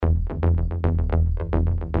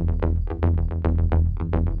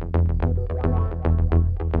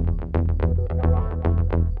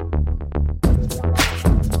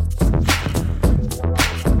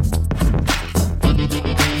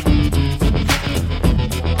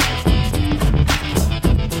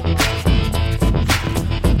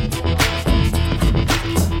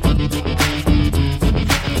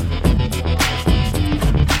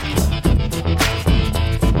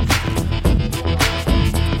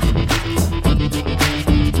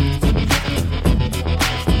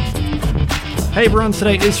Hey everyone,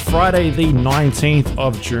 today is Friday the 19th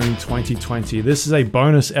of June 2020. This is a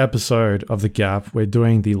bonus episode of The Gap. We're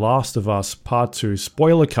doing The Last of Us Part 2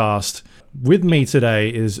 spoiler cast. With me today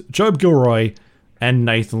is Job Gilroy and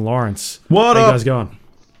Nathan Lawrence. What How up? you guys going?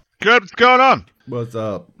 Good. What's going on? What's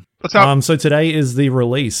up? What's up? So today is the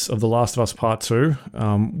release of The Last of Us Part 2.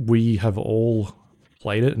 We have all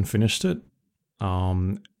played it and finished it.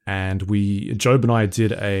 And Job and I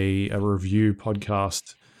did a review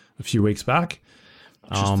podcast a few weeks back.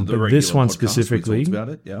 Just the But regular this one podcast we specifically, talked about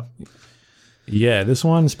it, yeah. this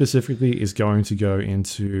one specifically is going to go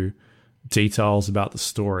into details about the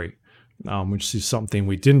story, which is something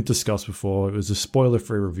we didn't discuss before. It was a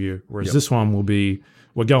spoiler-free review, whereas this one will be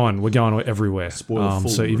we're going everywhere. Spoiler-full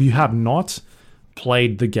So if review. you have not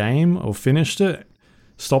played the game or finished it,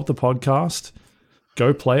 stop the podcast,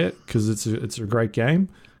 go play it because it's a great game.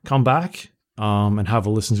 Come back and have a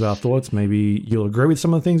listen to our thoughts. Maybe you'll agree with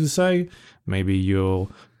some of the things we say. Maybe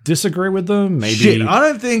you'll disagree with them. Maybe Shit, I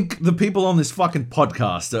don't think the people on this fucking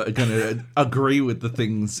podcast are going to agree with the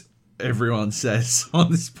things everyone says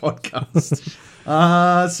on this podcast.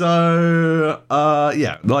 I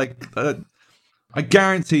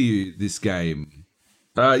guarantee you this game.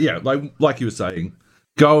 Like you were saying,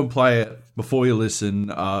 go and play it before you listen.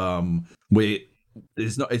 We're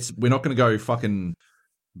not going to go fucking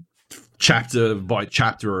chapter by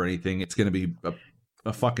chapter or anything. It's going to be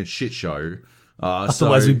a fucking shit show.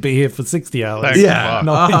 otherwise we'd be here for 60 hours. Thank Yeah,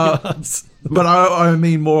 No, but I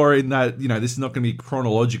mean more in that, this is not going to be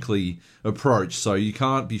chronologically approached, so you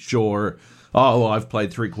can't be sure, I've played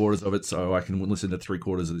 3/4 of it, so I can listen to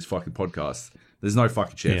 3/4 of this fucking podcast. There's no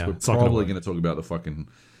fucking chance. Yeah, We're it's not gonna probably work. going to talk about the fucking,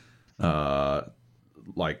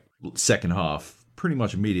 second half pretty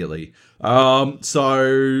much immediately.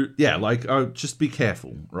 Just be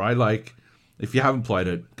careful, right? Like, if you haven't played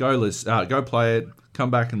it, go play it, come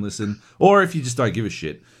back and listen. Or if you just don't give a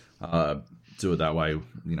shit, do it that way.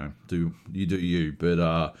 Do you.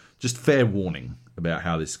 But just fair warning about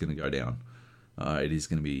how this is going to go down. It is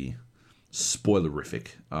going to be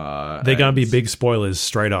spoilerific. they're going to be big spoilers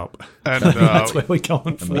straight up. And That's where we're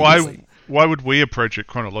going for. why would we approach it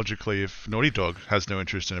chronologically if Naughty Dog has no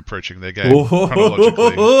interest in approaching their game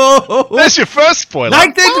chronologically? There's your first spoiler.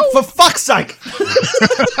 Nathan, for fuck's sake!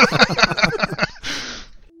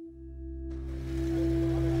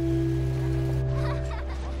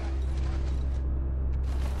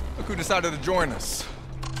 Look who decided to join us.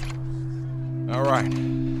 All right.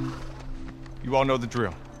 You all know the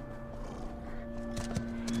drill.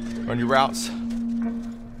 Run your routes.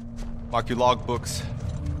 Mark your logbooks.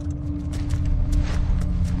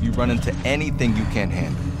 You run into anything you can't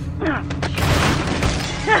handle.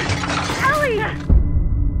 Ellie!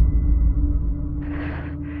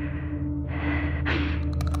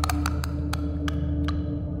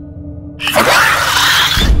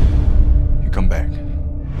 You come back.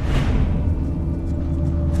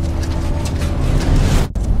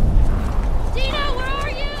 Dina, where are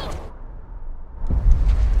you?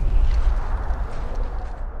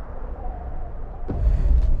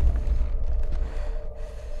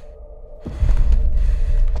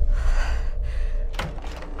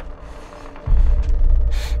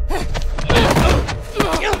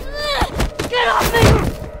 Get off me!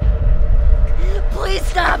 Please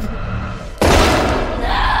stop!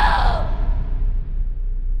 No!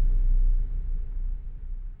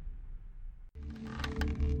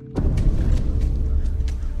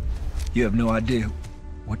 You have no idea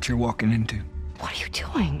what you're walking into. What are you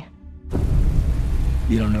doing?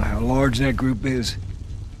 You don't know how large that group is,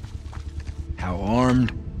 how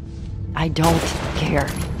armed. I don't care.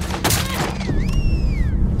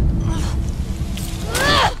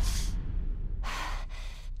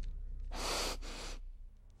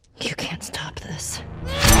 You can't stop this.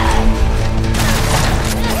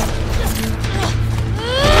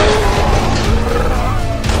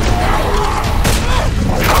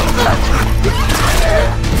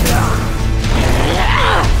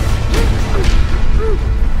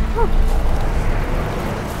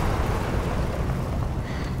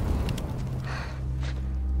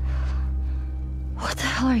 What the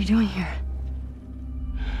hell are you doing here?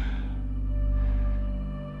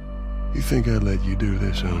 You think I'd let you do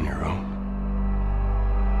this on your own?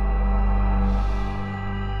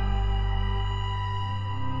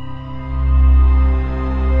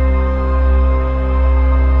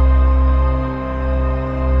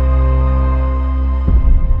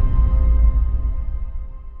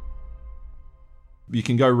 You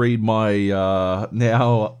can go read my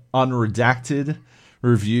now unredacted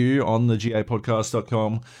review on the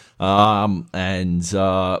gapodcast.com.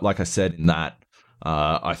 Like I said in that,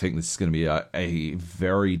 I think this is going to be a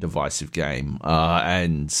very divisive game,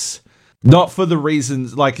 and not for the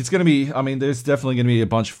reasons like it's going to be. I mean, there's definitely going to be a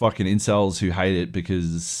bunch of fucking incels who hate it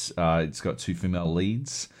because it's got 2 female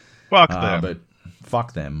leads. Fuck them. But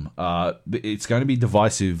fuck them. It's going to be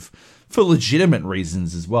divisive for legitimate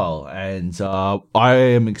reasons as well, and I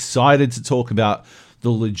am excited to talk about the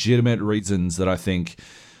legitimate reasons that I think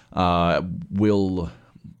will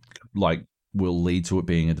lead to it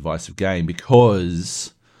being a divisive game,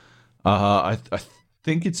 because I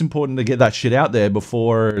think it's important to get that shit out there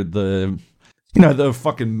before the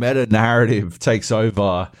fucking meta narrative takes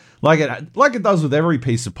over, like it does with every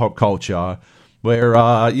piece of pop culture,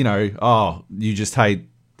 where you just hate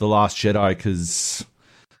The Last Jedi because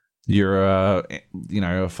you're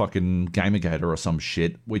a fucking Gamergator or some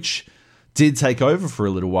shit, which did take over for a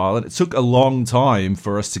little while, and it took a long time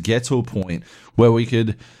for us to get to a point where we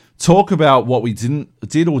could talk about what we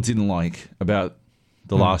did or didn't like about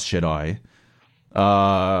The Last Jedi.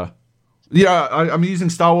 I'm using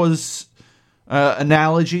Star Wars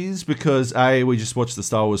analogies because A, we just watched the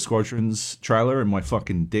Star Wars Squadrons trailer and my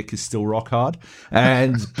fucking dick is still rock hard,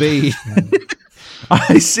 and B,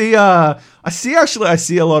 I see a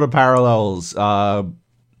lot of parallels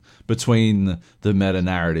between the meta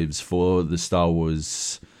narratives for the Star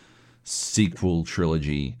Wars sequel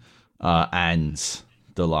trilogy and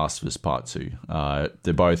The Last of Us Part 2.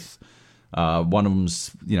 They're both, one of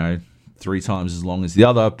them's, 3 times as long as the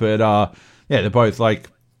other, but they're both like,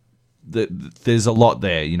 there's a lot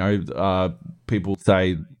there, people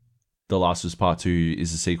say The Last of Us Part 2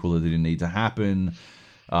 is a sequel that didn't need to happen.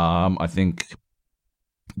 I think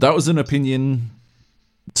that was an opinion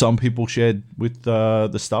some people shared with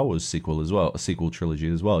the Star Wars sequel as well, a sequel trilogy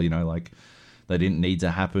as well, like they didn't need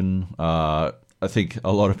to happen. I think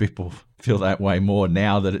a lot of people feel that way more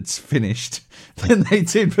now that it's finished than they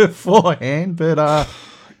did beforehand. But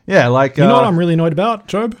you know what I'm really annoyed about,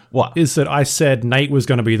 Job? What? Is that I said Nate was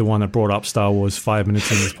going to be the one that brought up Star Wars 5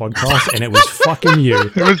 minutes in this podcast, and it was fucking you.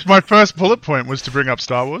 It was my first bullet point was to bring up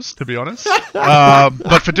Star Wars, to be honest.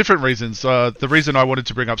 But for different reasons. The reason I wanted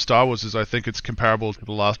to bring up Star Wars is I think it's comparable to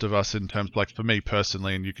The Last of Us in terms, like for me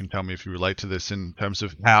personally, and you can tell me if you relate to this, in terms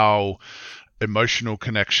of how emotional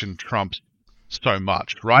connection trumps so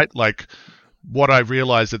much, right? Like, what I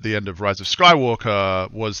realized at the end of Rise of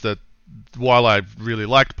Skywalker was that while I really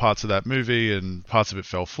liked parts of that movie and parts of it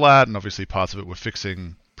fell flat, and obviously parts of it were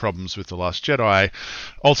fixing problems with The Last Jedi,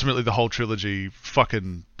 ultimately the whole trilogy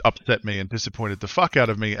fucking upset me and disappointed the fuck out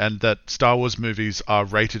of me, and that Star Wars movies are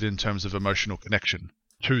rated in terms of emotional connection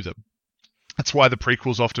to them. That's why the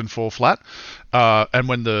prequels often fall flat. And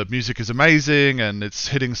when the music is amazing and it's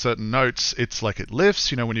hitting certain notes, it's like it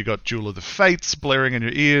lifts. When you got Duel of the Fates blaring in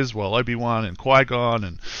your ears while Obi-Wan and Qui-Gon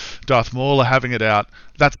and Darth Maul are having it out,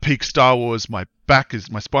 that's peak Star Wars. My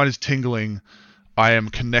spine is tingling. I am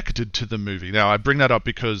connected to the movie. Now, I bring that up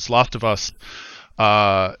because Last of Us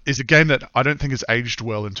is a game that I don't think has aged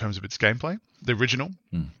well in terms of its gameplay, the original.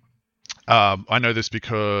 I know this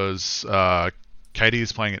because Katie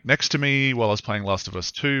is playing it next to me while I was playing Last of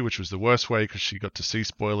Us 2, which was the worst way because she got to see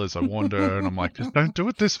spoilers. I warned her, and I'm like, just don't do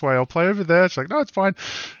it this way. I'll play over there. She's like, no, it's fine.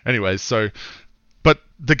 Anyways, but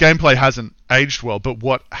the gameplay hasn't aged well. But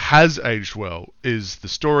what has aged well is the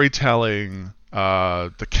storytelling,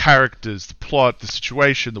 the characters, the plot, the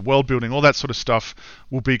situation, the world building, all that sort of stuff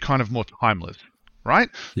will be kind of more timeless, right?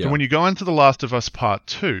 Yeah. So when you go into The Last of Us Part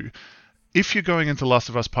 2, if you're going into Last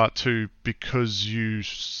of Us Part 2 because you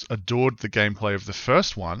adored the gameplay of the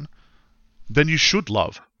first one, then you should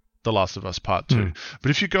love The Last of Us Part 2. But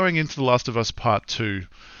if you're going into The Last of Us Part 2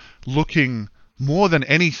 looking more than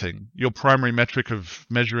anything, your primary metric of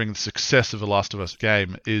measuring the success of a Last of Us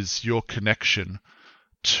game is your connection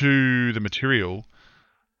to the material,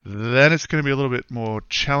 then it's going to be a little bit more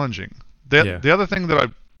challenging. The other thing that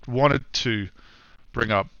I wanted to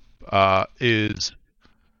bring up is,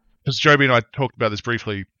 because Joby and I talked about this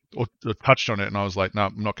briefly, or touched on it, and I was like, no,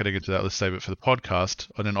 I'm not getting into that. Let's save it for the podcast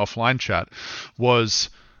on an offline chat,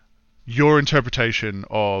 was your interpretation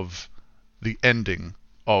of the ending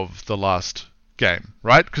of the last game,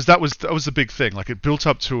 right? Because that was the big thing. Like, it built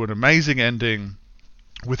up to an amazing ending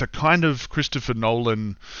with a kind of Christopher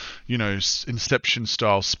Nolan, Inception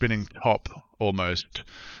style spinning top almost,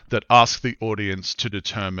 that asked the audience to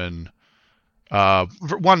determine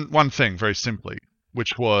one thing very simply,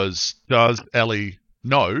 which was, does Ellie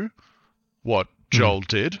know what Joel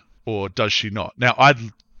did, or does she not? Now, I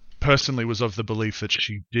personally was of the belief that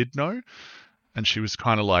she did know, and she was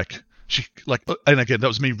kind of and again, that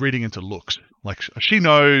was me reading into looks. Like, she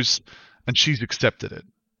knows, and she's accepted it.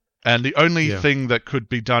 And the only thing that could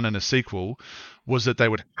be done in a sequel was that they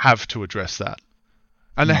would have to address that.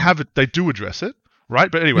 and they do address it,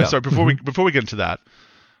 right? But anyway, so before we get into that,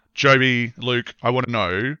 Joby, Luke, I want to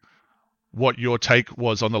know what your take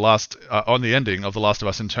was on the ending of The Last of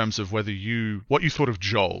Us in terms of what you thought of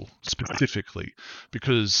Joel specifically,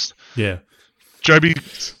 because Joby,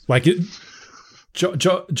 like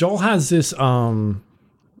Joel has this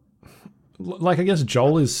like, I guess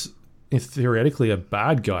Joel is theoretically a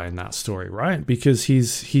bad guy in that story, right? Because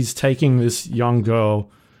he's taking this young girl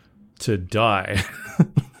to die,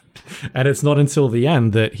 and it's not until the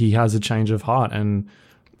end that he has a change of heart and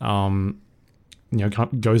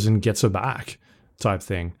goes and gets her back, type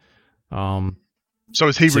thing. So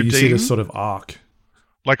is he redeemed? You see this sort of arc,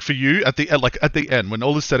 like for you at the end when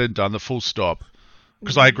all is said and done, the full stop.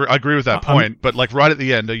 Because I agree with that point, but like right at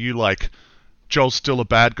the end, are you like Joel's still a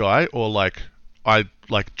bad guy, or like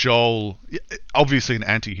Joel, obviously an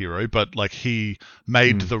anti-hero, but like he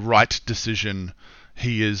made the right decision,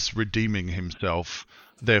 he is redeeming himself,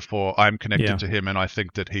 therefore I'm connected to him and I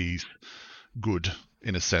think that he's good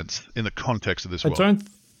in a sense in the context of this world. I don't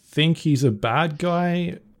think he's a bad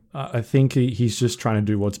guy. I think he's just trying to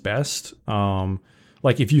do what's best.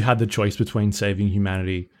 Like if you had the choice between saving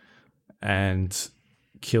humanity and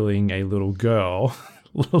killing a little girl,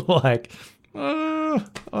 like I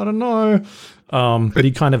don't know. But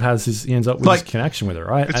he kind of has he ends up with his connection with her,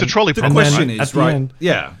 right? It's a trolley problem. The question is, right?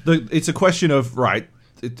 It's a question of, right,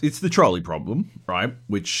 it's the trolley problem, right?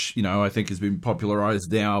 Which, I think has been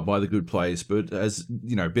popularized now by The Good Place, but has,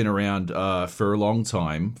 been around for a long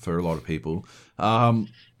time for a lot of people.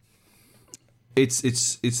 It's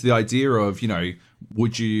the idea of,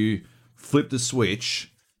 would you flip the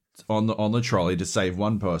switch on the trolley to save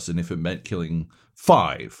one person if it meant killing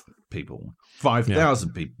 5 people,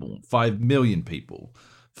 5,000 people, 5 million people,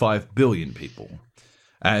 5 billion people?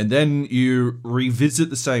 And then you revisit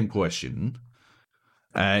the same question,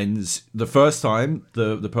 and the first time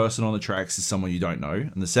the person on the tracks is someone you don't know,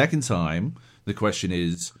 and the second time the question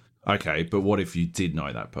is, okay, but what if you did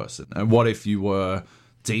know that person, and what if you were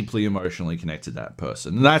deeply emotionally connected to that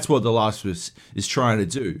person? And that's what The Last of Us is trying to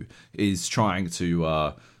do, is trying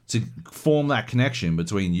to form that connection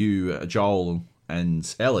between you, Joel,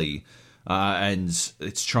 and Ellie, and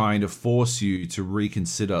it's trying to force you to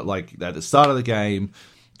reconsider, like at the start of the game,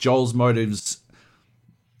 Joel's motives.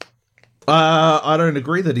 I don't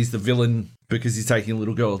agree that he's the villain because he's taking a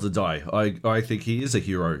little girl to die. I think he is a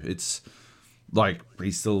hero. It's like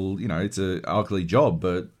he's still, it's an ugly job,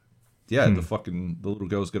 but yeah, the little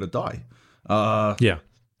girl's gonna die.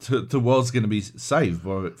 The world's gonna be saved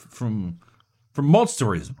from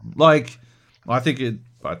monsterism. Like, I think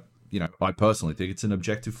I personally think it's an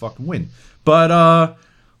objective fucking win. But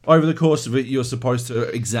over the course of it, you're supposed to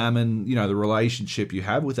examine, the relationship you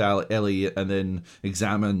have with Ellie, and then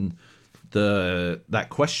examine that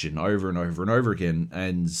question over and over and over again.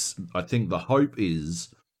 And I think the hope is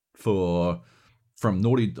from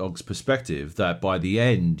Naughty Dog's perspective, that by the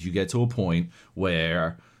end you get to a point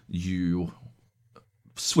where you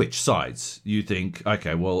switch sides. You think,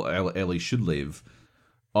 okay, well, Ellie should live.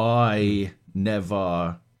 I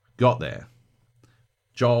never got there.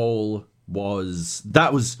 Joel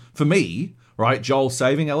that was for me, right? Joel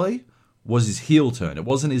saving Ellie was his heel turn. It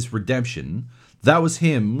wasn't his redemption. That was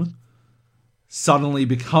him suddenly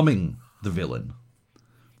becoming the villain,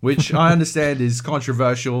 which I understand is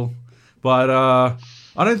controversial, but I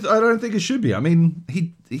don't think it should be. I mean,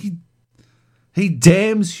 he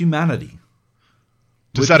damns humanity.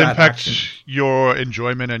 Does that impact your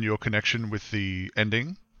enjoyment and your connection with the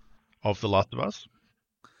ending of The Last of Us?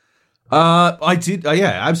 I did.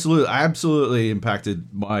 Absolutely. Absolutely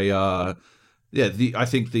impacted my. I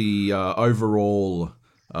think the overall,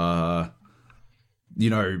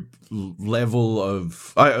 level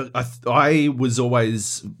of. I was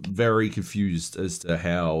always very confused as to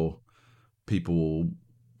how people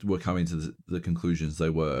were coming to the conclusions they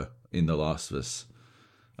were in The Last of Us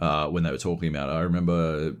when they were talking about it. I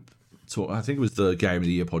remember, I think it was the Game of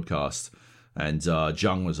the Year podcast, and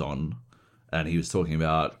Jung was on, and he was talking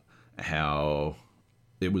about how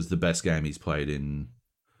it was the best game he's played in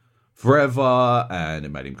forever, and it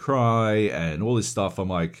made him cry, and all this stuff. I'm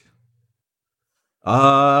like,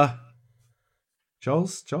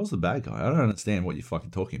 Joel's the bad guy. I don't understand what you're fucking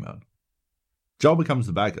talking about. Joel becomes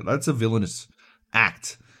the bad guy. That's a villainous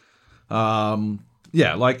act.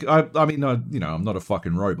 Like I mean, I'm not a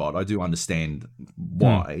fucking robot. I do understand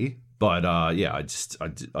why, but I just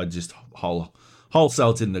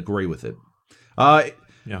wholesale didn't agree with it.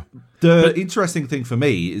 The interesting thing for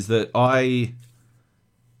me is that I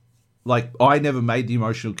never made the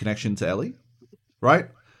emotional connection to Ellie, right?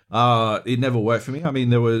 It never worked for me. I mean,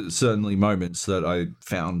 there were certainly moments that I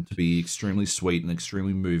found to be extremely sweet and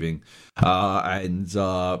extremely moving. I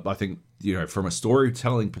think, from a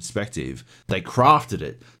storytelling perspective, they crafted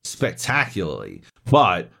it spectacularly.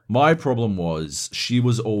 But my problem was it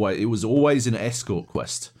was always an escort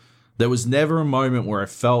quest. There was never a moment where I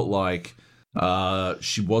felt like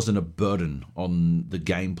she wasn't a burden on the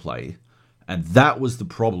gameplay. And that was the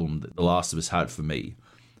problem that The Last of Us had for me.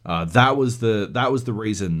 That was the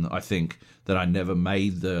reason I think that I never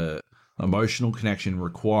made the emotional connection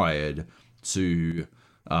required to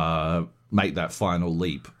make that final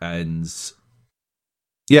leap. And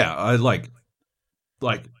yeah, I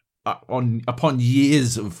upon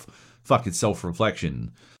years of fucking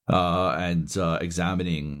self-reflection and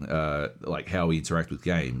examining how we interact with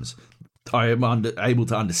games, I am able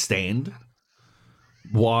to understand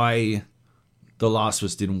why The Last of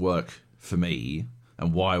Us didn't work for me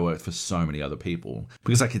and why it worked for so many other people,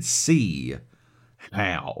 because I could see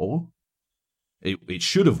how it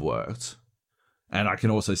should have worked, and I can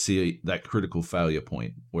also see that critical failure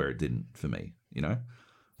point where it didn't for me, Yeah.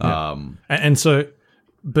 And so,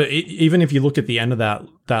 but even if you look at the end of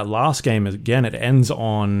that last game, again, it ends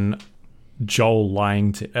on Joel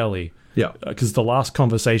lying to Ellie. Yeah. Because the last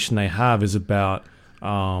conversation they have is about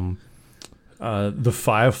the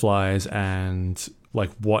Fireflies and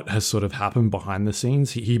what has sort of happened behind the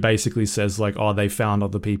scenes. He basically says they found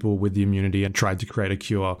other people with the immunity and tried to create a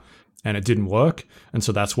cure and it didn't work. And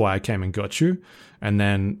so that's why I came and got you. And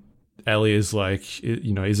then Ellie is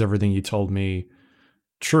is everything you told me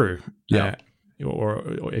true? Yeah.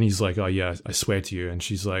 And he's like, oh yeah, I swear to you. And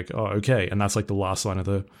she's like, oh, okay. And that's the last line of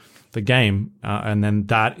the game. And then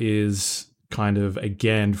that is kind of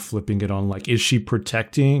again flipping it on. Is he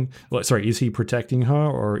protecting her,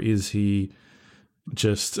 or is he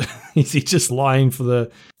just lying for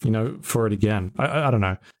for it again? I don't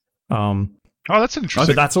know. Oh, that's interesting.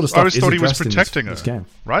 So that sort of stuff. I always thought he was protecting her. This game.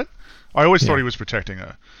 Right? I always thought he was protecting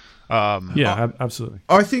her. Absolutely.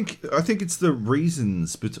 I think it's the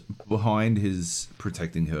reasons behind his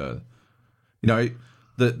protecting her,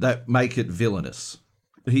 that make it villainous.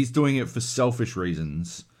 He's doing it for selfish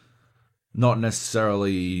reasons, not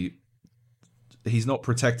necessarily. He's not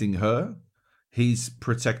protecting her; he's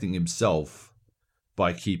protecting himself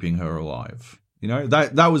by keeping her alive.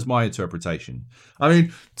 That was my interpretation. I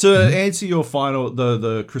mean, to answer your final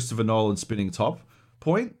the Christopher Nolan spinning top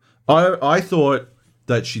point, I thought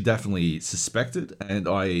that she definitely suspected, and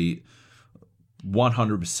I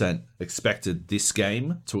 100% expected this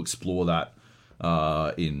game to explore that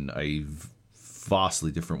in a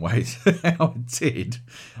vastly different way than how it did.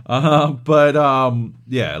 I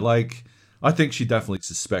think she definitely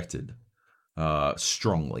suspected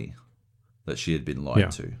strongly that she had been lied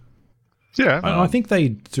to. Yeah. I think they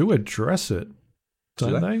do address it,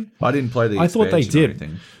 don't they? I didn't play the I thought they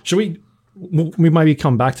did. Should we maybe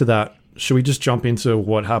come back to that? Should we just jump into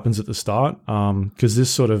what happens at the start? Because this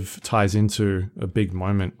sort of ties into a big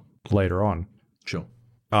moment later on. Sure.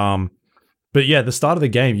 But yeah, the start of the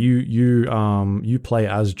game, you play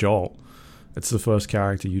as Joel. It's the first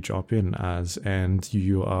character you jump in as, and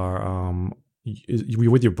you are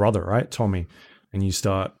you're with your brother, right, Tommy, and you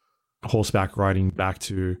start horseback riding back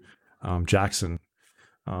to Jackson,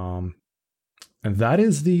 and that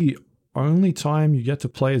is the only time you get to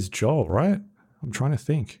play as Joel, right? I'm trying to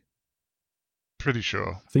think. Pretty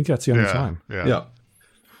sure. I think that's the only time.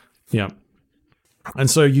 Yeah. And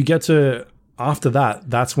so you get to, after that,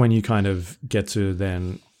 that's when you kind of get to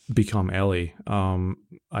then become Ellie,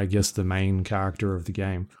 I guess the main character of the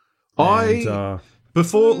game.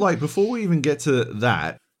 Before we even get to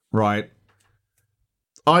that, right,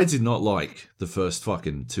 I did not like the first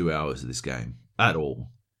fucking 2 hours of this game at all.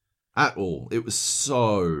 At all. It was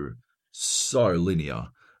so linear.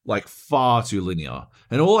 Far too linear.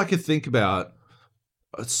 And all I could think about,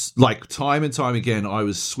 time and time again, I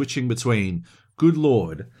was switching between, good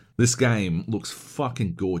lord, this game looks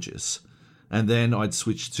fucking gorgeous. And then I'd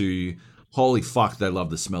switch to, holy fuck, they love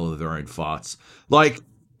the smell of their own farts.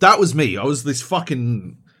 That was me. I was this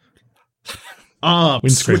fucking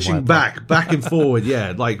switching back and forward.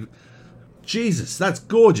 Yeah, Jesus, that's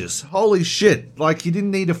gorgeous. Holy shit. You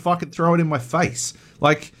didn't need to fucking throw it in my face.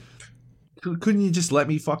 Couldn't you just let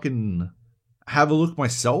me fucking have a look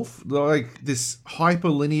myself? This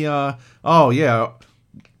hyperlinear, oh yeah,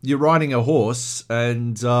 you're riding a horse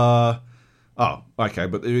and, oh, okay,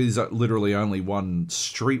 but there is literally only one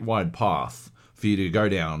street-wide path for you to go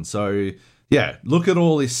down. So, yeah, look at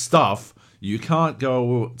all this stuff. You can't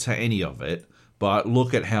go to any of it, but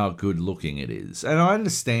look at how good looking it is. And I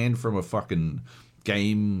understand from a fucking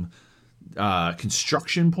game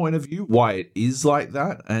construction point of view, why it is like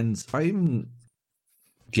that, and I even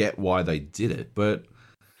get why they did it, but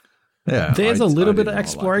yeah, There's a little bit did of not like it.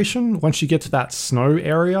 exploration once you get to that snow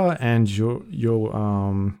area, and you're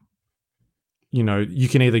you know, you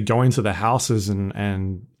can either go into the houses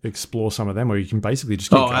and explore some of them, or you can basically just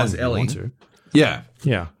keep going as if you Ellie. want to. Yeah,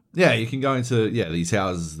 Yeah. you can go into these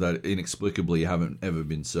houses that inexplicably haven't ever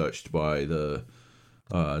been searched by the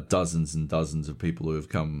dozens and dozens of people who have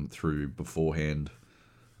come through beforehand.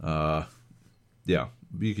 Yeah,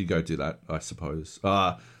 you could go do that, I suppose.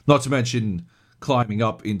 Not to mention climbing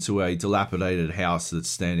up into a dilapidated house that's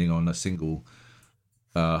standing on a single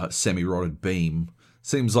semi-rotted beam.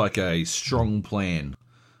 Seems like a strong plan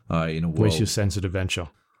in a world. Where's your sense of adventure?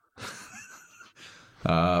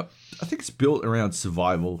 I think it's built around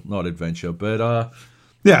survival, not adventure. But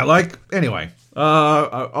yeah, like anyway.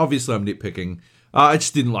 Obviously, I'm nitpicking. I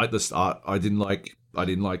just didn't like the start. I didn't like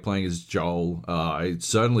playing as Joel. I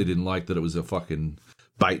certainly didn't like that it was a fucking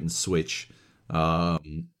bait and switch.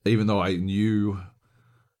 Even though I knew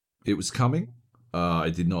it was coming, I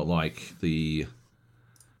did not like the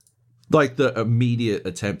immediate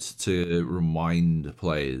attempt to remind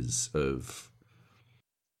players of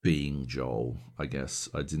being Joel. I guess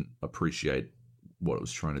I didn't appreciate what it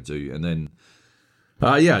was trying to do, and then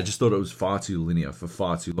I just thought it was far too linear for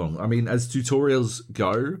far too long. I mean, as tutorials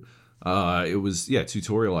go, it was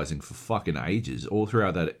tutorializing for fucking ages, all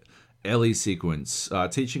throughout that Ellie sequence,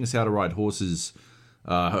 teaching us how to ride horses,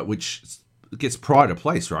 which gets pride of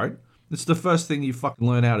place, right? It's the first thing you fucking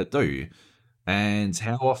learn how to do. And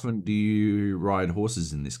how often do you ride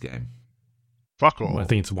horses in this game? Fuck all. I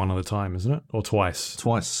think it's one at a time, isn't it? Or twice?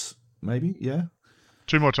 Twice, maybe, yeah.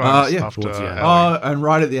 2 more times yeah. after Towards the end. Ellie. And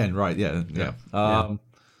right at the end, right, yeah.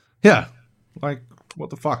 Yeah. Like, what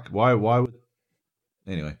the fuck? Why would...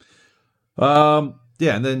 Anyway. And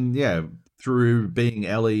then, through being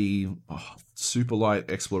Ellie, super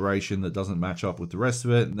light exploration that doesn't match up with the rest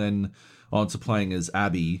of it, and then on to playing as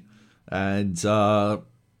Abby. And, that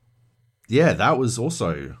was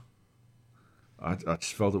also... I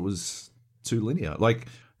just felt it was too linear. Like,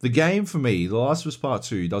 the game, for me, The Last of Us Part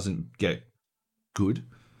 2 doesn't get good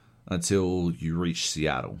until you reach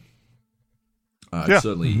Seattle. It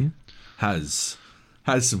certainly has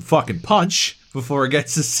some fucking punch before it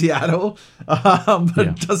gets to Seattle, but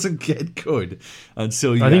it doesn't get good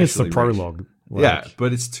until you. I think it's the actually prologue. Like,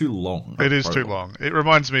 but it's too long. It is too long. It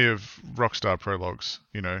reminds me of Rockstar prologues,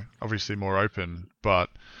 obviously more open, but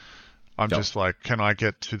I'm just like, can I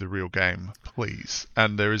get to the real game, please?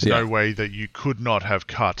 And there is no way that you could not have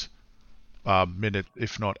cut minutes,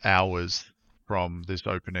 if not hours, from this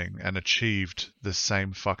opening and achieved the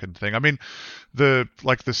same fucking thing. I mean, the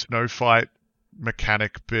snow fight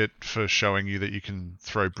mechanic bit for showing you that you can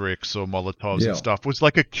throw bricks or Molotovs and stuff was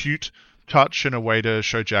like a cute touch and a way to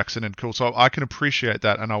show Jackson and cool. So I can appreciate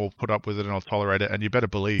that, and I will put up with it and I'll tolerate it. And you better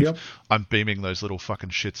believe I'm beaming those little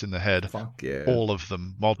fucking shits in the head. Fuck yeah. All of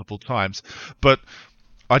them, multiple times. But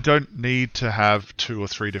I don't need to have 2 or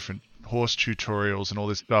 3 different horse tutorials and all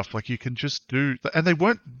this stuff. Like, you can just do, and they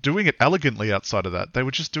weren't doing it elegantly outside of that. They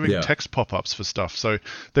were just doing text pop-ups for stuff. So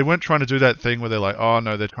they weren't trying to do that thing where they're like, oh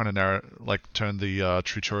no, they're trying to turn the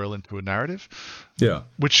tutorial into a narrative. Yeah.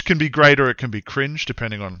 Which can be great or it can be cringe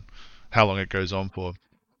depending on how long it goes on for.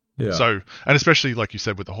 Yeah. So, and especially like you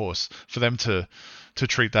said with the horse, for them to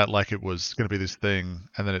treat that like it was going to be this thing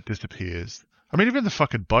and then it disappears. I mean, even the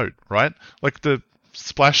fucking boat, right? Like the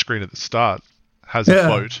splash screen at the start has a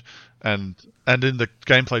boat, and in the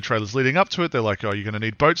gameplay trailers leading up to it, they're like, oh, you're going to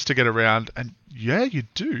need boats to get around. And yeah, you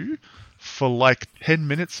do for like 10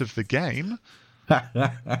 minutes of the game.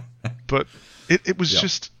 But it was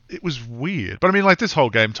just, it was weird. But I mean, like, this whole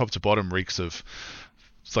game top to bottom reeks of,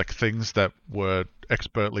 it's like things that were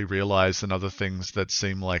expertly realized and other things that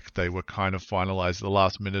seem like they were kind of finalized at the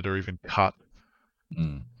last minute or even cut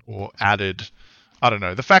or added. I don't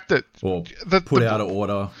know. The fact that... Or put out of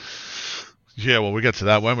order. Yeah, well, we get to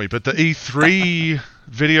that, won't we? But the E3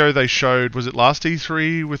 video they showed, was it last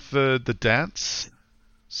E3 with the dance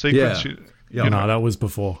sequence? Yeah. No, that was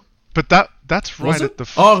before. But that's right Was it? at the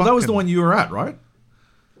Oh, that was the one you were at, right?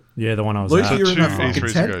 Yeah, the one I was Luke, at. you were in that 2 fucking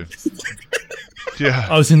E3s tent? ago. Yeah.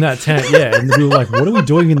 I was in that tent, and we were like, what are we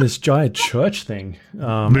doing in this giant church thing?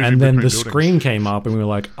 And then the buildings. screen came up and we were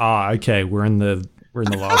like, okay, we're in the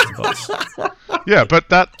Last of Us. Yeah, but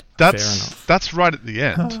Fair enough. that's right at the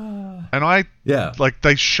end. And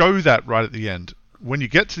they show that right at the end. When you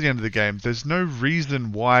get to the end of the game, there's no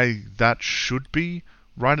reason why that should be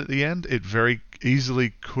right at the end. It very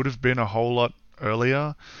easily could have been a whole lot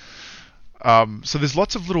earlier. So there's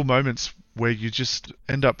lots of little moments where you just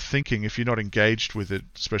end up thinking, if you're not engaged with it,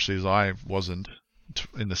 especially as I wasn't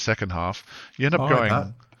in the second half, you end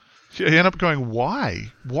up going,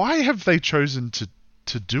 why? Why have they chosen to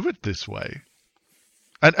do it this way?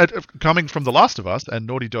 And coming from The Last of Us and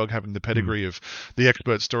Naughty Dog having the pedigree of the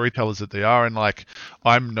expert storytellers that they are, and like,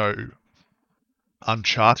 I'm no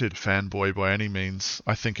Uncharted fanboy by any means.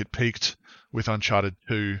 I think it peaked with Uncharted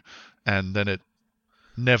 2, and then it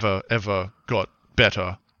never ever got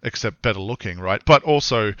better, except better looking, right? But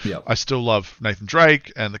also, I still love Nathan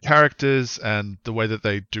Drake and the characters and the way that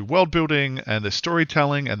they do world building and their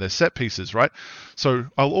storytelling and their set pieces, right? So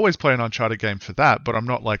I'll always play an Uncharted game for that, but I'm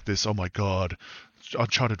not like this, oh my god,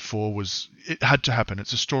 Uncharted 4 it had to happen.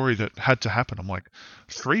 It's a story that had to happen. I'm like,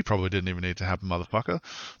 3 probably didn't even need to happen, motherfucker.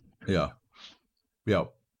 Yeah.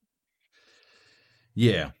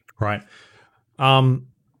 Right. And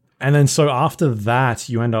then so after that,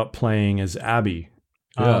 you end up playing as Abby.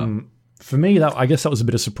 For me, I guess that was a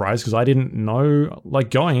bit of a surprise because I didn't know, like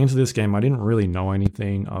going into this game, I didn't really know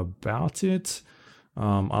anything about it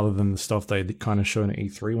other than the stuff they kind of shown at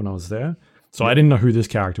E3 when I was there. So I didn't know who this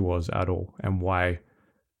character was at all and why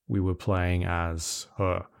we were playing as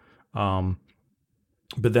her. But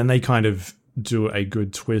then they kind of do a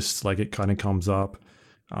good twist, like it kind of comes up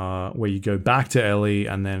where you go back to Ellie,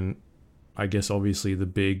 and then I guess obviously the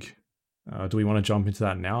big... do we want to jump into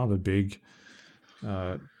that now? The big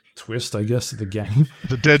twist, I guess, of the game.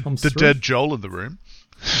 The dead Joel in the room.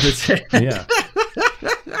 Yeah.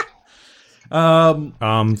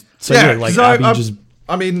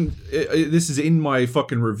 I mean, this is in my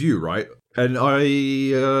fucking review, right? And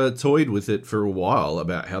I toyed with it for a while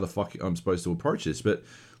about how the fuck I'm supposed to approach this, but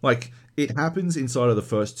like it happens inside of the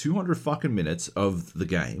first 200 fucking minutes of the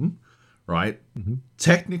game, right? Mm-hmm.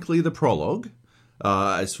 Technically, the prologue,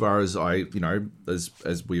 as far as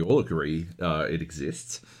as we all agree, it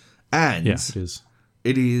exists, and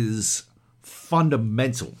it is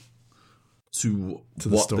fundamental to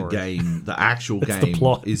what the game, the actual game,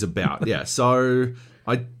 is about. Yeah, so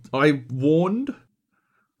I warned,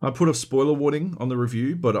 I put a spoiler warning on the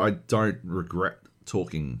review, but I don't regret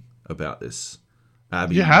talking about this.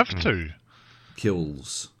 Abby, you have to,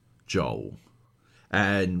 kills Joel,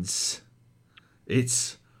 and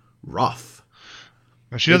it's rough.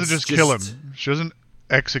 Now, she doesn't just kill him. She doesn't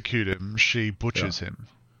execute him. She butchers him.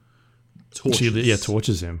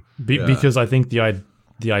 Tortures him. Because I think the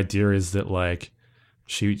idea is that like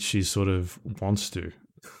she sort of wants to,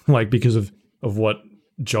 like, because of what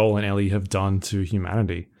Joel and Ellie have done to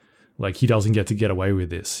humanity. Like he doesn't get to get away with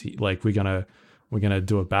this. We're gonna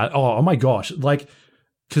do a bad. Oh my gosh! Like,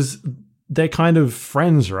 because they're kind of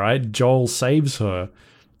friends, right? Joel saves her,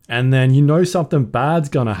 and then something bad's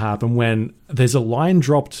gonna happen when there's a line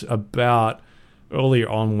dropped about earlier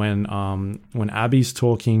on when Abby's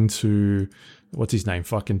talking to what's his name?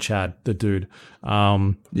 Fucking Chad, the dude.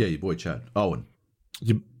 Your boy Chad Owen.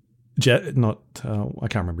 I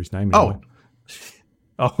can't remember his name anymore.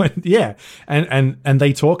 Oh, yeah, and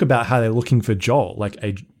they talk about how they're looking for Joel,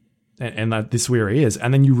 and that this is where he is,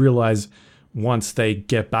 and then you realize once they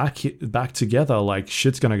get back together, like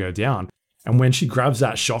shit's gonna go down. And when she grabs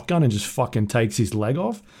that shotgun and just fucking takes his leg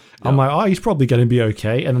off, I'm like, oh, he's probably gonna be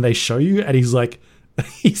okay. And then they show you, and he's like,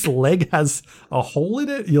 his leg has a hole in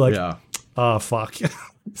it. You're like, oh fuck,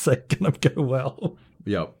 it's like gonna go well.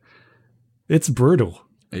 Yep, it's brutal.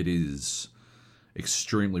 It is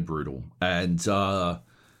extremely brutal, and I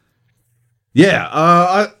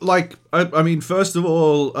mean, first of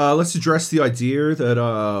all, let's address the idea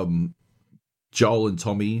that Joel and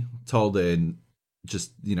Tommy told their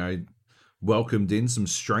just welcomed in some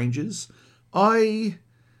strangers.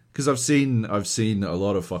 Because I've seen a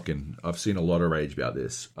lot of rage about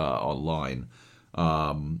this online.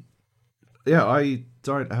 I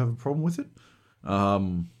don't have a problem with it.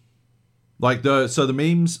 The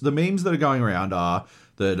memes that are going around are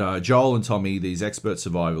that Joel and Tommy, these expert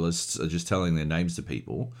survivalists, are just telling their names to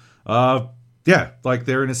people. They're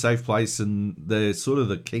in a safe place and they're sort of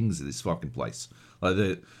the kings of this fucking place.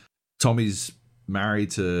 Tommy's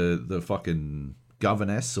married to the fucking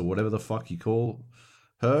governess or whatever the fuck you call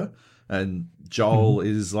her, and Joel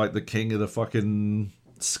is like the king of the fucking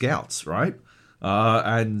scouts, right?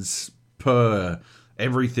 And per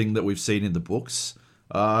everything that we've seen in the books,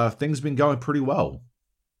 things have been going pretty well.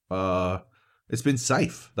 It's been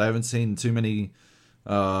safe. They haven't seen too many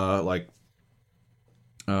runners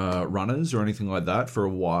or anything like that for a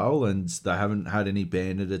while, and they haven't had any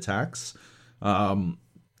bandit attacks.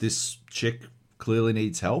 This chick clearly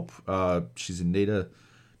needs help. She's in need of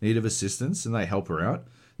assistance, and they help her out.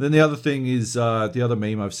 Then the other thing is, the other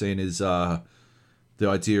meme I've seen is the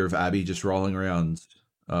idea of Abby just rolling around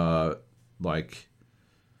like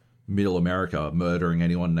Middle America murdering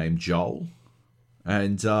anyone named Joel,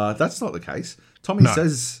 and that's not the case. Tommy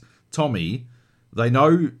says Tommy. They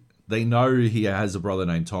know he has a brother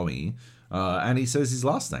named Tommy, and he says his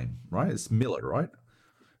last name, right? It's Miller, right?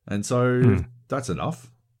 And so that's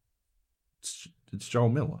enough. It's Joel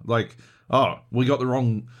Miller. Like, oh, we got the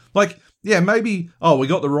wrong. Like, yeah, maybe. Oh, we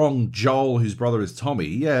got the wrong Joel, whose brother is Tommy.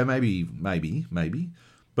 Yeah, maybe.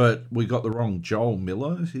 But we got the wrong Joel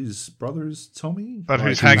Miller, whose brother is Tommy. But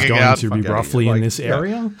who's He's hanging going out? to be roughly in this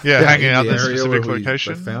area. Yeah, hanging in out the in this area specific where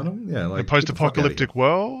location. they found him. Yeah, like A post-apocalyptic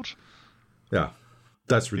world. Yeah,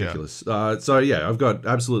 that's ridiculous. So yeah, I've got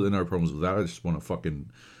absolutely no problems with that. I just want to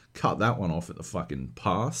fucking cut that one off at the fucking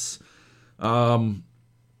pass. But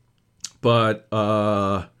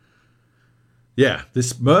yeah,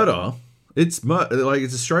 this murder, it's like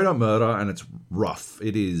it's a straight up murder, and it's rough.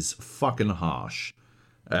 It is fucking harsh.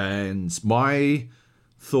 And my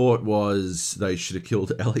thought was they should have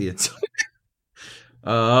killed Elliot.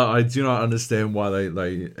 I do not understand why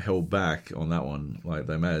they held back on that one. Like,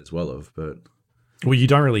 they may as well have, but... Well, you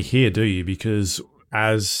don't really hear, do you? Because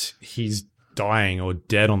as he's dying or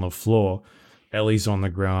dead on the floor, Ellie's on the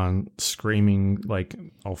ground screaming, like,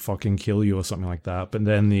 I'll fucking kill you or something like that. But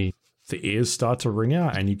then the ears start to ring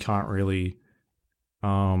out, and you can't really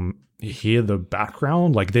hear the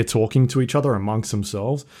background. Like, they're talking to each other amongst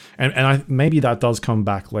themselves. And maybe that does come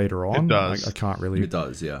back later on. It does. I can't really... It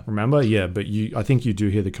does, yeah. Remember? Yeah, but I think you do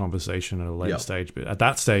hear the conversation at a later stage. But at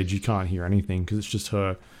that stage, you can't hear anything because it's just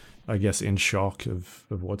her, I guess, in shock of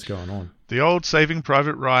what's going on. The old Saving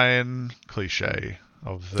Private Ryan cliche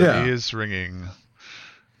of the ears ringing.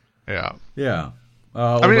 Yeah. Yeah.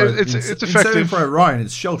 I mean, it's effective. In Saving Private Ryan,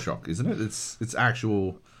 it's shell shock, isn't it? It's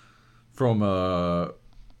actual from an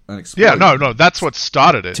explosion. Yeah, no, that's what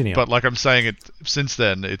started it. Tinea. But like I'm saying, it since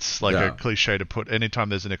then, it's like a cliche to put anytime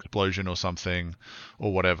there's an explosion or something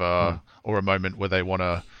or whatever, or a moment where they want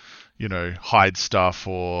to, hide stuff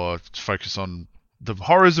or focus on the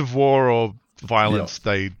horrors of war or violence.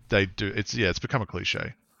 They do. It's become a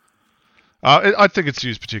cliche. I think it's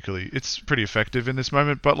used particularly. It's pretty effective in this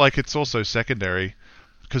moment, but like it's also secondary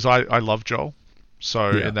because I love Joel. So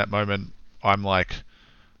in that moment, I'm like,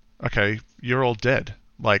 okay, you're all dead.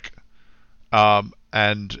 Like,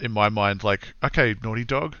 and in my mind, like, okay, Naughty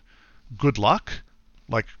Dog, good luck.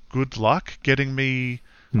 Like, good luck getting me.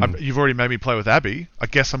 You've already made me play with Abby. I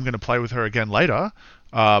guess I'm going to play with her again later.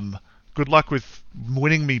 Good luck with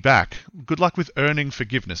winning me back. Good luck with earning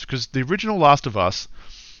forgiveness. Because the original Last of Us,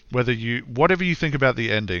 whatever you think about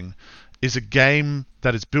the ending, is a game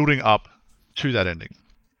that is building up to that ending.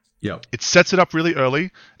 Yep. It sets it up really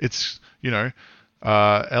early. It's,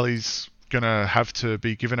 Ellie's going to have to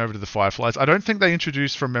be given over to the Fireflies. I don't think they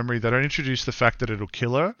introduce, from memory, they don't introduce the fact that it'll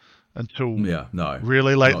kill her until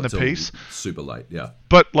really late in the piece. Super late, yeah.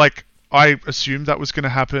 But, like, I assumed that was going to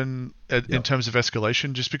happen in terms of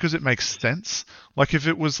escalation just because it makes sense. Like, if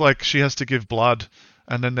it was like she has to give blood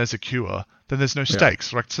and then there's a cure, then there's no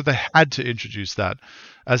stakes, right? So they had to introduce that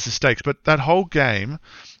as the stakes. But that whole game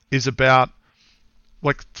is about,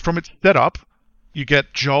 like, from its setup, you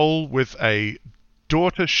get Joel with a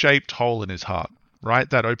daughter-shaped hole in his heart, right?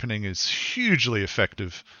 That opening is hugely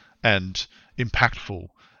effective and impactful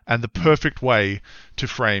and the perfect way to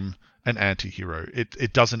frame an anti-hero.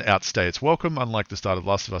 It doesn't outstay its welcome, unlike the start of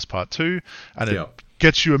Last of Us Part 2, and it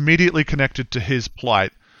gets you immediately connected to his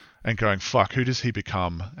plight and going, fuck, who does he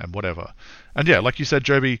become and whatever. And yeah, like you said,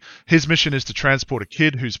 Joby, his mission is to transport a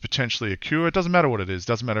kid who's potentially a cure. It doesn't matter what it is. It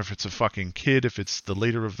doesn't matter if it's a fucking kid, if it's the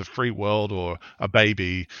leader of the free world or a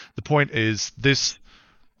baby. The point is this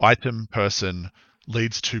item person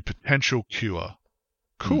leads to potential cure.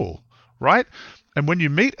 Cool, right? And when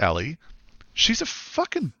you meet Ellie, she's a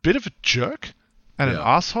fucking bit of a jerk and an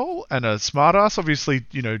asshole and a smartass. Obviously,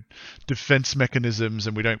 defense mechanisms,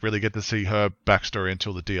 and we don't really get to see her backstory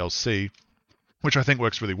until the DLC, which I think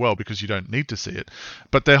works really well because you don't need to see it.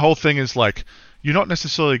 But their whole thing is like, you're not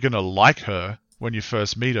necessarily going to like her when you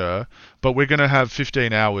first meet her, but we're going to have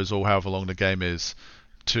 15 hours or however long the game is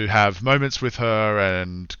to have moments with her,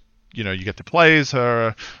 and you get to play as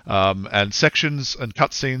her, and sections and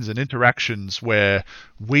cutscenes and interactions where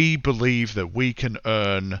we believe that we can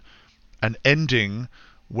earn an ending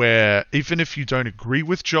where even if you don't agree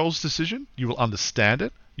with Joel's decision, you will understand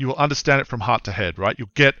it. You will understand it from heart to head, right?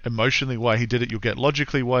 You'll get emotionally why he did it. You'll get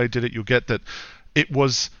logically why he did it. You'll get that it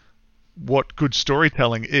was what good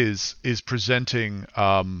storytelling is presenting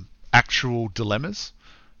actual dilemmas,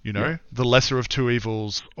 the lesser of two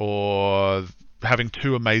evils, or having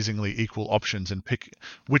two amazingly equal options and pick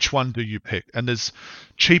which one do you pick. And there's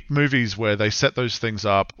cheap movies where they set those things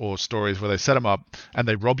up, or stories where they set them up and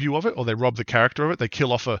they rob you of it, or they rob the character of it. They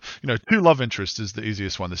kill off two love interests is the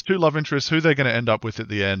easiest one. There's two love interests. Who they're going to end up with at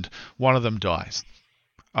the end? One of them dies.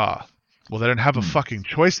 Well, they don't have a fucking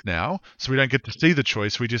choice now, so we don't get to see the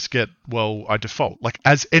choice. We just get, I default, like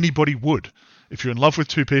as anybody would. If you're in love with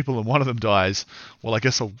two people and one of them dies, well, I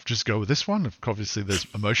guess I'll just go with this one. Obviously, there's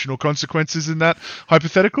emotional consequences in that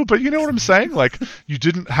hypothetical, but you know what I'm saying? Like, you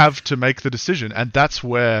didn't have to make the decision, and that's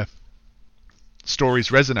where stories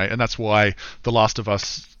resonate, and that's why The Last of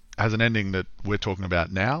Us has an ending that we're talking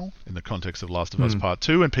about now in the context of Last of Us Part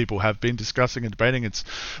 2, and people have been discussing and debating. It's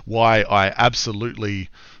why I absolutely,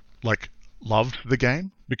 loved the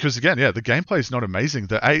game. Because, again, the gameplay is not amazing.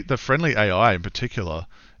 The friendly AI in particular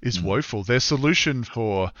is woeful. Their solution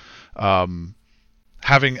for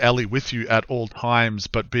having Ellie with you at all times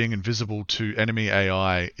but being invisible to enemy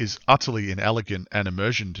AI is utterly inelegant and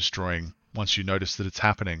immersion destroying once you notice that it's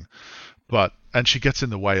happening. And she gets in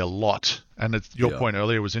the way a lot. And your point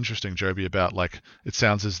earlier was interesting, Joby, about it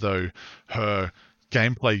sounds as though her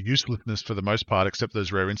gameplay uselessness for the most part, except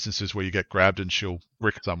those rare instances where you get grabbed and she'll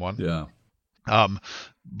brick someone. Yeah.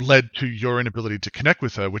 Led to your inability to connect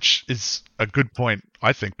with her, which is a good point,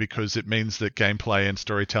 I think, because it means that gameplay and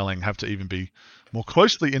storytelling have to even be more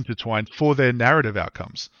closely intertwined for their narrative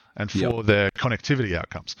outcomes and for their connectivity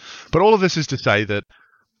outcomes. But all of this is to say that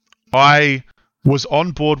I was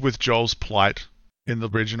on board with Joel's plight in the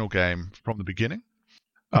original game from the beginning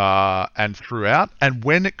and throughout. And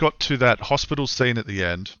when it got to that hospital scene at the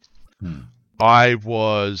end, I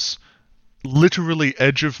was literally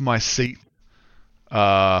edge of my seat,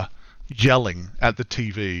 yelling at the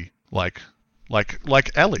TV like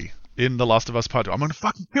Ellie in The Last of Us Part 2. I'm gonna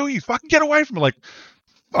fucking kill you! Fucking get away from me!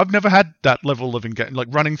 I've never had that level of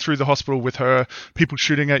engagement. Running through the hospital with her, people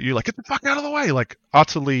shooting at you, get the fuck out of the way!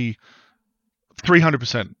 Utterly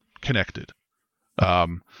 300% connected.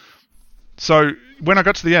 So when I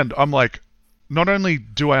got to the end, I'm like, not only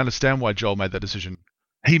do I understand why Joel made that decision,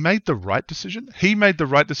 he made the right decision. He made the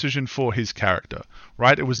right decision for his character,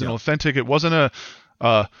 right? It was an authentic. It wasn't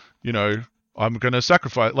I'm going to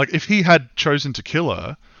sacrifice. If he had chosen to kill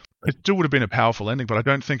her, it still would have been a powerful ending, but I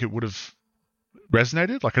don't think it would have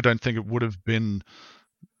resonated. I don't think it would have been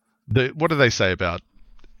what do they say about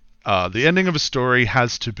the ending of a story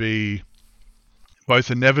has to be both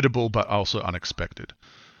inevitable but also unexpected.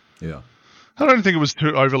 Yeah. I don't think it was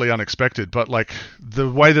too overly unexpected, but the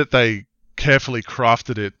way that they carefully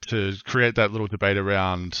crafted it to create that little debate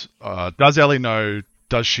around does Ellie know,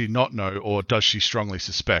 does she not know, or does she strongly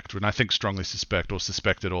suspect? And I think strongly suspect or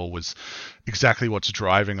suspect at all was exactly what's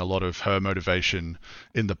driving a lot of her motivation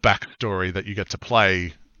in the backstory that you get to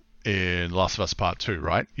play in Last of Us Part 2,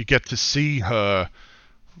 right? You get to see her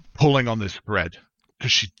pulling on this thread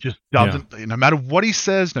because she just doesn't, no matter what he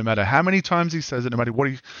says, no matter how many times he says it, no matter what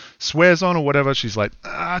he swears on or whatever, she's like,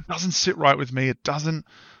 it doesn't sit right with me. It doesn't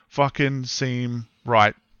fucking seem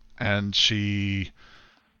right. And she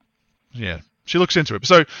looks into it.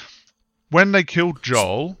 So when they killed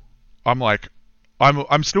Joel, I'm like,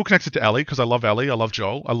 I'm still connected to Ellie because I love Ellie. I love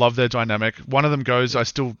Joel. I love their dynamic. One of them goes, I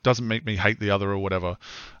still doesn't make me hate the other or whatever.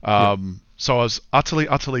 So I was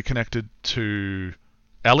utterly connected to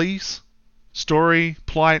Ellie's story,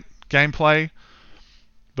 plight, gameplay.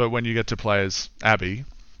 But when you get to play as Abby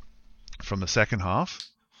from the second half,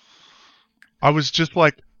 I was just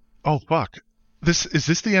like, oh fuck. Is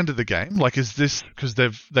this the end of the game? Is this because they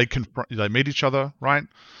meet each other, right?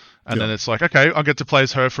 And then it's like, okay, I'll get to play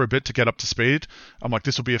as her for a bit to get up to speed. I'm like,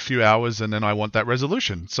 this will be a few hours and then I want that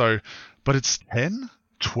resolution. So, but it's 10,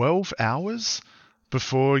 12 hours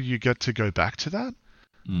before you get to go back to that.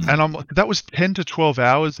 And that was 10 to 12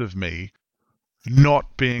 hours of me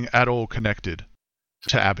not being at all connected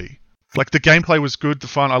to Abby. The gameplay was good, the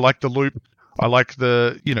fun. I like the loop. I like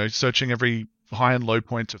the, searching every high and low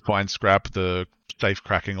point to find scrap, the safe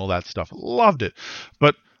cracking, all that stuff. Loved it.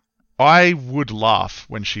 But I would laugh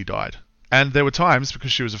when she died. And there were times,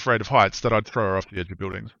 because she was afraid of heights, that I'd throw her off the edge of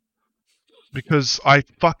buildings. Because I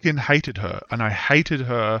fucking hated her. And I hated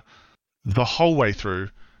her the whole way through.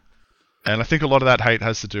 And I think a lot of that hate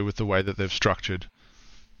has to do with the way that they've structured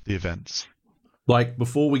the events.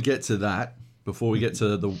 Before we get to that, before we get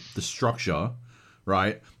to the structure,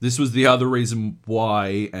 right? This was the other reason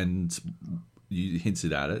why, and you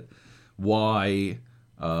hinted at it, why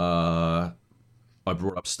I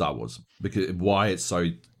brought up Star Wars, because why it so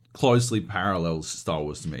closely parallels Star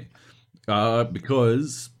Wars to me,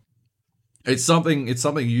 because it's something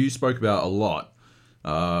you spoke about a lot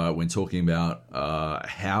when talking about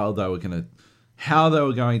how they were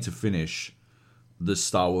going to finish the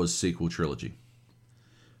Star Wars sequel trilogy.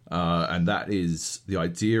 And that is the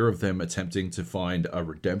idea of them attempting to find a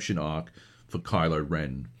redemption arc for Kylo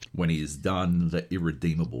Ren when he has done the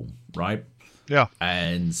irredeemable, right? Yeah.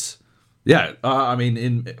 And yeah, I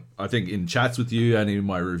mean, I think in chats with you and in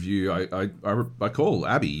my review, I call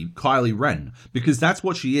Abby Kylie Ren because that's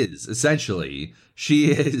what she is. Essentially,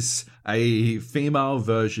 she is a female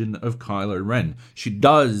version of Kylo Ren. She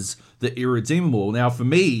does the irredeemable. Now, for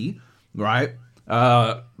me, right,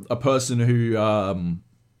 a person who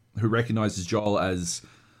recognizes Joel as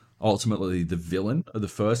ultimately the villain of the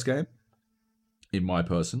first game, in my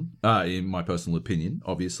personal opinion,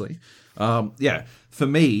 obviously, yeah, for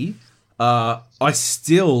me. I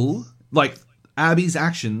still, like, Abby's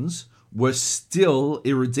actions were still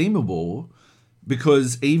irredeemable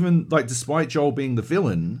because even, like, despite Joel being the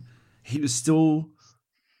villain, he was still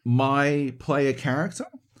my player character.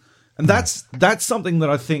 And that's something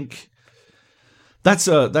that I think that's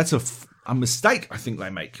a mistake I think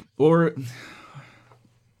they make. Or,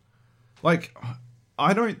 like,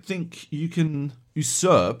 I don't think you can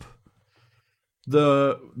usurp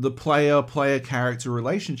the player character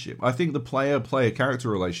relationship. I think the player character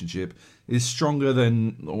relationship is stronger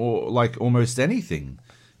than like almost anything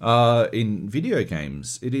in video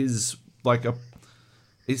games. It is like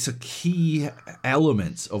it's a key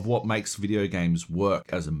element of what makes video games work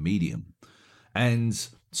as a medium. And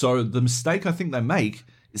so the mistake I think they make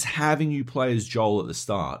is having you play as Joel at the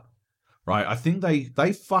start, right? I think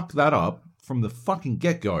they fuck that up from the fucking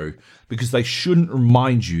get-go because they shouldn't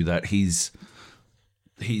remind you that he's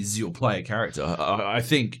your player character. I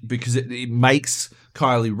think because it makes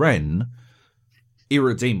Kylie Ren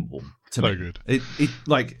irredeemable to me. Good. It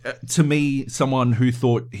like to me, someone who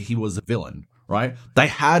thought he was a villain, right? They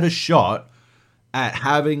had a shot at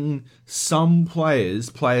having some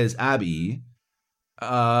players play as Abby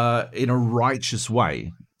in a righteous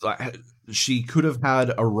way. Like she could have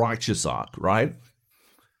had a righteous arc, right?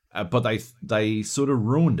 But they sort of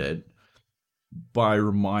ruined it by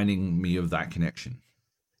reminding me of that connection.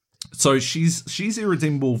 So she's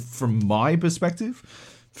irredeemable from my perspective,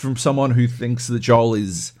 from someone who thinks that Joel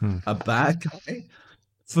is a bad guy.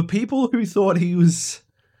 For people who thought he was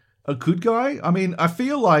a good guy, I mean, I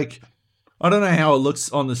feel like, I don't know how it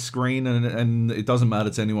looks on the screen, and it doesn't matter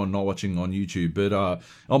to anyone not watching on YouTube, but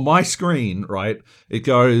on my screen, right, it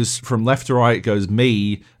goes from left to right, it goes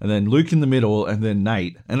me, and then Luke in the middle, and then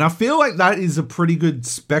Nate. And I feel like that is a pretty good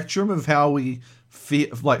spectrum of how we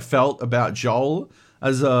felt about Joel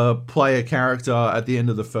as a player character at the end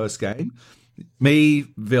of the first game. Me,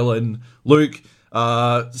 villain. Luke,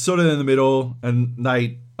 sort of in the middle. And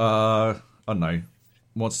Nate, I don't know,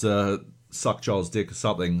 wants to suck Joel's dick or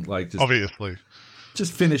something. Like, obviously.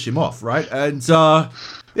 Just finish him off, right? And, yeah,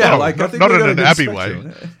 well, like, I think not we in got an a Abby good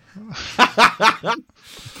way.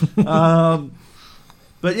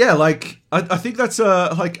 But yeah, like, I think that's,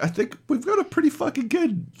 I think we've got a pretty fucking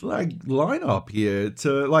good, like, lineup here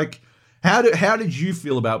to, like, how did you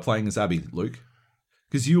feel about playing as Abby, Luke?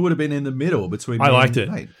 Because you would have been in the middle between. I liked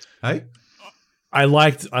it. Nate. Hey, I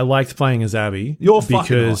liked playing as Abby. You're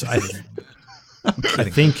because I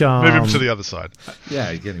think move him to the other side.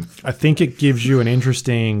 Yeah, get him. I think it gives you an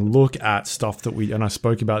interesting look at stuff that and I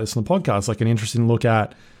spoke about this on the podcast, like an interesting look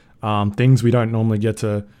at things we don't normally get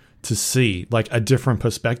to see, like a different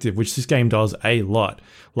perspective, which this game does a lot.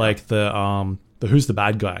 Like the who's the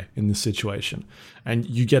bad guy in this situation, and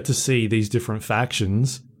you get to see these different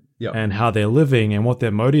factions and how they're living and what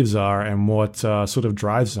their motives are and what sort of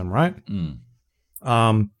drives them, right?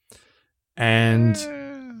 And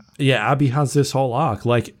yeah, Abby has this whole arc.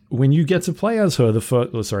 Like when you get to play as her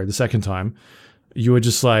the second time, you were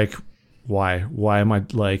just like, why am I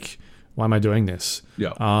doing this?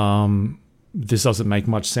 Yeah. This doesn't make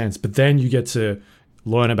much sense. But then you get to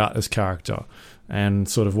learn about this character and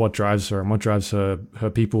sort of what drives her and what drives her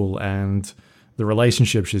people and the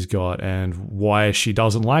relationship she's got and why she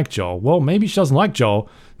doesn't like Joel. Well, maybe she doesn't like Joel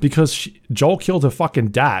because Joel killed her fucking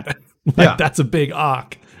dad. That's a big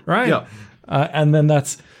arc, right? Yeah. And then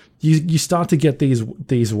that's you start to get these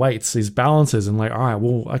weights, these balances, and like, all right,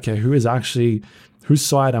 well, okay, whose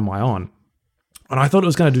side am I on? And I thought it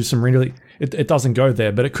was going to do some really. It doesn't go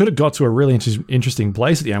there, but it could have got to a really interesting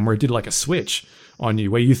place at the end where it did like a switch on you,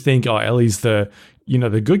 where you think, oh, Ellie's the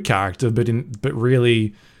good character, but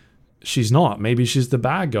really she's not. Maybe she's the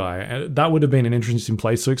bad guy. And that would have been an interesting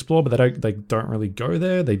place to explore, but they don't really go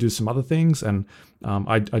there. They do some other things, and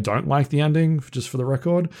I don't like the ending, just for the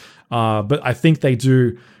record. But I think they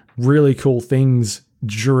do really cool things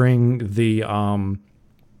during the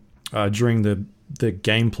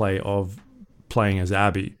gameplay of playing as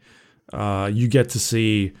Abby. You get to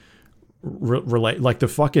see relate, like the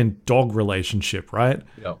fucking dog relationship, right?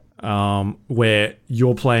 Yep. Where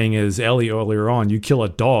you're playing as Ellie earlier on, you kill a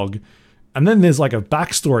dog, and then there's like a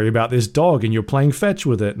backstory about this dog, and you're playing fetch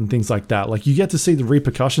with it and things like that. Like you get to see the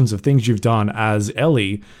repercussions of things you've done as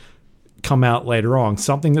Ellie come out later on.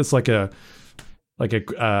 Something that's like a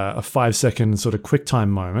 5-second sort of quick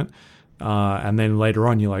time moment. And then later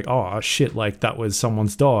on, you're like, oh shit, like that was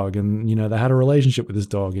someone's dog, and you know they had a relationship with this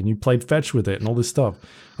dog, and you played fetch with it, and all this stuff.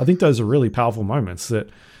 I think those are really powerful moments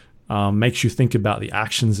that makes you think about the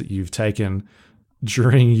actions that you've taken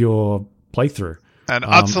during your playthrough, And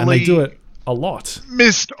and utterly they do it a lot.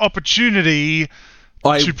 missed opportunity to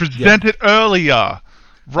Yeah. present it earlier,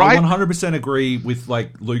 right? I 100% agree with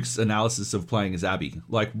like Luke's analysis of playing as Abby.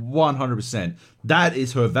 Like 100%. That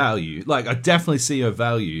is her value. Like I definitely see her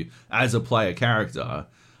value as a player character.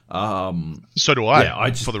 So do I.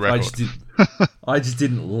 Yeah, for the record. I just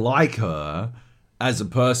didn't like her as a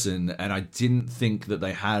person, and I didn't think that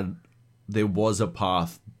there was a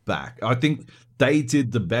path back. I think they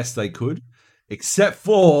did the best they could, except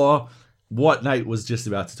for what Nate was just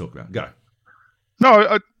about to talk about. Go.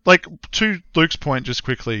 No, like to Luke's point, just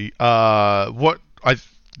quickly. What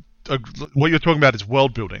you're talking about is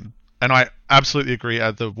world building, and I absolutely agree.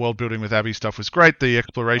 The world building with Abby stuff was great. The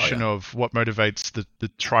exploration of what motivates the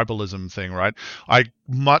tribalism thing, right? I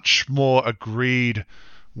much more agreed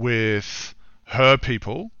with her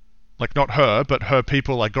people, like not her, but her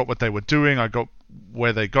people. I got what they were doing. I got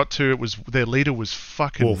where they got to. It was their leader was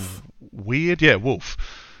fucking Wolf. weird. Yeah, Wolf.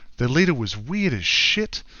 Their leader was weird as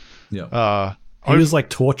shit. Yeah. He was like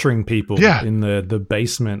torturing people Yeah. in the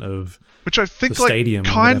basement of Which I think the stadium or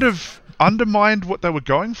kind whatever. of undermined what they were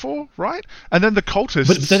going for, right? And then the cultists.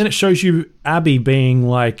 But then it shows you Abby being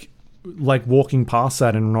like walking past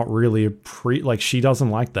that and not really like she doesn't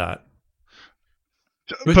like that.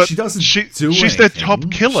 But she doesn't do She's their anything.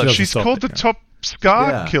 top killer. She doesn't She's stop called it, the yeah. top scar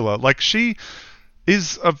Yeah. killer. Like she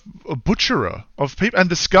is a butcherer of people. And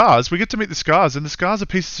the scars, we get to meet the scars, and the scars are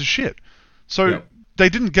pieces of shit. So Yep. they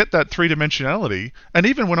didn't get that three-dimensionality. And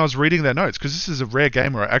even when I was reading their notes, because this is a rare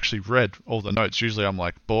game where I actually read all the notes. Usually I'm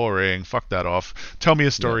like, boring, fuck that off. Tell me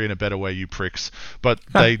a story in a better way, you pricks. But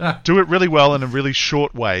they do it really well in a really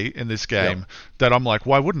short way in this game that I'm like,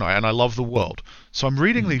 why wouldn't I? And I love the world. So I'm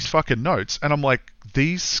reading these fucking notes, and I'm like,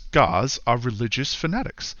 these scars are religious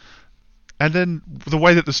fanatics. And then the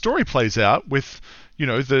way that the story plays out with, you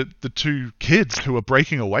know, the two kids who are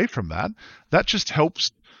breaking away from that just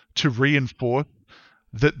helps to reinforce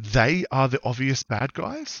that they are the obvious bad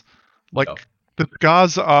guys. Like, the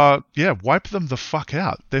scars are, wipe them the fuck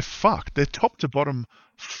out. They're fucked. They're top to bottom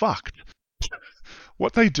fucked.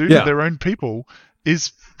 What they do to their own people is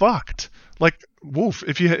fucked. Like, Wolf,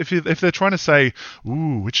 if they're trying to say,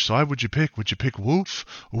 ooh, which side would you pick? Would you pick Wolf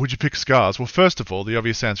or would you pick Scars? Well, first of all, the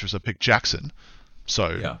obvious answer is I pick Jackson.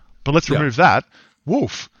 So, but let's remove that.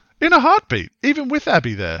 Wolf, in a heartbeat, even with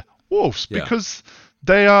Abby there. Wolves, because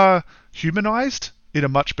they are humanized in a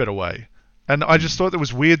much better way. And I just thought it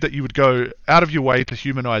was weird that you would go out of your way to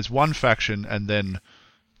humanize one faction and then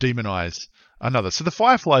demonize another. So the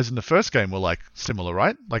Fireflies in the first game were like similar,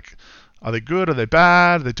 right? Like, are they good? Are they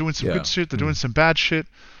bad? Are they doing some good shit? They're doing some bad shit.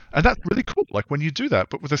 And that's really cool, like when you do that.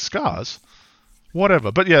 But with the Scars,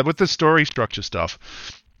 whatever. But yeah, with the story structure stuff.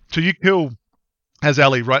 So you kill, as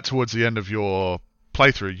Ellie, right towards the end of your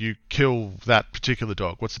playthrough, you kill that particular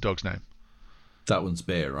dog. What's the dog's name? That one's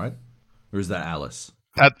Bear, right? Or is that Alice?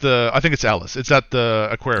 I think it's Alice. It's at the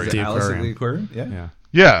aquarium. Is it Alice at the aquarium? Yeah.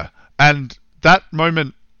 Yeah. And that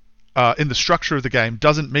moment in the structure of the game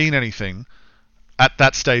doesn't mean anything at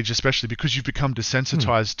that stage, especially because you've become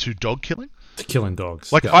desensitized to dog killing. To killing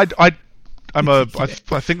dogs. Like I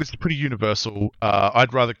think this is pretty universal.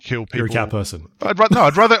 I'd rather kill people. You're a cat person. I'd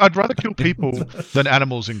rather kill people than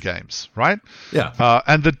animals in games, right? Yeah.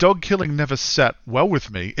 And the dog killing never sat well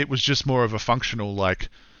with me. It was just more of a functional, like,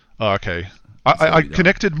 oh, okay. I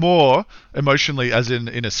connected more emotionally, as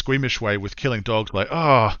in a squeamish way, with killing dogs. Like,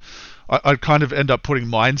 I'd kind of end up putting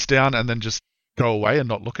mines down and then just go away and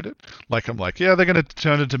not look at it. Like, I'm like, yeah, they're going to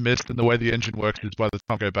turn into mist, and the way the engine works is by the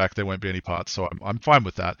time I go back, there won't be any parts. So I'm fine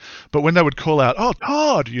with that. But when they would call out, oh,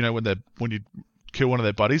 Todd, you know, when you kill one of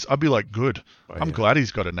their buddies, I'd be like, good. I'm glad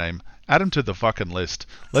he's got a name. Add him to the fucking list.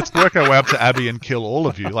 Let's work our way up to Abby and kill all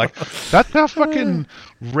of you. Like, that's how fucking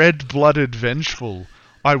red-blooded vengeful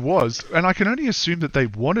I was. And I can only assume that they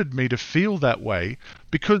wanted me to feel that way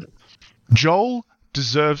because Joel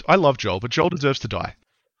deserves... I love Joel, but Joel deserves to die.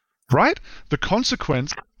 Right? The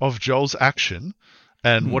consequence of Joel's action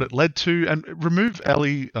and what it led to, and remove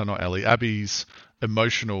Abby's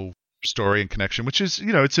emotional story and connection, which is,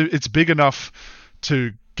 you know, it's big enough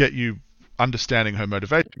to get you understanding her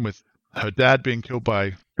motivation with her dad being killed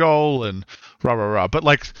by Joel and rah rah rah. But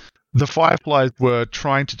like the Fireflies were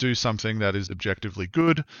trying to do something that is objectively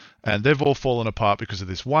good, and they've all fallen apart because of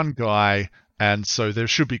this one guy, and so there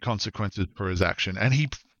should be consequences for his action. And he,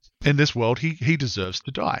 in this world, he deserves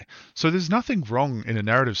to die. So there's nothing wrong in a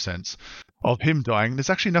narrative sense of him dying. There's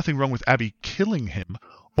actually nothing wrong with Abby killing him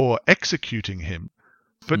or executing him,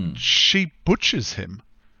 but she butchers him.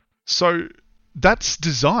 So that's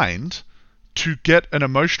designed to get an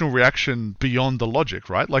emotional reaction beyond the logic,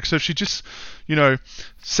 right? Like, so if she just,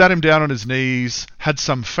 sat him down on his knees, had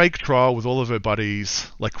some fake trial with all of her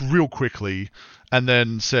buddies, like real quickly, and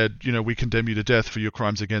then said, we condemn you to death for your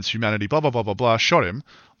crimes against humanity, blah, blah, blah, blah, blah, shot him,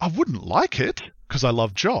 I wouldn't like it because I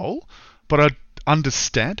love Joel, but I'd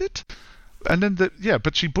understand it. And then,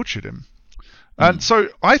 but she butchered him. And so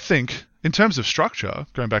I think, in terms of structure,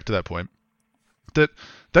 going back to that point, that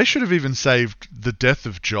they should have even saved the death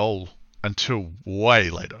of Joel until way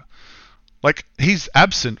later. Like, he's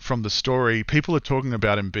absent from the story. People are talking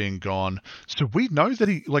about him being gone. So we know that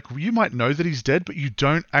you might know that he's dead, but you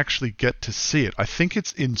don't actually get to see it. I think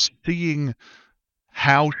it's in seeing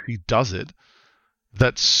how she does it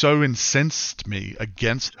that so incensed me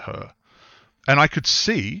against her. And I could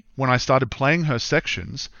see when I started playing her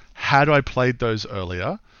sections, had I played those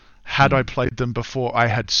earlier, had I played them before I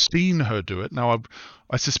had seen her do it. Now,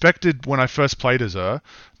 I suspected when I first played as her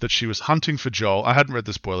that she was hunting for Joel. I hadn't read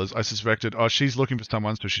the spoilers. I suspected, she's looking for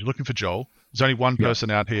someone, so she's looking for Joel. There's only one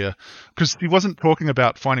person out here. Because she wasn't talking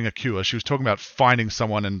about finding a cure. She was talking about finding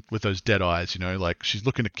someone with those dead eyes, like she's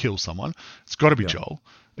looking to kill someone. It's got to be Joel.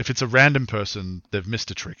 If it's a random person, they've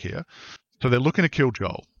missed a trick here. So they're looking to kill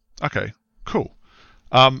Joel. Okay, cool.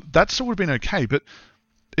 That still would have been okay, but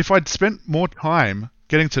if I'd spent more time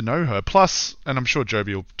getting to know her, plus, and I'm sure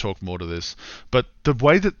Joby will talk more to this, but the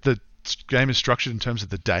way that the game is structured in terms of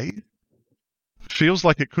the day feels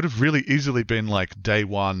like it could have really easily been like day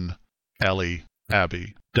 1, Ellie,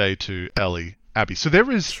 Abby, day 2, Ellie, Abby. So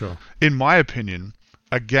there is, in my opinion,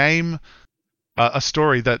 a game, a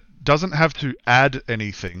story that doesn't have to add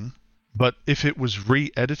anything, but if it was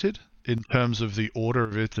re-edited in terms of the order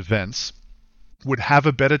of its events, would have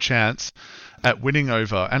a better chance at winning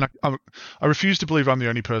over. And I refuse to believe I'm the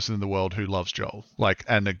only person in the world who loves Joel,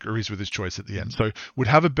 and agrees with his choice at the end. So would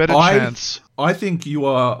have a better chance. I think you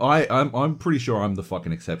are. I'm pretty sure I'm the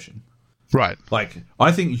fucking exception. Right. Like,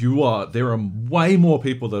 I think you are. There are way more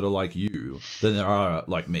people that are like you than there are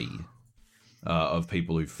like me, of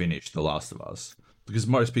people who finished The Last of Us. Because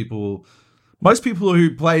most people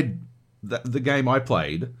who played the game I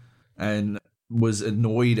played and was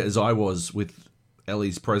annoyed as I was with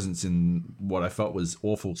Ellie's presence in what I felt was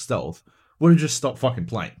awful stealth would have just stopped fucking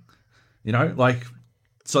playing.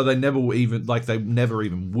 So they never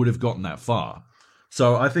even would have gotten that far.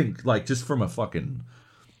 So I think, just from a fucking,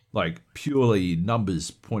 purely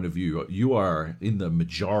numbers point of view, you are in the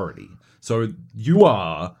majority. So you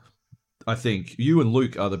are, I think, you and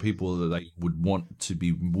Luke are the people that they would want to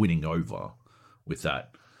be winning over with that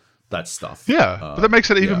stuff. Yeah, but that makes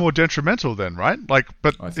it even more detrimental then, right?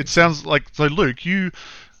 But it sounds like, so Luke,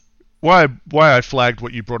 why I flagged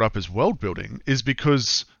what you brought up as world building is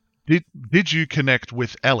because did you connect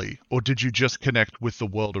with Ellie, or did you just connect with the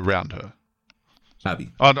world around her?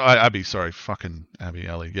 Abby. Oh, no, Abby, sorry. Fucking Abby,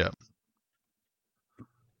 Ellie, yeah.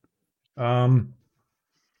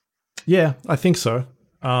 Yeah, I think so.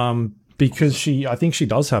 Because I think she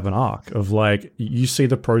does have an arc of, you see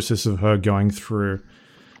the process of her going through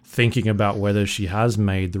thinking about whether she has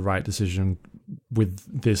made the right decision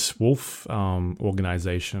with this wolf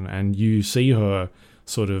organization, and you see her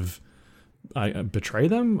sort of betray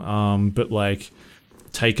them, but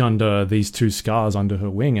take under these 2 scars under her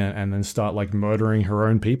wing and then start murdering her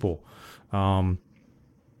own people, and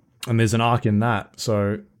there's an arc in that.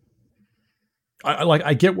 So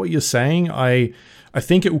I get what you're saying. I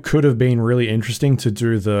think it could have been really interesting to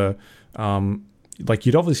do the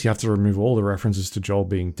you'd obviously have to remove all the references to Joel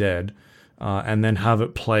being dead, and then have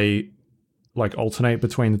it play, alternate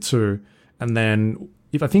between the 2. And then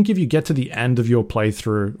if you get to the end of your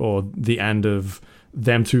playthrough, or the end of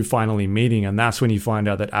them 2 finally meeting, and that's when you find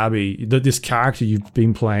out that Abby, this character you've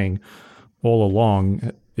been playing all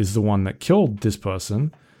along, is the one that killed this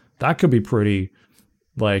person, that could be pretty,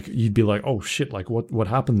 you'd be like, oh shit, what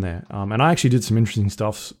happened there? And I actually did some interesting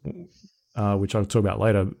stuff, which I'll talk about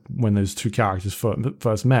later, when those 2 characters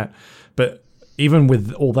first met. But even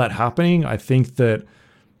with all that happening, I think that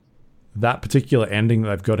particular ending that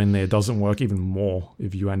they've got in there doesn't work even more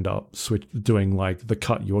if you end up doing the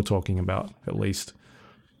cut you're talking about, at least.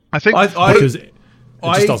 I think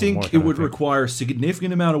it would require a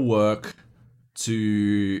significant amount of work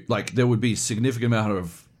to, there would be a significant amount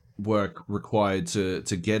of work required to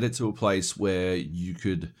get it to a place where you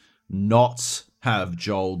could not have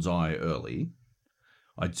Joel die early.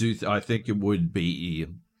 I think it would be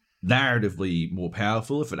narratively more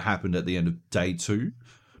powerful if it happened at the end of day 2,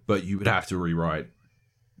 but you would have to rewrite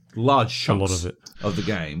large chunks of the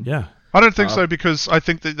game. Yeah. I don't think so, because I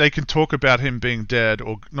think that they can talk about him being dead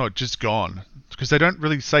or not, just gone. Because they don't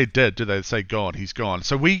really say dead, do they? They say gone, he's gone.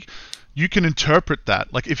 So you can interpret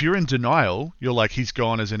that. Like, if you're in denial, you're like, he's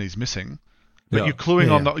gone as in he's missing. But you're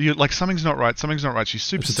cluing on you're like, something's not right. She's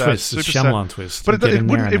super sad. It's a Shyamalan twist. But it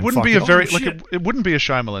wouldn't be a very it wouldn't be a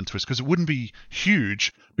Shyamalan twist, because it wouldn't be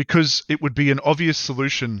huge, because it would be an obvious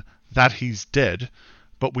solution that he's dead.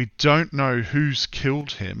 But we don't know who's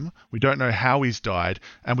killed him. We don't know how he's died,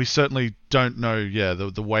 and we certainly don't know,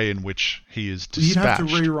 the way in which he is dispatched. You'd have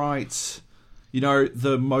to rewrite,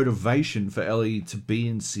 the motivation for Ellie to be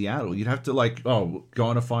in Seattle. You'd have to go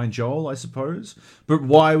on to find Joel, I suppose. But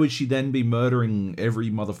why would she then be murdering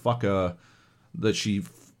every motherfucker that she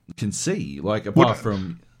can see? Like, apart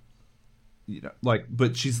from,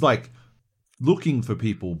 but she's looking for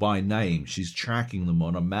people by name. She's tracking them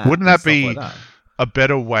on a map. Wouldn't that be like that. A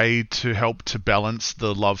better way to help to balance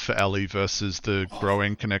the love for Ellie versus the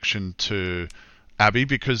growing connection to Abby?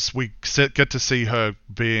 Because we get to see her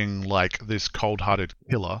being like this cold-hearted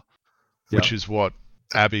killer, which is what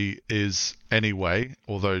Abby is anyway,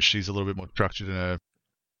 although she's a little bit more structured in her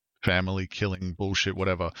family killing bullshit,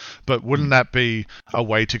 whatever. But wouldn't that be a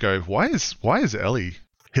way to go, why is Ellie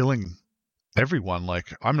killing everyone?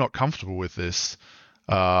 Like, I'm not comfortable with this.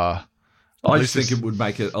 I just think it would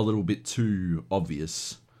make it a little bit too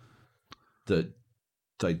obvious that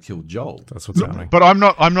they'd killed Joel. That's what's happening. But I'm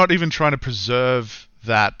not even trying to preserve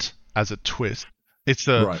that as a twist. It's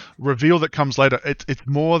a reveal that comes later. It's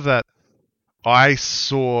more that I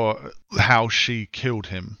saw how she killed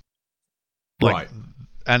him. Like,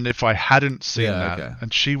 and if I hadn't seen that,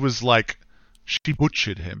 and she was like, she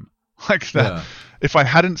butchered him like that. Yeah. If I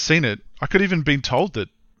hadn't seen it, I could even been told that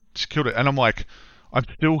she killed it, and I'm like, I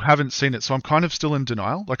still haven't seen it, so I'm kind of still in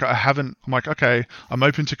denial. Like, I'm like, okay, I'm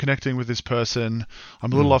open to connecting with this person.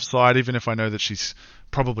 I'm a little offside, even if I know that she's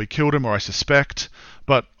probably killed him, or I suspect.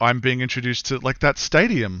 But I'm being introduced to, like, that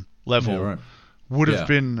stadium level would have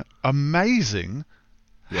been amazing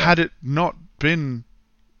had it not been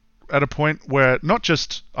at a point where, not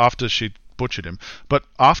just after she'd butchered him, but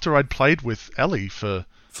after I'd played with Ellie for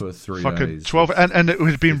 3 fucking days, 12, and it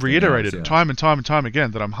had been reiterated time and time and time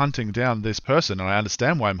again that I'm hunting down this person, and I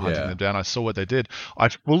understand why I'm hunting them down. I saw what they did. I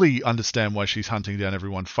fully understand why she's hunting down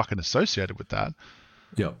everyone fucking associated with that.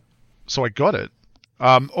 Yep. So I got it.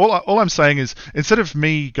 All I'm saying is, instead of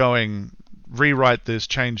me going rewrite this,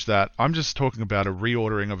 change that, I'm just talking about a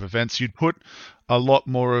reordering of events. You'd put a lot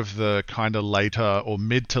more of the kind of later or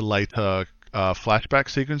mid to later flashback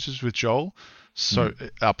sequences with Joel. So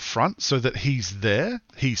up front, so that he's there,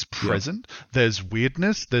 he's present, there's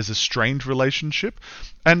weirdness, there's a strained relationship.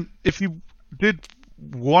 And if you did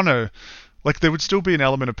want to, like, there would still be an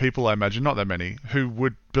element of people, I imagine, not that many, who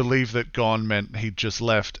would believe that gone meant he'd just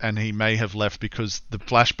left, and he may have left because the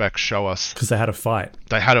flashbacks show us... Because they had a fight.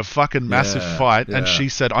 They had a fucking massive fight, and she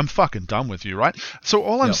said, I'm fucking done with you, right? So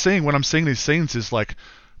all I'm seeing when I'm seeing these scenes is, like,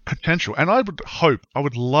 potential, and I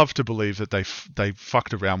would love to believe that they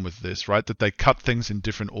fucked around with this, right? That they cut things in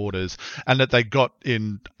different orders, and that they got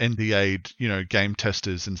in NDA'd, game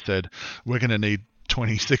testers and said, we're going to need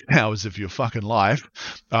 26 hours of your fucking life,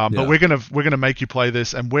 but we're gonna make you play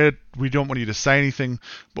this, and we don't want you to say anything,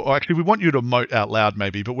 but actually we want you to emote out loud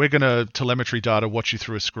maybe, but we're gonna telemetry data watch you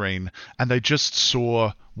through a screen, and they just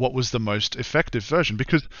saw what was the most effective version.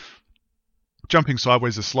 Because, jumping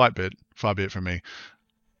sideways a slight bit, far be it from me,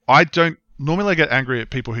 I don't normally get angry at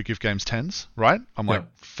people who give games 10s, right? I'm like,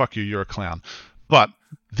 fuck you, you're a clown. But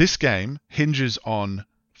this game hinges on,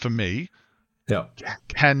 for me,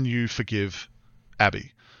 can you forgive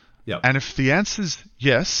Abby? And if the answer's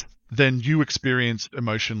yes, then you experience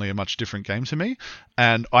emotionally a much different game to me.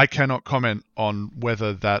 And I cannot comment on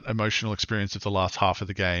whether that emotional experience of the last half of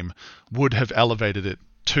the game would have elevated it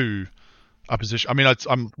to a position. I mean,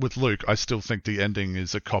 I'm with Luke. I still think the ending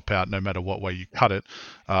is a cop-out no matter what way you cut it.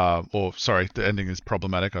 The ending is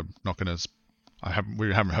problematic. I'm not going to...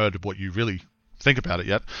 We haven't heard of what you really think about it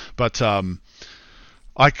yet. But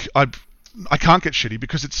I can't get shitty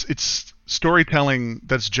because it's storytelling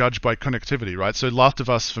that's judged by connectivity, right? So Last of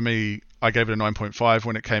Us, for me, I gave it a 9.5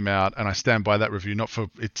 when it came out, and I stand by that review, not for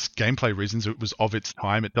its gameplay reasons. It was of its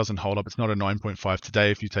time. It doesn't hold up. It's not a 9.5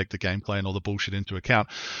 today if you take the gameplay and all the bullshit into account.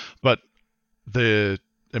 But the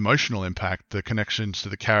emotional impact, the connections to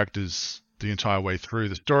the characters the entire way through,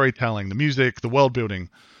 the storytelling, the music, the world building,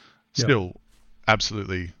 still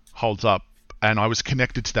absolutely holds up, and I was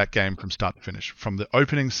connected to that game from start to finish, from the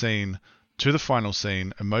opening scene to the final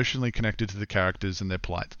scene, emotionally connected to the characters and their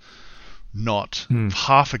plight. Not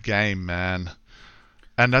half a game, man.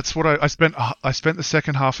 And that's what I spent the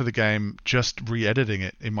second half of the game just re-editing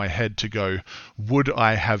it in my head to go, would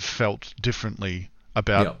I have felt differently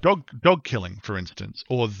about dog killing, for instance,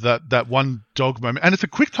 or that one dog moment? And it's a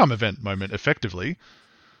quick time event moment, effectively.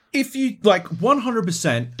 If you,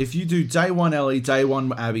 100%, if you do day 1 Ellie, day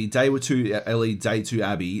 1 Abby, day 2 Ellie, day 2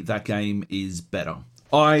 Abby, that game is better.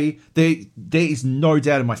 There is no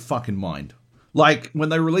doubt in my fucking mind. Like, when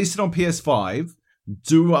they released it on PS5,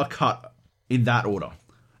 do a cut in that order.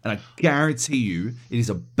 And I guarantee you, it is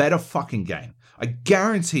a better fucking game. I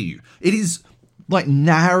guarantee you. It is,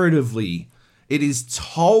 narratively, it is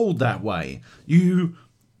told that way. Do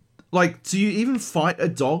you even fight a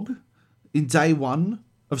dog in day 1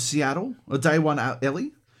 of Seattle? Or day 1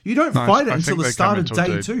 Ellie? You don't fight it until the start of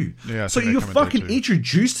day 2. Yeah, so you're fucking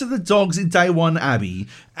introduced to the dogs in day 1 Abby,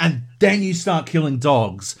 and then you start killing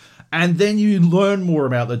dogs. And then you learn more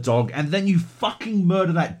about the dog, and then you fucking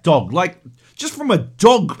murder that dog. Just from a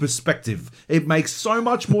dog perspective, it makes so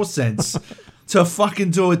much more sense to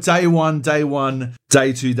fucking do it day 1,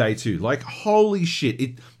 day 2, day 2. Holy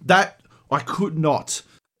shit. I could not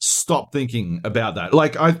stop thinking about that.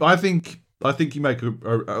 I think you make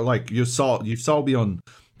you've sold me on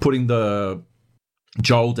putting the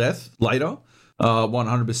Joel death later,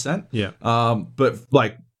 100%. Yeah. But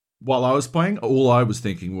while I was playing, all I was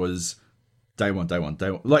thinking was day 1.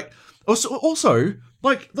 Also,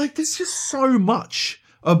 there's just so much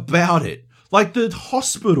about it. The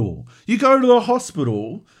hospital. You go to the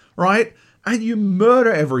hospital, right? And you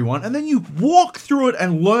murder everyone, and then you walk through it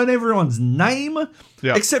and learn everyone's name.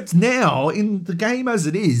 Yeah. Except now, in the game as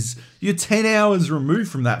it is, you're 10 hours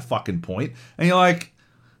removed from that fucking point, and you're like,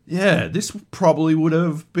 yeah, this probably would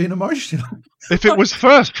have been emotional. If it was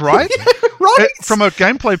first, right? Yeah, right? From a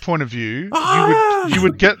gameplay point of view, you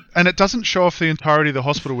would get, and it doesn't show off the entirety of the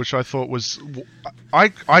hospital, which I thought was,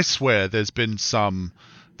 I swear there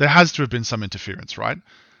has to have been some interference, right?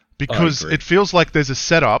 Because it feels like there's a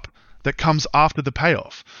setup that comes after the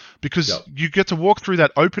payoff, because you get to walk through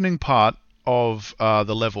that opening part of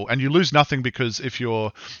the level, and you lose nothing, because if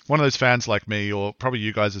you're one of those fans like me, or probably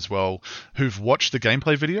you guys as well, who've watched the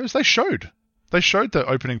gameplay videos, they showed the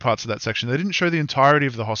opening parts of that section. They didn't show the entirety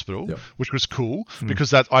of the hospital, which was cool,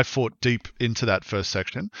 because I fought deep into that first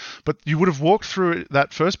section. But you would have walked through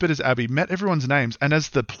that first bit as Abby, met everyone's names, and as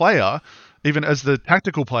the player, even as the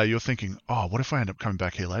tactical player, you're thinking, oh, what if I end up coming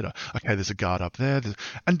back here later? Okay, there's a guard up there.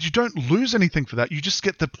 And you don't lose anything for that. You just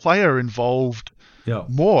get the player involved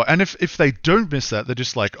more. And if they don't miss that, they're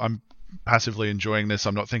just like, I'm passively enjoying this,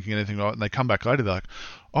 I'm not thinking anything about it, and they come back later, they're like,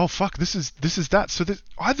 oh, fuck, this is that. So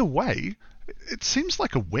either way, it seems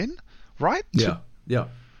like a win, right? Yeah.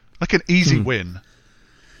 Like an easy win.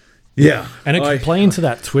 Yeah, and it could play into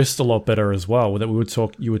that twist a lot better as well. That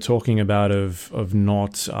you were talking about of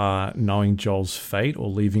not knowing Joel's fate or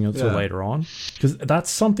leaving it till later on, because that's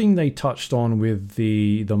something they touched on with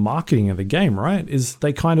the marketing of the game, right? Is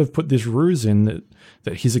they kind of put this ruse in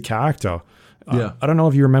that he's a character. I don't know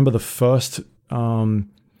if you remember the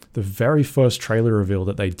very first trailer reveal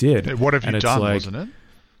that they did. What have you done? Wasn't it?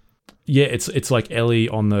 Yeah, it's like Ellie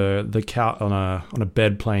on the couch on a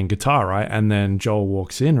bed playing guitar, right? And then Joel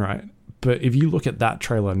walks in, right? But if you look at that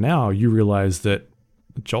trailer now, you realize that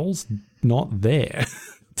Joel's not there,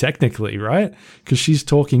 technically, right? Because she's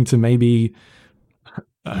talking to maybe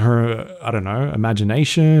her, I don't know,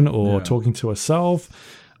 imagination, or talking to herself.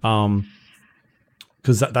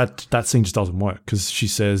 Because that scene just doesn't work, because she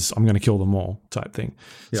says, I'm going to kill them all, type thing.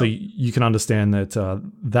 Yep. So you can understand that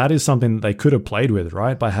that is something that they could have played with,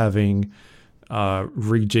 right? By having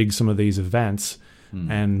rejig some of these events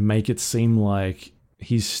and make it seem like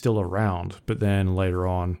he's still around. But then later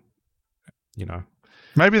on,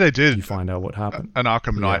 maybe they did. You find out what happened. An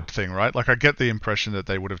Arkham Knight thing, right? I get the impression that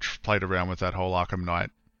they would have played around with that whole Arkham Knight.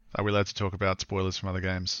 Are we allowed to talk about spoilers from other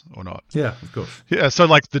games or not? Yeah, of course. Yeah, so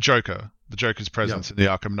the Joker's presence in the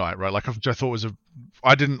Arkham Knight, right? Which I thought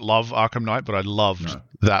I didn't love Arkham Knight, but I loved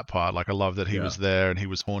that part. I love that he was there and he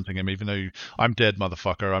was haunting him, even though I'm dead,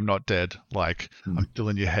 motherfucker. I'm not dead. I'm still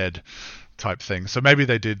in your head, type thing. So maybe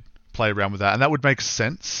they did play around with that, and that would make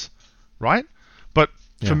sense, right? But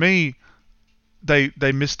for me,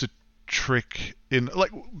 they missed a trick in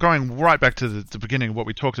going right back to the beginning of what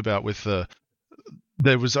we talked about with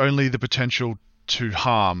there was only the potential to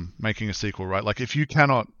harm making a sequel, right? If you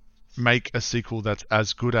cannot make a sequel that's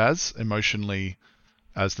as good as emotionally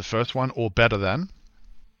as the first one, or better than,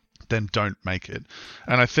 then don't make it.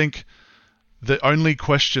 And I think the only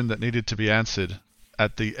question that needed to be answered,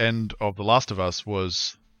 at the end of The Last of Us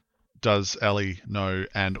was, does Ellie know,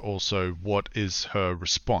 and also what is her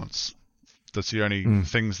response? That's the only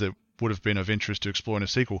things that would have been of interest to explore in a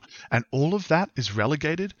sequel. And all of that is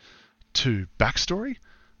relegated to backstory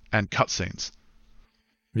and cutscenes.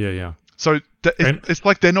 Yeah. So it's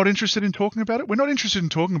like they're not interested in talking about it. We're not interested in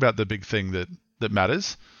talking about the big thing that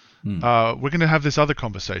matters. We're going to have this other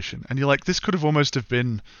conversation. And you're like, this could have almost have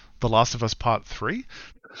been The Last of Us Part 3,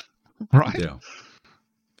 right?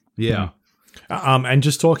 Yeah. And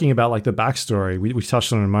just talking about like the backstory, we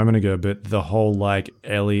touched on it a moment ago, but the whole like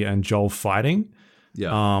Ellie and Joel fighting.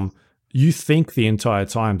 Yeah. You think the entire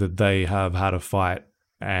time that they have had a fight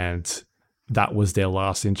and that was their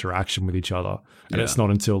last interaction with each other. And it's not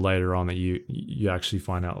until later on that you actually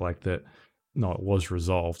find out like that, no, it was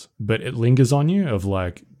resolved. But it lingers on you of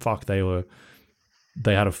like, fuck, they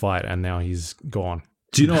had a fight and now he's gone.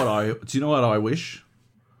 Do you know what I wish?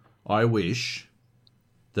 I wish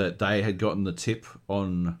that they had gotten the tip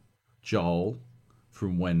on Joel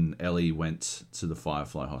from when Ellie went to the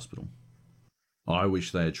Firefly Hospital. I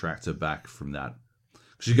wish they had tracked her back from that.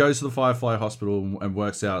 She goes to the Firefly Hospital and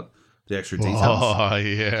works out the extra details. Oh,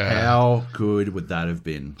 yeah. How good would that have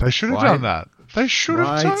been? They should have done that. They should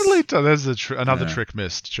have totally done. There's another trick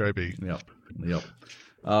missed, Joby. Yep. Yeah.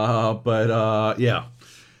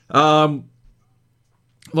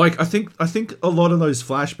 Like I think a lot of those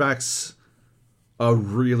flashbacks are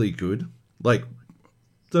really good. Like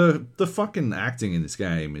the fucking acting in this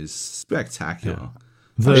game is spectacular.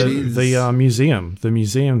 The museum thing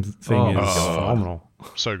is phenomenal.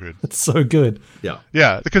 So good. It's so good.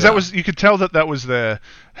 Yeah, because that was, you could tell that was their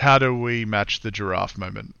how do we match the giraffe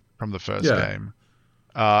moment from the first game.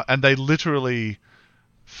 And they literally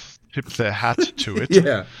tipped their hat to it.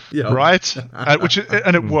 Yeah. Right?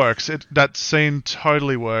 And it works. That scene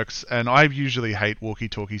totally works. And I usually hate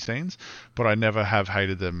walkie-talkie scenes, but I never have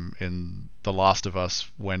hated them in The Last of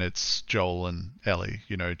Us when it's Joel and Ellie,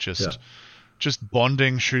 just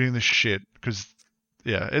bonding, shooting the shit, because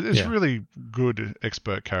it's really good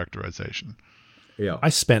expert characterization. Yeah, I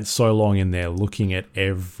spent so long in there looking at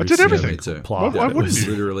every. I did everything. Plot. Why wouldn't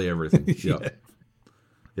you? Literally everything.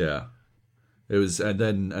 Yeah. It was, and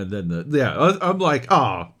then I'm like,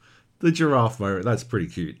 the giraffe moment. That's pretty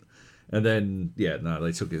cute. And then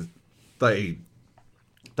they took it. They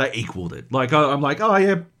equaled it. Like I'm like,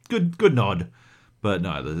 good nod. But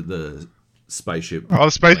no, the spaceship. Oh,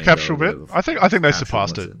 the space capsule bit. I think they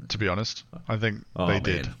surpassed it. To be honest, I think they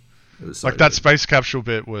did. It was so like that good. space capsule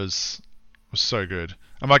bit was so good.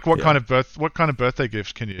 I'm like, what kind of birthday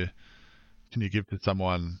gift can you give to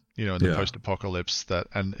someone in the post-apocalypse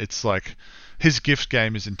and it's like his gift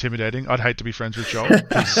game is intimidating. I'd hate to be friends with Joel.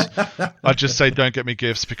 I'd just say don't get me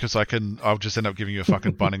gifts because I'll just end up giving you a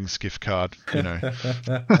fucking Bunnings gift card. Yeah.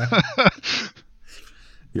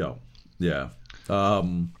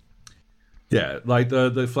 Like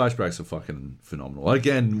the flashbacks are fucking phenomenal.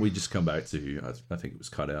 Again, we just come back to I think it was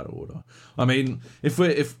cut out of order. I mean, if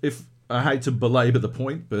I hate to belabor the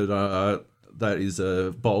point, but that is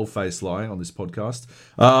a bold-faced lie on this podcast.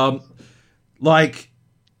 Like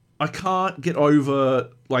I can't get over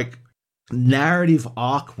like narrative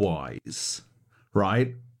arc-wise,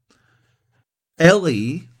 right?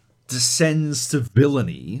 Ellie descends to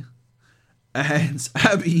villainy, and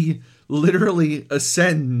Abby literally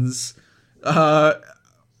ascends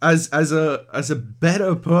as a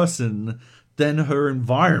better person than her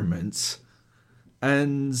environment.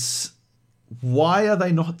 And why are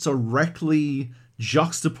they not directly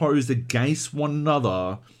juxtaposed against one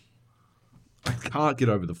another? I can't get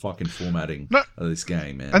over the fucking formatting of this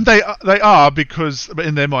game, man. And they are because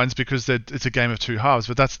in their minds because it's a game of two halves.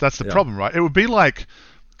 But that's the problem, right? It would be like,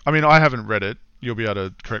 I mean, I haven't read it. You'll be able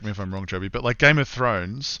to correct me if I'm wrong, Joby. But like Game of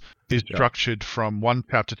Thrones is structured from one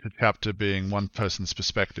chapter to chapter being one person's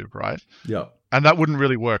perspective, right? Yeah. And that wouldn't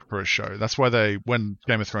really work for a show. That's why when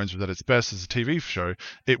Game of Thrones was at its best as a TV show,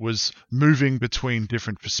 it was moving between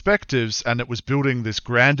different perspectives and it was building this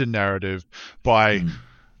grander narrative by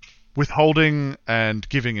withholding and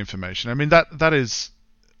giving information. I mean, that is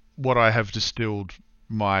what I have distilled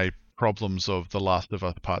my problems of The Last of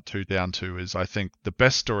Us Part 2 down to is I think the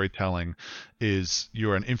best storytelling is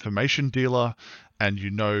you're an information dealer and you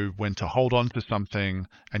know when to hold on to something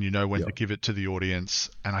and you know when to give it to the audience.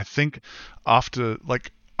 And I think after,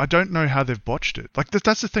 like, I don't know how they've botched it. Like,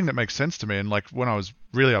 that's the thing that makes sense to me. And, like, when I was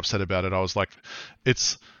really upset about it, I was like,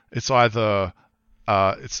 it's either...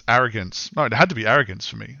 it's arrogance. No, it had to be arrogance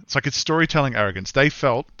for me. It's like it's storytelling arrogance. They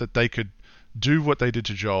felt that they could do what they did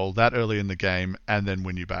to Joel that early in the game and then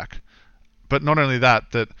win you back. but not only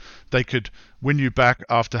that they could win you back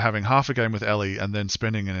after having half a game with Ellie and then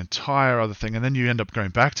spending an entire other thing, and then you end up going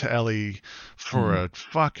back to Ellie for a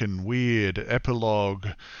fucking weird epilogue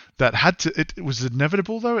that had to. It was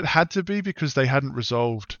inevitable though. It had to be because they hadn't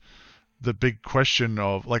resolved the big question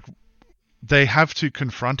of like they have to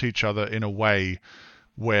confront each other in a way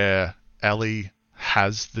where Ellie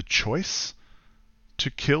has the choice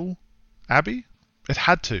to kill Abby. It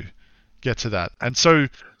had to get to that, and so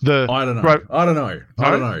I don't know.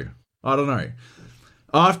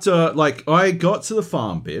 After, like, I got to the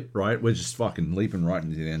farm bit, right? We're just fucking leaping right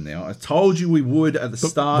into the end now. I told you we would at the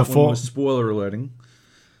start when we were spoiler alerting.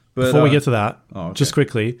 But, before we get to that, just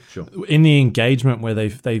quickly, sure. In the engagement where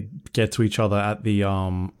they get to each other at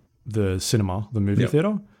the cinema, the movie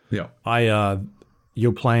theater,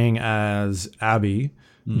 you're playing as Abby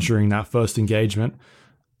during that first engagement.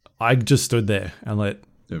 I just stood there and let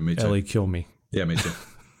Ellie kill me. Yeah, me too.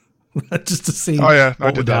 Just to see. Oh yeah, I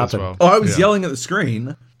what did would that happen. as well. I was yelling at the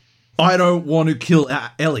screen, I don't want to kill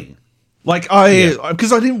Ellie. Like,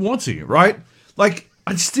 because I didn't want to, right? Like,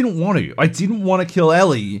 I just didn't want to. I didn't want to kill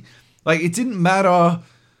Ellie. Like, it didn't matter.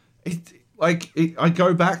 I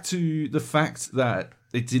go back to the fact that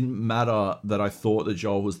it didn't matter that I thought that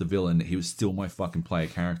Joel was the villain. He was still my fucking player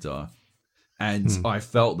character. And I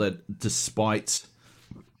felt that despite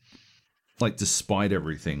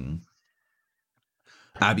everything,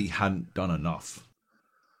 Abby hadn't done enough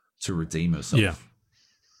to redeem herself.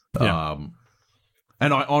 Yeah.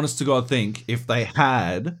 And I honest to God think if they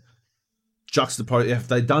had juxtaposed, if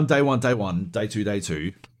they'd done day one, day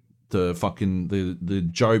two, the fucking the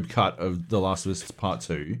Job cut of The Last of Us Part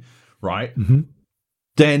 2, right? Mm-hmm.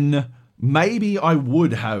 Then maybe I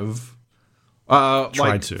would have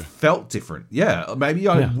tried to felt different. Yeah, maybe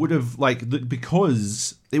I would have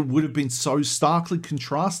because it would have been so starkly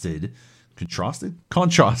contrasted. What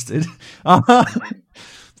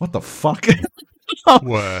the fuck?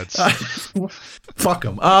 Words. Fuck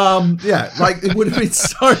them. Yeah, like it would have been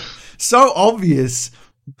so obvious.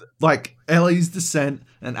 Like Ellie's descent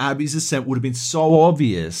and Abby's descent would have been so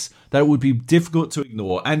obvious that it would be difficult to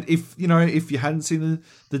ignore. And if you hadn't seen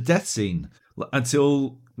the death scene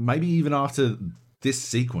until maybe even after this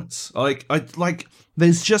sequence,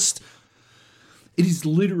 there's just. It is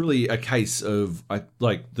literally a case of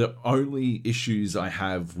the only issues I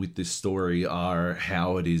have with this story are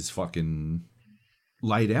how it is fucking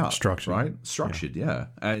laid out, structured, yeah.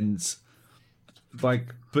 And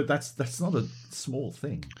but that's not a small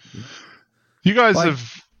thing. You guys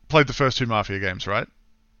have played the first two Mafia games, right?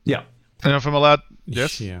 Yeah. And if I'm allowed,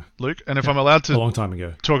 yes, Luke. And if I'm allowed to, a long time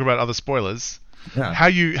ago, talk about other spoilers, how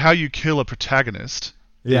you kill a protagonist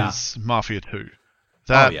is Mafia 2.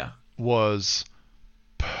 That was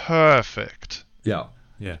perfect. Yeah.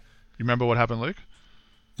 Yeah. You remember what happened, Luke?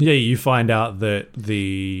 Yeah, you find out that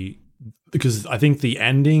because I think the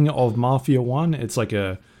ending of Mafia 1, it's like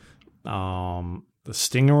a the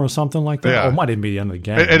stinger or something like that. Yeah. Or it might even be the end of the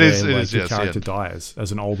game. It is. The character dies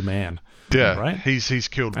as an old man. Yeah. Right? He's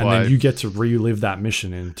killed and then you get to relive that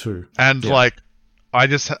mission in 2. And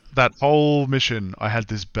that whole mission, I had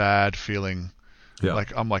this bad feeling. Yeah.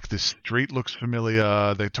 Like, I'm like, this street looks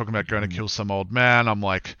familiar. They're talking about going to kill some old man. I'm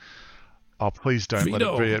like, oh, please don't let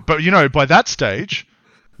it be it. But, by that stage,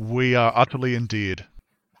 we are utterly endeared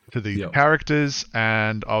to the characters.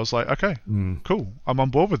 And I was like, okay, cool. I'm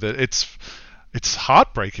on board with it. It's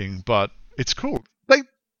heartbreaking, but it's cool.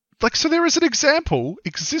 So there is an example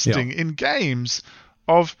existing in games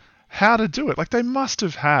of how to do it. Like, they must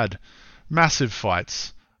have had massive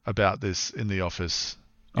fights about this in the office.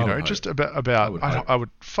 Just about. I would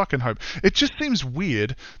fucking hope. It just seems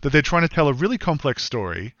weird that they're trying to tell a really complex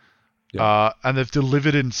story, and they've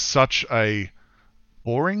delivered in such a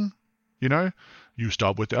boring. You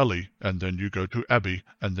start with Ellie, and then you go to Abby,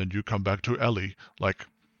 and then you come back to Ellie. Like,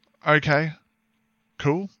 okay,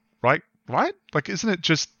 cool, right? Like, doesn't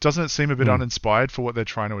it seem a bit uninspired for what they're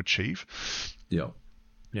trying to achieve? Yeah.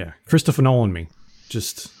 Yeah. Christopher Nolan, me,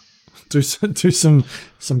 just do some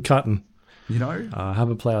cutting. Have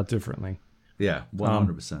it play out differently. Yeah,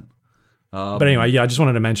 100%. But anyway, I just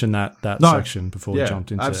wanted to mention that section before we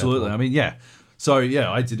jumped into absolutely. I mean, So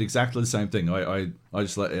I did exactly the same thing. I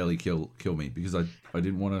just let Ellie kill me because I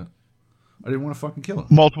didn't want to fucking kill her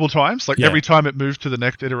multiple times. Every time it moved to the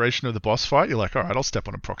next iteration of the boss fight, you're like, all right, I'll step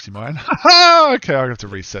on a proxy mine. Okay, I have to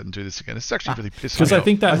reset and do this again. It's actually really pissing me off. Because I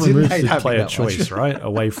think that removes the player choice, right?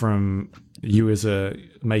 Away from you as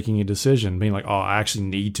making a decision, being like, oh, I actually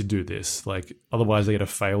need to do this. Like, otherwise they get a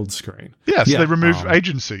failed screen. Yeah, so they remove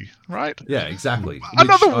agency, right? Yeah, exactly.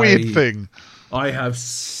 Another weird thing I have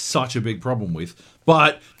such a big problem with,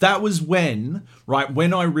 But that was when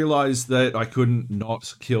I realized that I couldn't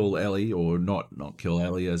not kill Ellie, or not kill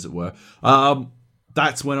Ellie, as it were.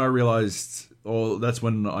 That's when I realized, or that's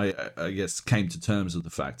when I guess came to terms with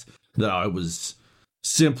the fact that I was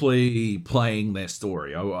simply playing their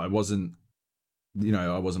story. I wasn't,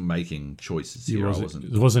 I wasn't making choices here.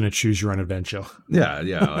 It wasn't a choose your own adventure. Yeah,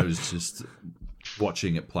 I was just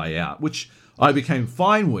watching it play out, which I became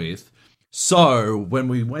fine with. So when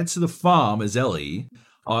we went to the farm as Ellie,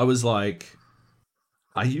 I was like,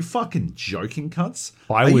 "Are you fucking joking, cunts?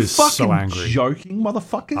 I was so angry. Joking,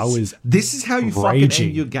 motherfuckers. This is how you raging. fucking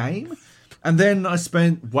end your game." And then I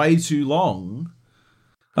spent way too long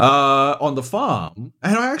on the farm,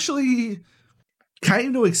 and I actually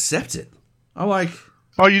came to accept it. I'm like,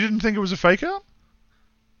 Oh, you didn't think it was a fake out?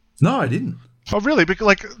 no, I didn't. Oh, really? Because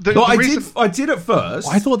like I did at first.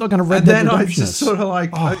 I thought they were going to Red and Dead then I Redemptionists. just sort of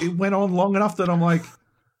like, it went on long enough that I'm like,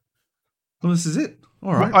 well, this is it.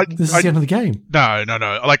 All right. This is the end of the game. No.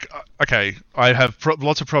 Like, okay, I have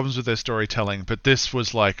lots of problems with their storytelling, but this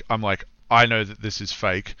was like, I'm like, I know that this is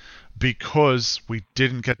fake because we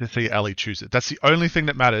didn't get to see Ellie choose it. That's the only thing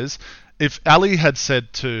that matters. If Ellie had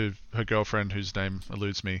said to her girlfriend, whose name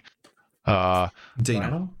eludes me,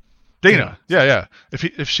 Dina. Yeah.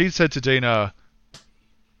 If she'd said to Dina,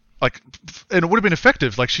 like, and it would have been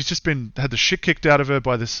effective. Like, she's just had the shit kicked out of her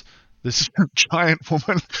by this giant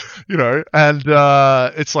woman, and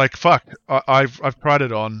it's like, fuck. I've tried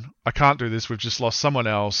it on. I can't do this. We've just lost someone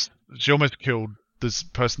else. She almost killed this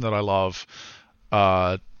person that I love.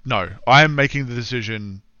 No, I am making the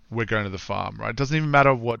decision. We're going to the farm, right? It doesn't even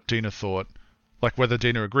matter what Dina thought. Like, whether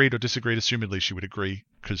Dina agreed or disagreed, assumedly she would agree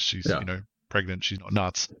because she's, pregnant. She's not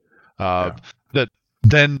nuts. That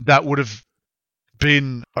would have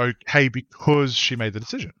been okay because she made the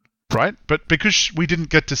decision, right? But because we didn't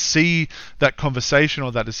get to see that conversation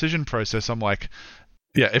or that decision process, I'm like,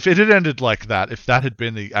 yeah, if it had ended like that, if that had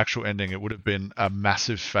been the actual ending, it would have been a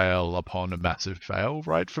massive fail upon a massive fail,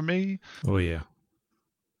 right, for me. Oh yeah.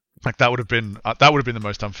 Like, that would have been the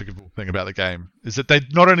most unforgivable thing about the game, is that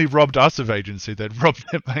they'd not only robbed us of agency, they'd robbed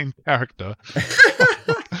their main character.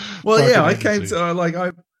 Well, yeah, I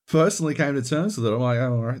personally came to terms with it. I'm like,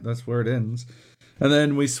 oh, all right, that's where it ends. And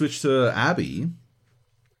then we switched to Abby.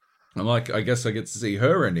 I'm like, I guess I get to see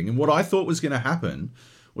her ending. And what I thought was going to happen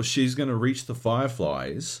was she's going to reach the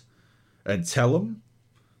Fireflies and tell them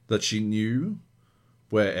that she knew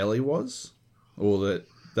where Ellie was, or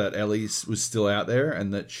that Ellie was still out there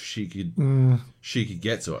and that she could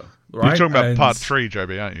get to her. Right? You're talking about part 3,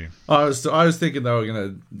 Joby, aren't you? I was thinking they were going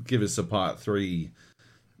to give us a part 3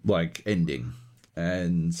 like ending,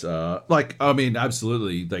 and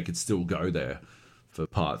absolutely they could still go there for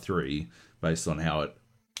part 3 based on how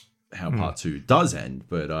part 2 does end.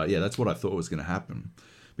 But yeah, that's what I thought was going to happen,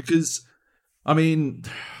 because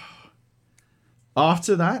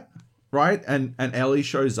after that, right, and Ellie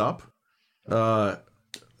shows up,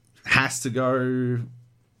 has to go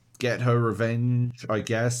get her revenge, I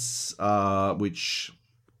guess, which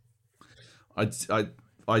I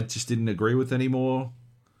just didn't agree with anymore.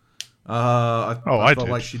 I felt did.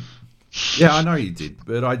 like she. Yeah, I know you did,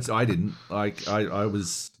 but I didn't. Like, I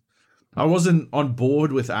wasn't on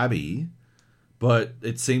board with Abby, but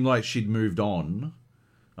it seemed like she'd moved on,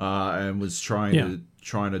 and was trying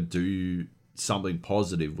to do something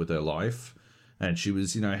positive with her life, and she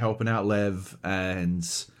was, helping out Lev, and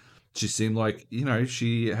she seemed like,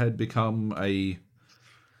 she had become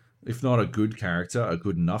if not a good character, a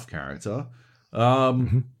good enough character.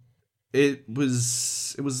 It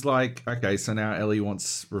was like, okay, so now Ellie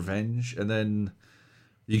wants revenge, and then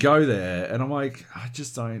you go there, and I'm like, I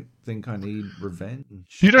just don't think I need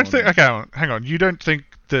revenge. You don't think? Okay, hang on. You don't think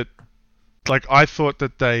that? Like, I thought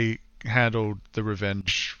that they handled the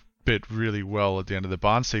revenge bit really well at the end of the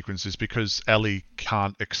barn sequences, because Ellie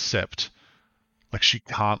can't accept, like, she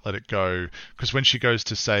can't let it go, because when she goes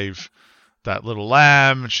to save that little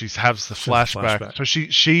lamb, she has the flashback. So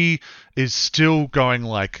she is still going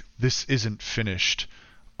like, this isn't finished.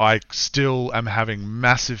 I still am having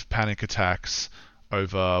massive panic attacks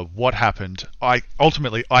over what happened. I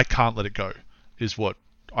can't let it go, is what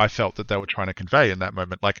I felt that they were trying to convey in that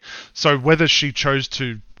moment. Like, so whether she chose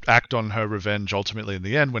to act on her revenge ultimately in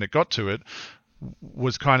the end, when it got to it,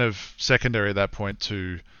 was kind of secondary at that point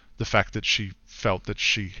to the fact that she felt that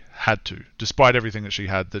she had to, despite everything that she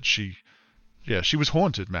had, that she was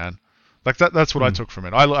haunted, man. Like, that's what I took from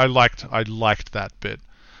it. I liked that bit.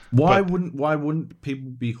 Why wouldn't people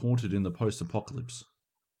be haunted in the post-apocalypse?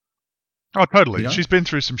 Oh, totally. She's been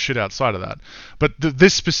through some shit outside of that. But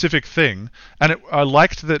this specific thing, and I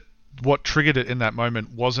liked that what triggered it in that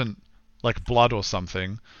moment wasn't like blood or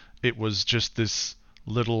something. it was just this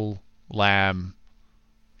little lamb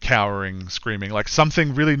cowering, screaming, like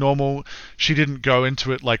something really normal. She didn't go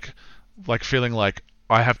into it like feeling like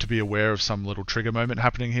I have to be aware of some little trigger moment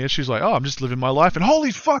happening here. She's like, oh, I'm just living my life, and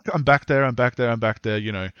holy fuck, I'm back there,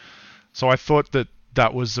 you know. So I thought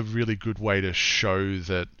that was a really good way to show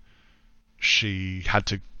that she had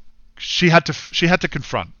to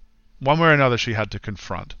confront, one way or another. She had to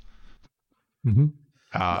confront. Mm-hmm.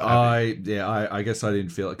 I guess I didn't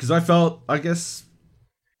feel it because I guess,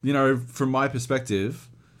 you know, from my perspective,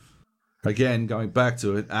 again going back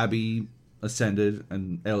to it, Abby ascended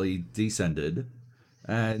and Ellie descended,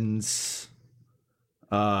 and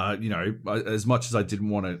you know, as much as I didn't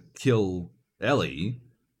want to kill Ellie,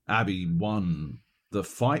 Abby won the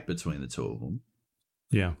fight between the two of them.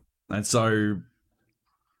 Yeah. And so,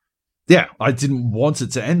 yeah, I didn't want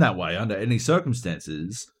it to end that way under any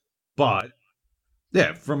circumstances. But,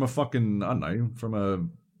 yeah, from a fucking, I don't know,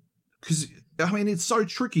 because, I mean, it's so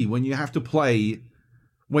tricky when you have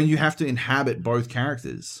to inhabit both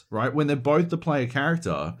characters, right? When they're both the player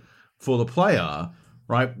character for the player,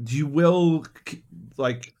 right? You will,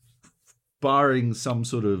 like, barring some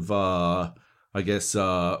sort of, I guess,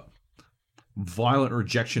 violent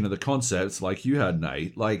rejection of the concepts like you had,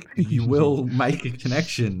 Nate, like you will make a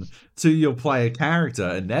connection to your player character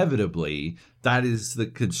inevitably. That's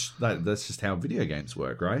just how video games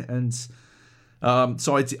work, right? And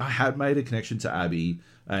so I had made a connection to Abby,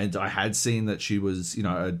 and I had seen that she was, you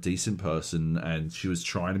know, a decent person and she was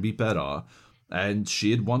trying to be better, and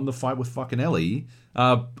she had won the fight with fucking Ellie,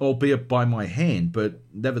 albeit by my hand, but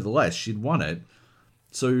nevertheless she'd won it.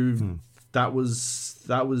 So that was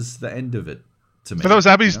the end of it to me. But that was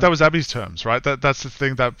Abby's. You know? That was Abby's terms, right? That's the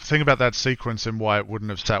thing. That thing about that sequence and why it wouldn't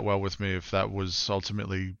have sat well with me if that was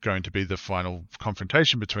ultimately going to be the final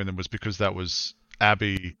confrontation between them was because that was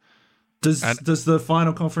Abby. Does the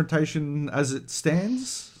final confrontation as it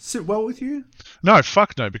stands sit well with you? No,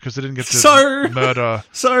 fuck no, because I didn't get to murder.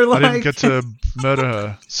 So I didn't get to murder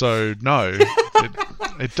her. So no,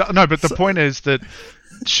 no. But the point is that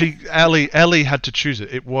Ellie had to choose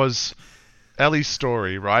it. It was Ellie's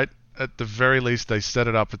story, right? At the very least, they set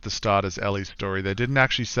it up at the start as Ellie's story. They didn't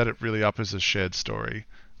actually set it really up as a shared story,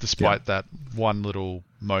 despite that one little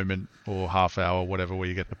moment or half hour, whatever, where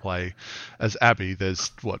you get to play as Abby.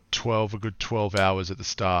 There's, a good 12 hours at the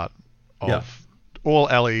start of all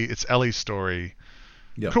Ellie. It's Ellie's story.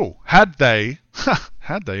 Yep. Cool. Had they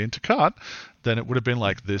intercut, then it would have been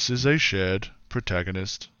like, this is a shared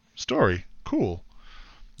protagonist story. Cool.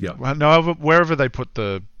 Yeah. However, wherever they put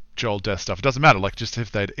the Joel death stuff, it doesn't matter. Like, just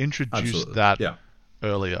if they'd introduced that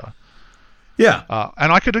earlier. Yeah.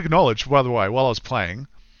 And I could acknowledge, by the way, while I was playing,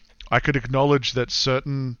 I could acknowledge that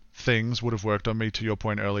certain things would have worked on me. To your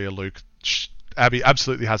point earlier, Luke, Abby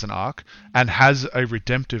absolutely has an arc and has a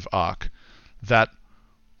redemptive arc that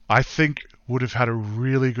I think would have had a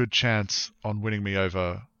really good chance on winning me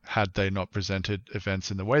over had they not presented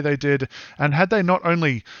events in the way they did, and had they not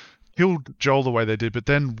only killed Joel the way they did, but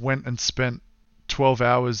then went and spent 12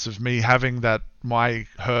 hours of me having my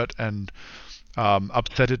hurt and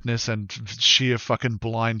upsettedness and sheer fucking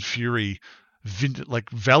blind fury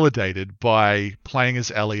validated by playing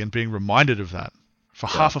as Ellie and being reminded of that for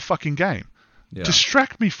half a fucking game. Yeah.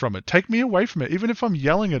 Distract me from it. Take me away from it. Even if I'm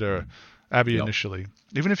yelling at her, Abby, initially.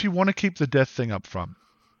 Even if you want to keep the death thing up front.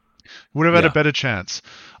 Would have had a better chance.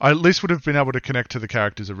 I at least would have been able to connect to the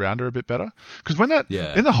characters around her a bit better. Because when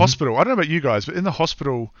in the hospital, I don't know about you guys, but in the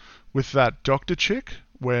hospital with that doctor chick,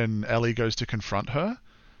 when Ellie goes to confront her,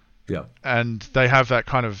 and they have that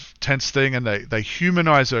kind of tense thing, and they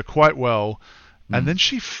humanize her quite well, and then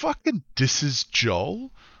she fucking disses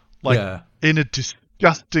Joel, in a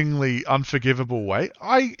disgustingly unforgivable way.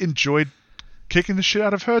 I enjoyed kicking the shit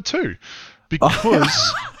out of her too,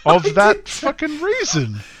 because of that fucking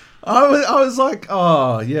reason. I was like,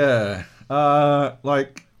 oh yeah,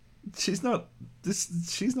 like she's not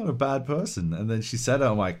a bad person, and then she said it.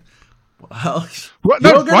 I'm like, well,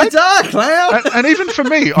 you're gonna die, clown. And even for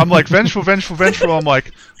me, I'm like vengeful. I'm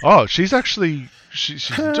like, oh, she's actually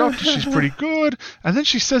she's a doctor. She's pretty good. And then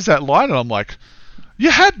she says that line, and I'm like,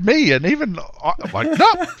 you had me, and even I'm like,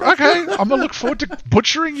 no, okay, I'm gonna look forward to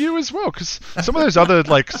butchering you as well, because some of those other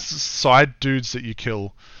like side dudes that you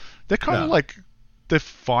kill, they're kind of like. They're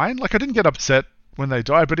fine. Like, I didn't get upset when they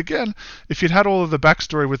died, but again, if you'd had all of the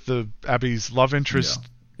backstory with the Abby's love interest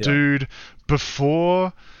dude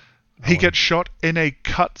before he gets shot in a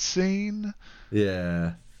cutscene,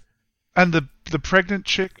 and the pregnant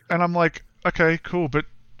chick, and I'm like, okay, cool, but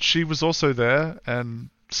she was also there, and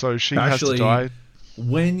so she has to die.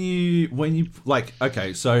 When you like,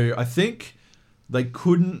 okay, so I think they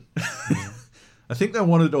couldn't. I think they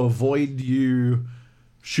wanted to avoid you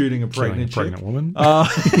shooting a Killing a pregnant pregnant chick. woman.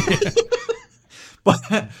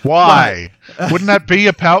 But Why? Wouldn't that be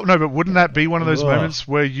a but wouldn't that be one of those Ugh. moments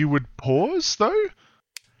where you would pause though?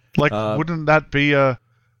 Like, wouldn't that be a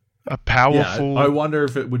powerful? I wonder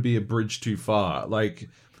if it would be a bridge too far. Like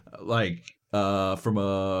from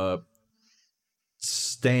a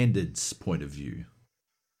standards point of view,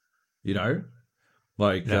 you know,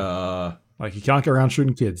 like Like, you can't go around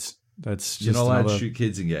shooting kids. That's just you're not allowed another... to shoot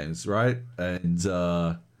kids in games, right? And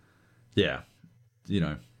yeah, you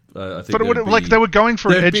know, I think. But it would, like, they were going for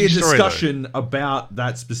an there'd edgy be a story. discussion about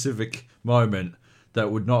that specific moment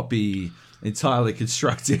that would not be entirely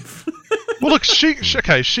constructive. Well, look, she can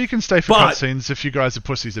stay for But- cutscenes if you guys are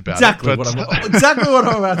pussies about exactly it. what I'm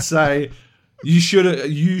about to say. You should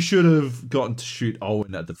have gotten to shoot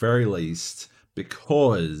Owen at the very least,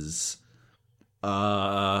 because when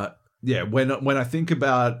I think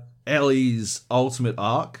about Ellie's ultimate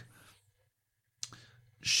arc,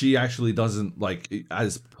 she actually doesn't, like,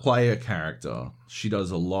 as player character, she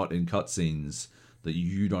does a lot in cutscenes that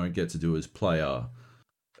you don't get to do as player,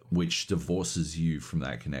 which divorces you from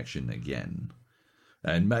that connection again.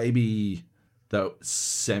 And maybe that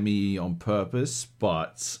semi on purpose,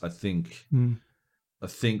 but I think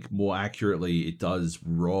more accurately, it does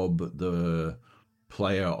rob the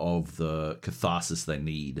player of the catharsis they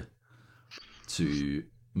need to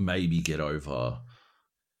maybe get over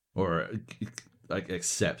or like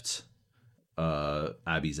accept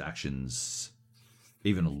Abby's actions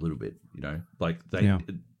even a little bit. You know, like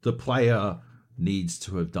the player needs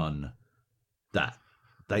to have done that.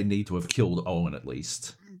 They need to have killed Owen at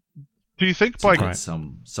least. Do you think To by get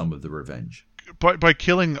some of the revenge. by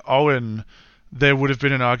killing Owen, there would have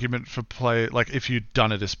been an argument for like, if you'd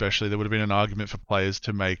done it especially, there would have been an argument for players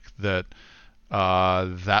to make that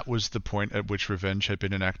that was the point at which revenge had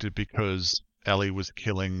been enacted because Ellie was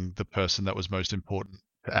killing the person that was most important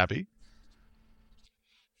to Abby?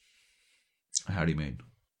 How do you mean?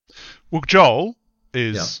 Well, Joel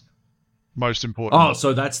is most important. Oh,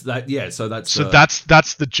 so that's that. Yeah, so that's that's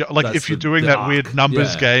the like, that's if you're the- doing the that arc. weird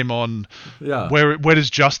numbers Yeah. game on yeah, where does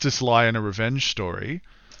justice lie in a revenge story,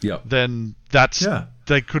 yeah. then that's Yeah.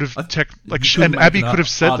 they could have like, You could and make Abby an could have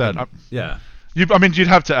said that. argument. Yeah, I mean, you'd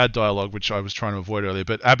have to add dialogue, which I was trying to avoid earlier.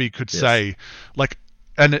 But Abby could Yes. say, like,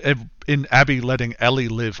 and in Abby letting Ellie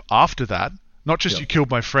live after that, not just Yep. you killed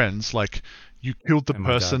my friends, like, you killed the And my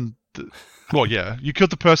dad. person. Well, yeah, you killed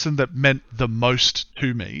the person that meant the most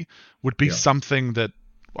to me. Would be Yep. something that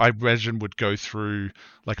I imagine would go through,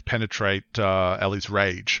 like, penetrate Ellie's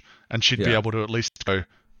rage, and she'd be Yeah. able to at least go,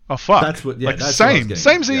 "Oh fuck!" that's what. Yeah, like, that's what I was same, getting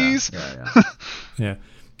same at. Z's. Yeah. Yeah.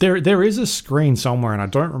 There is a screen somewhere, and I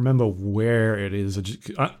don't remember where it is.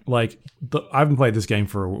 I haven't played this game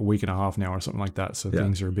for a week and a half now or something like that, so Yeah.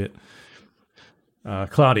 things are a bit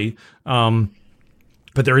cloudy.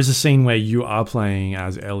 But there is a scene where you are playing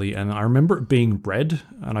as Ellie, and I remember it being red,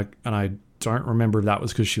 and I don't remember if that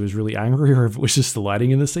was because she was really angry or if it was just the lighting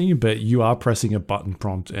in the scene, but you are pressing a button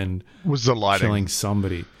prompt and Was the lighting? killing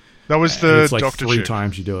somebody. That was And the it's like doctor 3 chick.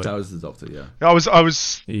 times you do it. That was the doctor. Yeah. I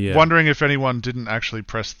was Yeah. wondering if anyone didn't actually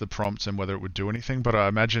press the prompts and whether it would do anything, but I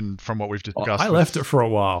imagine from what we've discussed, I left it for a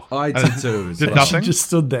while. I did too. Did so- nothing? She just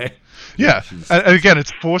stood there. Yeah, she's- and again,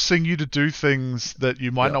 it's forcing you to do things that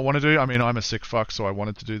you might Yeah. not want to do. I mean, I'm a sick fuck, so I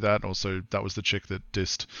wanted to do that. Also, that was the chick that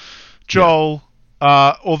dissed Joel.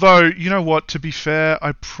 Although, you know what? To be fair,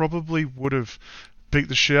 I probably would have beat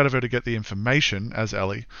the shit out of her to get the information as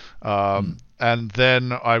Ellie, and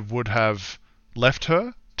then I would have left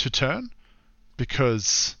her to turn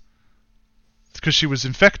because she was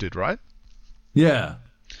infected, right? Yeah.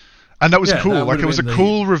 And that was Yeah, cool. that Like, it would've was a been the-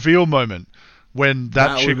 cool reveal moment when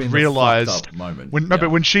that would've chick been the realized. fucked up moment. No, Yeah.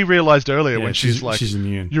 but when she realized earlier, Yeah, when she's like, she's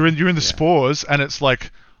immune. you're in the spores, and it's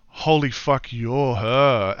like, holy fuck, you're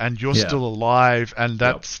her, and you're Yeah. still alive, and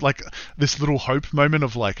that's like this little hope moment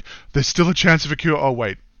of like, there's still a chance of a cure. Oh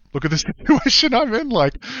wait, look at the situation I'm in.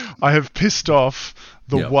 Like, I have pissed off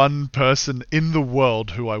the Yep. one person in the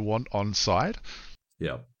world who I want on side.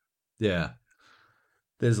 Yeah. Yeah.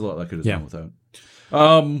 There's a lot I could have Yeah. done with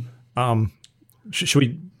that. Should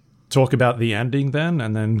we talk about the ending then,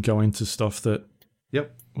 and then go into stuff that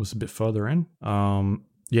Yep. was a bit further in?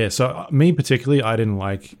 Yeah. So me particularly, I didn't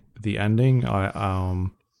like the ending.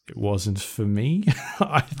 It wasn't for me.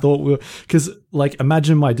 I thought because like,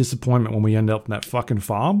 imagine my disappointment when we end up in that fucking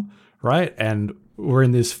farm, right? And we're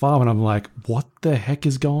in this farm, and I'm like, what the heck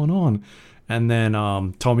is going on? And then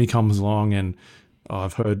Tommy comes along, and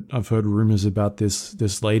I've heard rumors about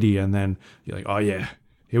this lady, and then you're like, oh yeah,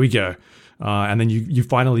 here we go. And then you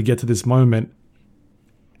finally get to this moment,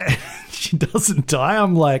 and she doesn't die.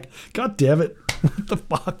 I'm like, God damn it. what the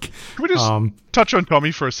fuck? Can we just touch on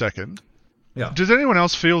Tommy for a second? Yeah. Does anyone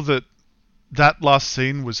else feel that last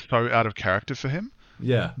scene was so out of character for him?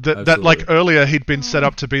 Yeah. That like earlier he'd been set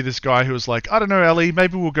up to be this guy who was like, I don't know, Ellie,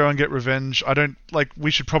 maybe we'll go and get revenge.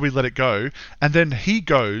 We should probably let it go. And then he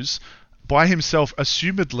goes by himself,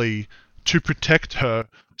 assumedly, to protect her,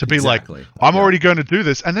 to be Exactly. like, I'm already going to do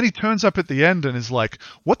this. And then he turns up at the end and is like,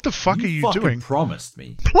 what the fuck are you fucking doing? Promised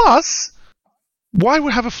me. Plus, why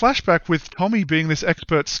would have a flashback with Tommy being this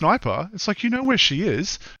expert sniper? It's like, you know where she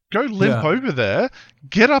is. Go limp over there,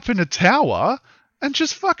 get up in a tower, and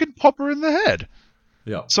just fucking pop her in the head.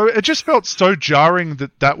 Yeah. So it just felt so jarring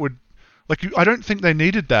that would... Like, I don't think they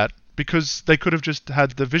needed that because they could have just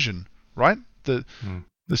had the vision, right? They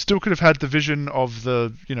still could have had the vision of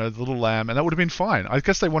the little lamb, and that would have been fine. I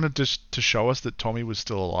guess they wanted to show us that Tommy was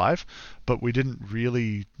still alive, but we didn't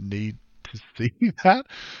really need to see that.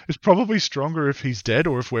 It's probably stronger if he's dead,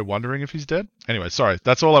 or if we're wondering if he's dead. Anyway, sorry.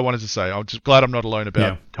 That's all I wanted to say. I'm just glad I'm not alone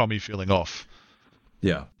about Tommy feeling off.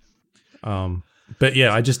 Yeah. But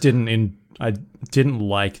yeah, I just didn't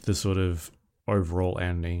like the sort of overall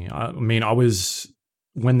ending. I mean,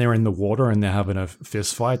 when they're in the water and they're having a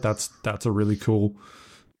fist fight, that's a really cool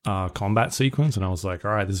combat sequence, and I was like,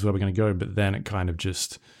 all right, this is where we're going to go. But then it kind of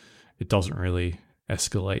it doesn't really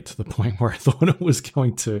escalate to the point where I thought it was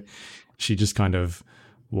going to. She just kind of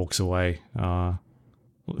walks away, feeling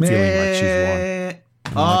like she's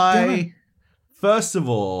won. First of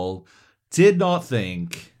all, did not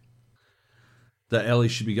think that Ellie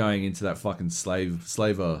should be going into that fucking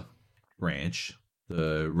slaver ranch,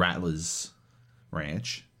 the Rattlers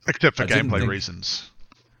ranch. Except for gameplay reasons.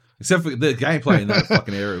 Except for the gameplay in that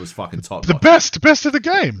fucking area was fucking top. The best of the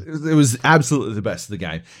game. It was absolutely the best of the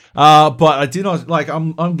game. But I did not like.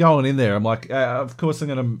 I'm going in there. I'm like, of course I'm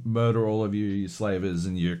going to murder all of you slavers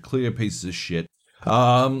and you clear pieces of shit.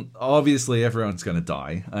 Obviously everyone's going to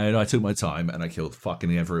die, and I took my time and I killed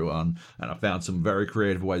fucking everyone, and I found some very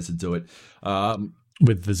creative ways to do it.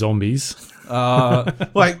 With the zombies. I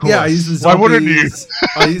used the zombies. Why wouldn't you?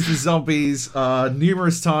 I used the zombies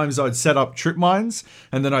numerous times. I'd set up trip mines,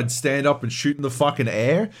 and then I'd stand up and shoot in the fucking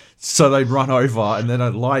air, so they'd run over, and then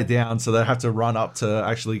I'd lie down, so they'd have to run up to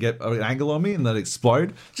actually get an angle on me, and then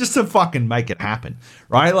explode, just to fucking make it happen,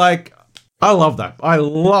 right? Like, I love that. I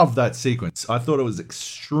love that sequence. I thought it was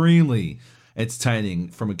extremely entertaining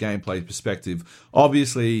from a gameplay perspective.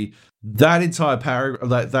 Obviously, that entire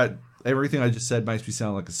paragraph, that everything I just said makes me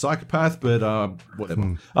sound like a psychopath, but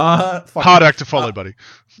whatever. Hard act to follow, buddy.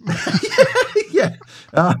 Yeah.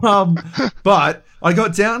 But I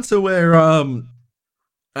got down to where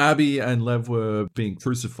Abby and Lev were being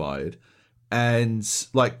crucified, and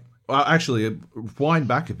actually, wind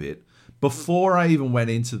back a bit. Before I even went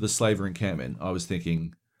into the slaver encampment, I was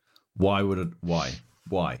thinking, why would I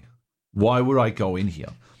go in here?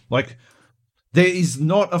 Like, there's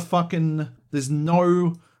no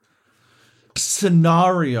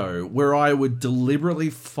scenario where I would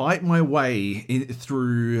deliberately fight my way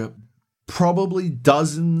through probably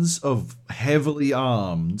dozens of heavily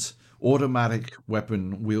armed automatic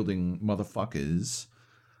weapon wielding motherfuckers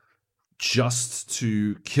just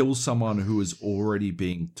to kill someone who is already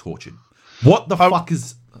being tortured. What the fuck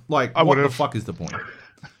is the fuck is the point?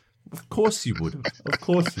 Of course you would. Of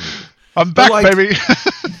course you would. I'm back, baby.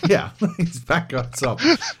 Yeah, he's back on top.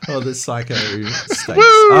 Oh, the psycho stakes.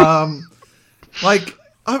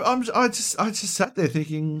 I just sat there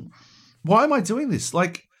thinking, why am I doing this?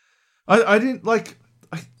 Like, I didn't like.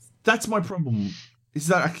 That's my problem. Is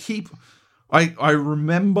that I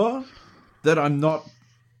remember that I'm not.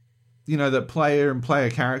 That player and player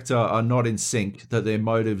character are not in sync, that their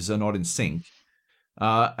motives are not in sync.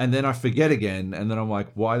 And then I forget again, and then I'm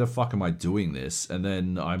like, why the fuck am I doing this? And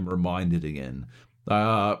then I'm reminded again.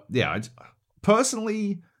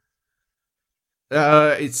 Personally,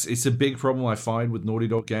 it's a big problem I find with Naughty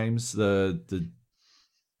Dog games. The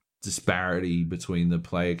disparity between the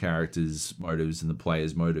player characters' motives and the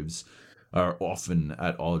players' motives are often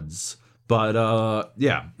at odds. But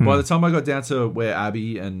by the time I got down to where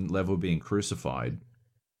Abby and Lev were being crucified,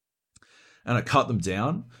 and I cut them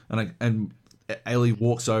down, and Ellie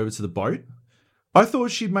walks over to the boat, I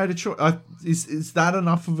thought she'd made a choice. Is that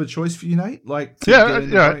enough of a choice for you, Nate? Like,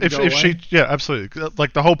 if she, absolutely.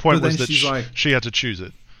 Like, the whole point was that she had to choose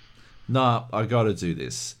it. Nah, I got to do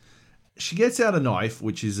this. She gets out a knife,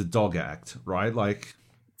 which is a dog act, right? Like.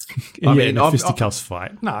 In a fisticuffs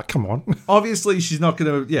fight. Nah, come on. Obviously, she's not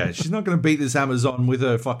gonna beat this Amazon with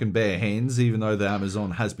her fucking bare hands, even though the Amazon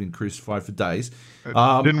has been crucified for days. It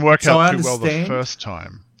didn't work out too well the first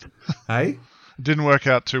time. Hey? It didn't work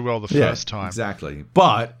out too well the first time. Exactly.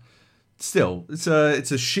 But still, it's a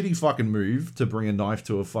shitty fucking move to bring a knife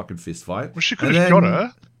to a fucking fist fight. Well, she could have shot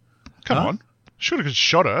her. Come on. She could have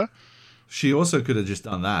shot her. She also could have just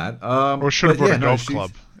done that. Or should have brought a golf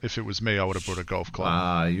club. If it was me, I would have brought a golf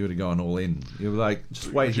club. You would have gone all in. You were like,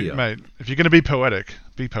 just wait here. Mate, if you're going to be poetic,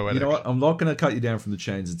 be poetic. You know what? I'm not going to cut you down from the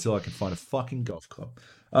chains until I can find a fucking golf club.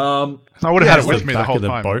 I would have had it with me the back whole of the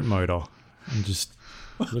time. boat motor and just...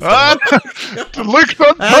 Luke's on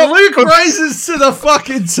top. And Luke raises to the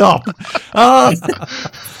fucking top.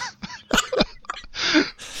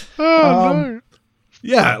 No.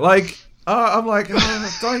 Yeah, like... I'm like,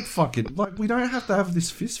 don't fucking... Like, we don't have to have this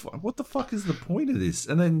fist fight. What the fuck is the point of this?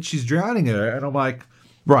 And then she's drowning her, and I'm like,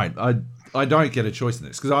 right, I don't get a choice in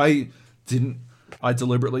this. Because I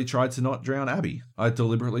deliberately tried to not drown Abby. I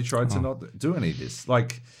deliberately tried to not do any of this.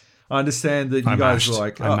 Like, I understand that you guys were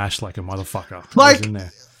like... I mashed like a motherfucker. Like- I was in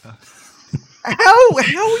there. How are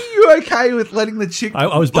you okay with letting the chick...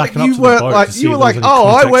 I was backing up you to were the boat like, to see you if were there like, was any oh,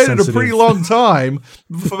 I context waited a sensitive. pretty long time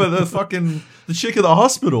for the chick at the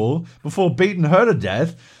hospital before beating her to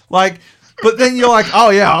death. Like, but then you're like,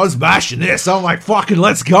 oh yeah, I was mashing this. I'm like, fucking,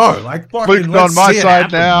 let's go. Like, fucking, Luke's let's on my see it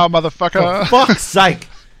side happen. now, motherfucker. For fuck's sake.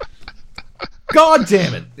 God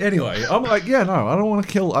damn it. Anyway, I'm like, yeah, no, I don't want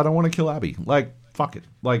to kill Abby. Like, fuck it.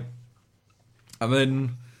 Like, and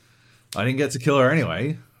then I didn't get to kill her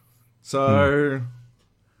anyway. So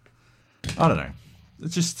I don't know.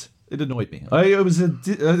 It annoyed me. It was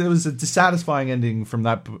a dissatisfying ending from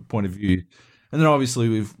that point of view. And then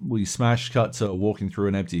obviously we smash cut to walking through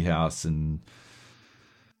an empty house and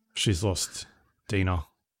She's lost Dina.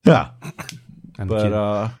 yeah. And the But kid.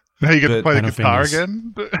 Now you get to But- play the and her guitar fingers.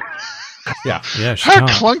 again. yeah. Yeah, she How can't.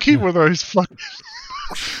 clunky were those fucking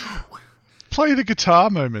play the guitar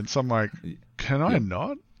moments? I'm like, can I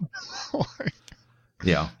not? Like,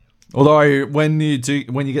 Yeah. Although when you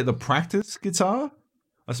get the practice guitar,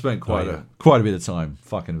 I spent quite a bit of time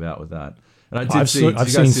fucking about with that. And I did I've see seen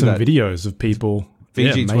see some that? videos of people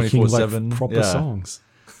VG making 24/7, like proper yeah. songs.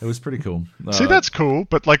 It was pretty cool. see, that's cool.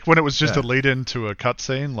 But like when it was just yeah. a lead into a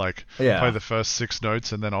cutscene, like Yeah. play the first 6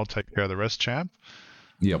 notes and then I'll take care of the rest, champ.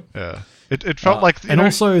 Yep. Yeah, it felt like, And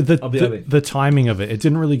also I'll be the timing of it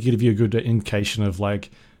didn't really give you a good indication of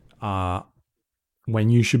like when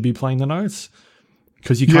you should be playing the notes,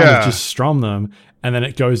 because you kind Yeah. of just strum them and then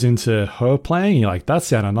it goes into her playing. You're like, that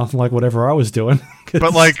sounded nothing like whatever I was doing. 'Cause,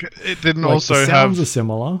 but like it didn't like, also the sounds have are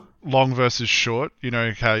similar. long versus short. You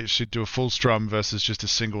know how she'd do a full strum versus just a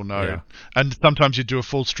single note, Yeah. and sometimes you'd do a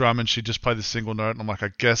full strum and she'd just play the single note. And I'm like,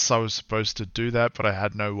 I guess I was supposed to do that, but I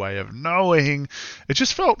had no way of knowing. It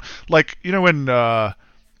just felt like, you know, when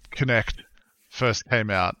Kinect first came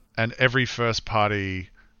out and every first party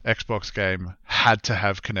Xbox game had to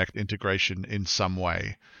have Kinect integration in some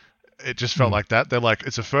way. It just felt like that. They're like,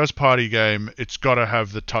 it's a first party game. It's got to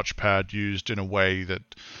have the touchpad used in a way that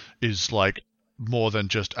is like more than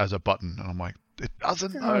just as a button. And I'm like, it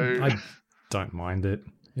doesn't know. I don't mind it.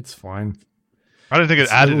 It's fine. I don't think it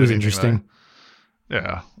added It was anything, interesting. though.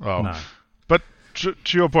 Yeah. Oh. No. But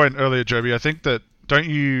to your point earlier, Joby, I think that, don't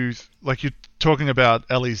you, like you're talking about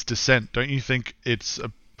Ellie's descent, don't you think it's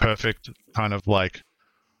a perfect kind of like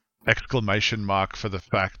exclamation mark for the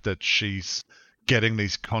fact that she's getting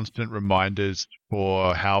these constant reminders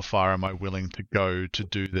for how far am I willing to go to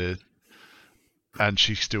do this, and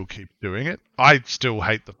she still keeps doing it? I still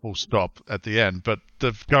hate the full stop at the end, but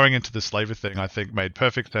the going into the slaver thing I think made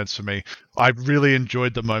perfect sense for me. I really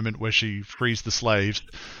enjoyed the moment where she frees the slaves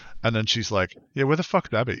and then she's like, yeah, where the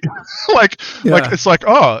fuck's Abby? like it's like,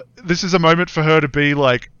 oh, this is a moment for her to be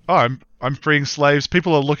like, oh, I'm freeing slaves.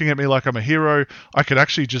 People are looking at me like I'm a hero. I could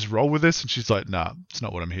actually just roll with this. And she's like, nah, it's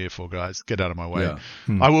not what I'm here for, guys. Get out of my way. Yeah.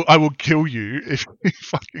 I will kill you if you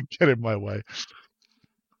fucking get in my way.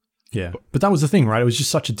 Yeah, but that was the thing, right? It was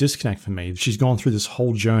just such a disconnect for me. She's gone through this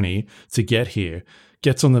whole journey to get here,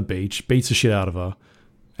 gets on the beach, beats the shit out of her,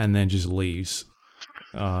 and then just leaves.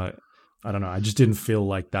 I don't know. I just didn't feel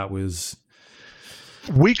like that was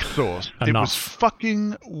Weak sauce. It was Enough.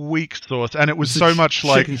 fucking weak sauce. And it was It's so a much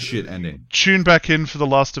like, chicken shit ending. tune back in for The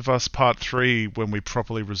Last of Us Part 3 when we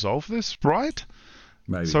properly resolve this, right?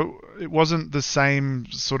 Maybe. So it wasn't the same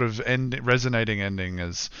sort of resonating ending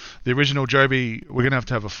as the original. Joby, we're going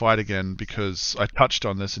to have a fight again because I touched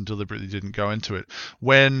on this and deliberately didn't go into it.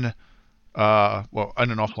 When, well, in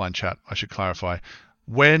an offline chat, I should clarify.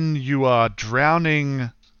 When you are drowning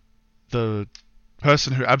the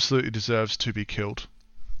person who absolutely deserves to be killed,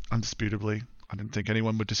 undisputably, I didn't think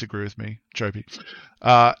anyone would disagree with me, Joby.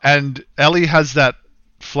 And Ellie has that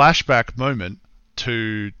flashback moment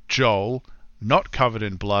to Joel, not covered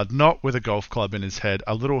in blood, not with a golf club in his head,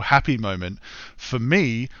 a little happy moment. For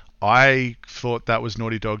me, I thought that was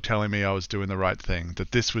Naughty Dog telling me I was doing the right thing,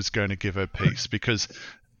 that this was going to give her peace. Because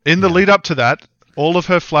in the lead up to that, all of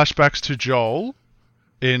her flashbacks to Joel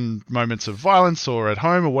in moments of violence or at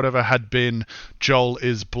home or whatever had been Joel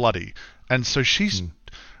is bloody. And so she's...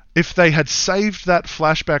 If they had saved that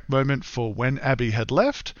flashback moment for when Abby had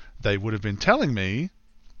left, they would have been telling me,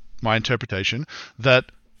 my interpretation,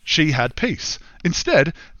 that she had peace.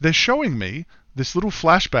 Instead, they're showing me this little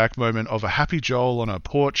flashback moment of a happy Joel on her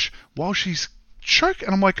porch while she's choked.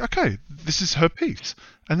 And I'm like, okay, this is her peace.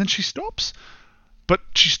 And then she stops. But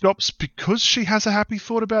she stops because she has a happy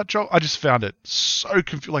thought about Joel. I just found it so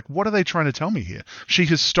confusing. Like, what are they trying to tell me here? She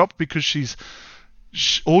has stopped because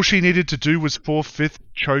all she needed to do was 4/5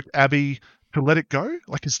 choke Abby to let it go?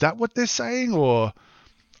 Like, is that what they're saying? Or,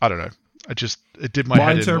 I don't know. It did my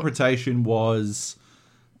head in. My interpretation was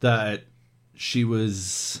that she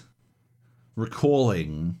was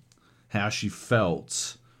recalling how she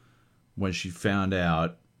felt when she found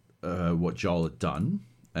out what Joel had done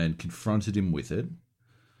and confronted him with it,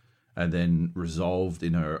 and then resolved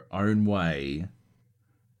in her own way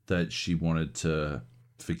that she wanted to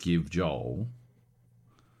forgive Joel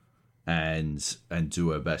and do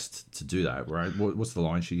her best to do that, right? What's the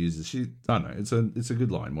line she uses? I don't know. It's a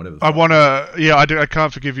good line. Whatever. I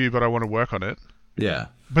can't forgive you, but I want to work on it. Yeah.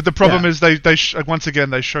 But the problem is they once again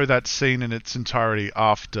they show that scene in its entirety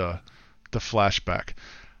after the flashback.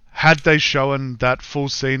 Had they shown that full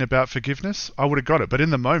scene about forgiveness, I would have got it. But in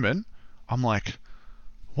the moment, I'm like,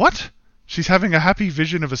 what? She's having a happy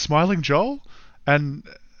vision of a smiling Joel, and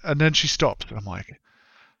then she stopped. I'm like,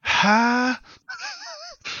 ha.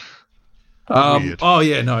 Weird. Oh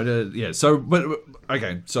yeah, no, yeah. So, but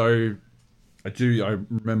okay, so I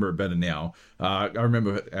remember it better now. I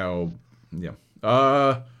remember how, yeah.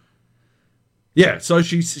 So I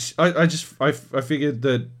figured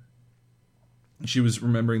that she was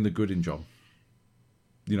remembering the good in Joel.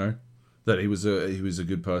 You know, that he was a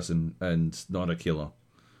good person and not a killer.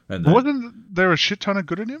 And wasn't there a shit ton of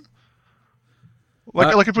good in him?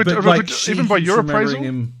 Even by your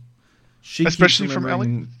appraisal, especially from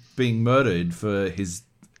Ellie being murdered for his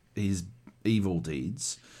evil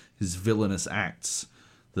deeds, his villainous acts.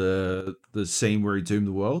 The scene where he doomed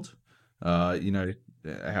the world. You know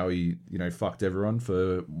how he fucked everyone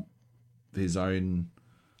for his own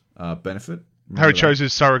benefit. How he chose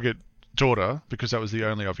his surrogate daughter because that was the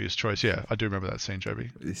only obvious choice. Yeah, I do remember that scene, Joby.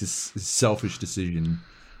 It's his selfish decision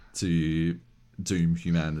to doom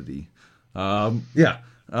humanity. But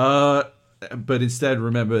instead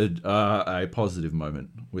remembered a positive moment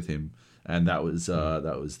with him, and that was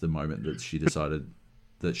the moment that she decided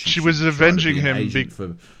that she was avenging him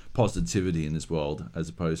for positivity in this world, as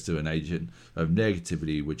opposed to an agent of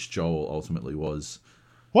negativity, which Joel ultimately was.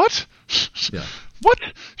 What? Yeah. What?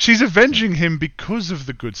 She's avenging him because of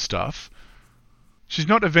the good stuff. She's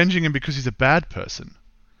not avenging him because he's a bad person.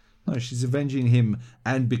 No, she's avenging him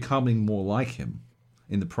and becoming more like him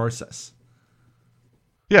in the process.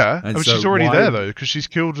 Yeah, I mean, she's already there, though, because she's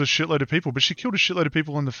killed a shitload of people. But she killed a shitload of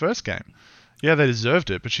people in the first game. Yeah, they deserved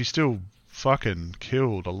it, but she still fucking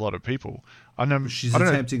killed a lot of people. She's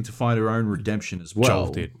attempting to find her own redemption as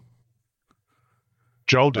well.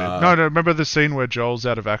 Joel did. No, remember the scene where Joel's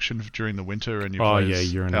out of action during the winter and you play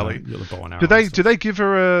you're in Ellie? You're the bow and arrow. Did they give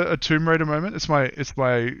her a Tomb Raider moment? It's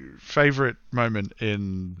my favorite moment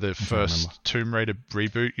in the first Tomb Raider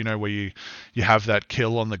reboot. You know, where you have that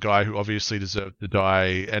kill on the guy who obviously deserved to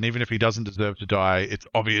die, and even if he doesn't deserve to die, it's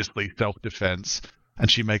obviously self-defense.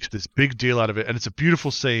 And she makes this big deal out of it, and it's a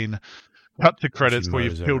beautiful scene. Cut to credits where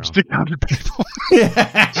you've killed 600 people.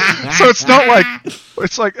 So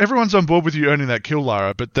it's like everyone's on board with you earning that kill,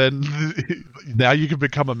 Lara, but then now you can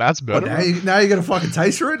become a mass murderer. Now you got a fucking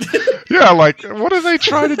taste for it? Yeah, like, what are they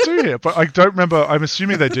trying to do here? But I don't remember. I'm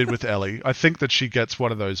assuming they did with Ellie. I think that she gets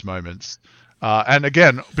one of those moments. And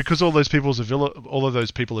again, because all of those people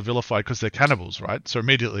are vilified because they're cannibals, right? So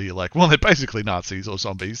immediately you're like, well, they're basically Nazis or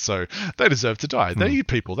zombies, so they deserve to die. They eat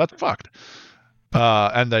people. That's fucked.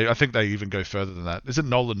 And I think they even go further than that. Is it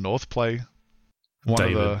Nolan North play?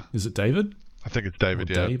 Is it David? I think it's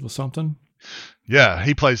David, or Dave or something? Yeah,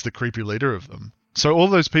 he plays the creepy leader of them. So all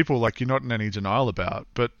those people, like, you're not in any denial about.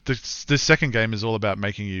 But this second game is all about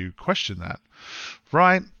making you question that.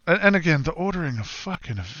 Right? And again, the ordering of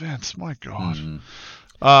fucking events. My God. Do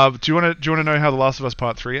you want to know how The Last of Us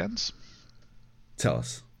Part 3 ends? Tell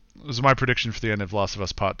us. It was my prediction for the end of Last of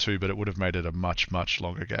Us Part 2, but it would have made it a much, much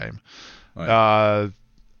longer game. And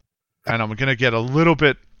I'm going to get a little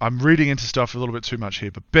bit... I'm reading into stuff a little bit too much here,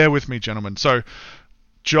 but bear with me, gentlemen. So,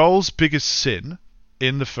 Joel's biggest sin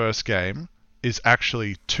in the first game is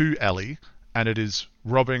actually to Ellie, and it is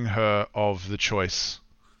robbing her of the choice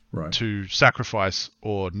Right. to sacrifice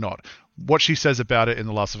or not. What she says about it in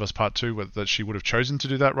The Last of Us Part 2, that she would have chosen to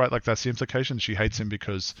do that, right? Like, that's the implication. She hates him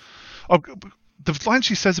because... Oh, the line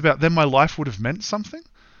she says about, then my life would have meant something?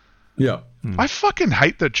 Yeah. I fucking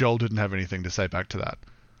hate that Joel didn't have anything to say back to that.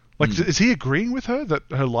 Like, is he agreeing with her that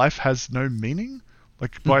her life has no meaning?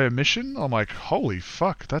 Like, by omission? I'm like, holy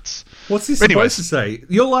fuck, that's... What's he supposed to say?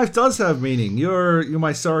 Your life does have meaning. You're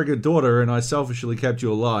my surrogate daughter, and I selfishly kept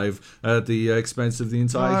you alive at the expense of the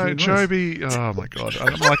entire human race. Joby, oh my god.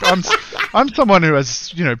 I'm someone who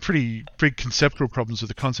has, pretty big conceptual problems with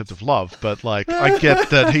the concept of love, but, like, I get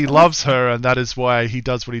that he loves her, and that is why he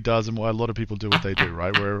does what he does, and why a lot of people do what they do,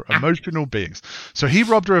 right? We're emotional beings. So he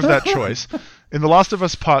robbed her of that choice. In The Last of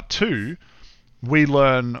Us Part 2... we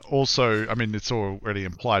learn also, I mean, it's already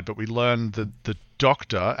implied, but we learn that the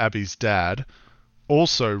doctor, Abby's dad,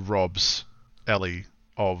 also robs Ellie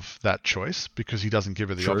of that choice because he doesn't give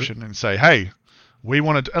her the option and say, hey, we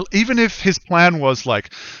want to... Even if his plan was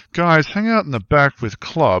like, guys, hang out in the back with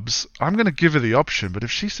clubs, I'm going to give her the option, but if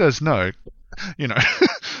she says no,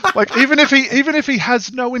 like, even if he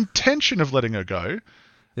has no intention of letting her go,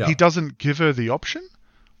 he doesn't give her the option,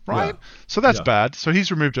 right? Yeah. So that's bad. So he's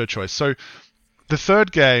removed her choice. So... the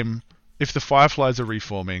third game, if the Fireflies are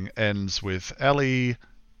reforming, ends with Ellie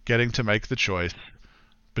getting to make the choice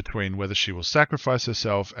between whether she will sacrifice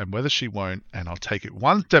herself and whether she won't, and I'll take it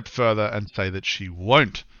one step further and say that she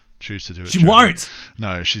won't choose to do it. She won't!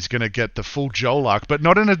 No, she's going to get the full Joel arc, but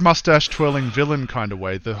not in a mustache-twirling villain kind of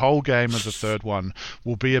way. The whole game of the third one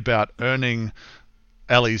will be about earning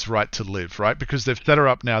Ellie's right to live, right? Because they've set her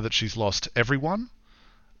up now that she's lost everyone.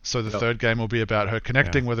 So the third game will be about her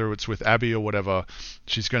connecting, whether it's with Abby or whatever.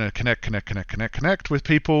 She's going to connect with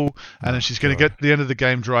people, and then she's going to get to the end of the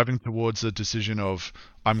game driving towards a decision of,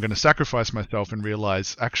 I'm going to sacrifice myself and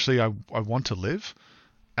realize, actually, I want to live,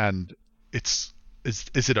 and is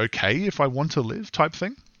it okay if I want to live type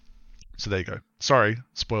thing? So there you go. Sorry,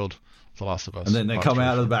 spoiled The Last of Us. And then they come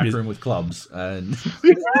out of the back room with clubs, and...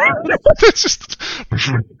 it's just...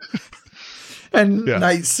 and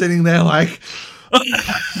Nate's sitting there like...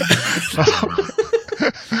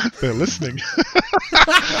 They're listening.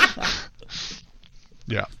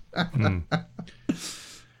 Yeah.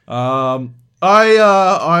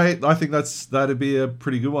 I think that'd be a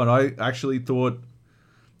pretty good one. I actually thought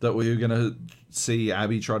that we were gonna see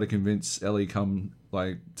Abby try to convince Ellie to come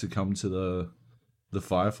to the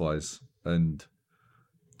Fireflies and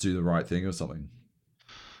do the right thing or something.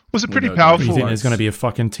 Was it pretty powerful? You think there's going to be a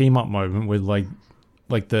fucking team up moment with like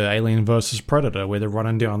the Alien versus Predator, where they're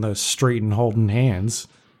running down the street and holding hands?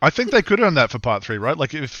 I think they could earn that for Part 3, right?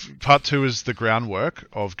 Like, if Part 2 is the groundwork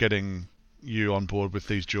of getting you on board with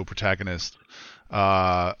these dual protagonists,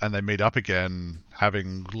 and they meet up again,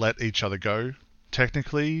 having let each other go,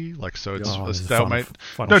 technically, like, so it's a stalemate.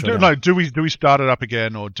 Do we start it up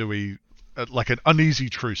again, or do we like an uneasy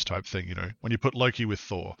truce type thing? When you put Loki with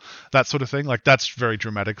Thor, that sort of thing. Like, that's very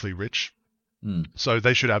dramatically rich. So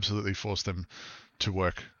they should absolutely force them to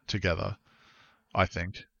work together, I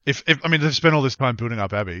think. If I mean, they've spent all this time building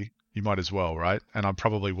up Abby, you might as well, right? And I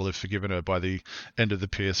probably will have forgiven her by the end of the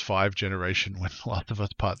PS5 generation when Last of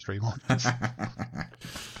Us Part 3 launches.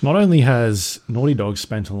 Not only has Naughty Dog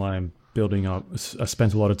spent a lot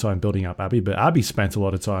of time building up Abby, but Abby spent a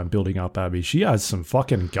lot of time building up Abby. She has some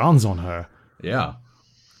fucking guns on her. Yeah.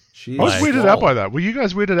 I was weirded out by that. Were you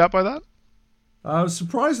guys weirded out by that? I was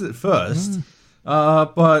surprised at first,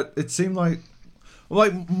 but it seemed like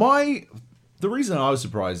the reason I was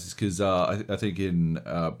surprised is because I think in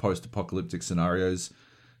post-apocalyptic scenarios,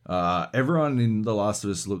 everyone in The Last of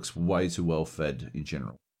Us looks way too well fed in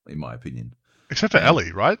general, in my opinion. Except for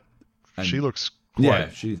Ellie, right? She looks quite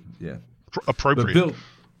appropriate. But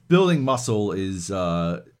building muscle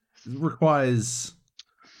requires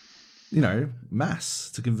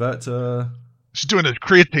mass to convert to. She's doing those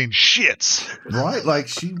creatine shits, right? Like,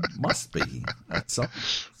 she must be at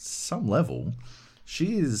some level.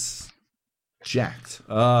 She is jacked.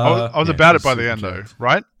 I was about it by the end, though,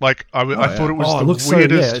 right? Like, I thought it was the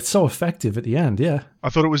weirdest. It's so effective at the end, yeah. I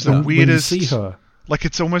thought it was the weirdest. When you see her. Like,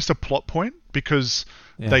 it's almost a plot point because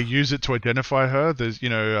they use it to identify her. There's,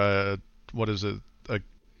 what is it?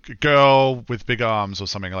 A girl with big arms or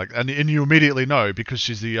something like that. And you immediately know because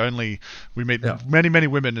she's the only... We meet many, many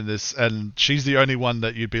women in this, and she's the only one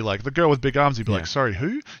that you'd be like, the girl with big arms, you'd be like, sorry, who?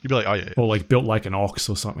 You'd be like, oh, yeah. Or like built like an ox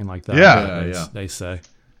or something like that. Yeah. They say.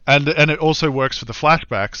 And it also works for the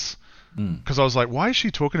flashbacks because I was like, why is she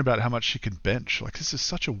talking about how much she can bench? Like, this is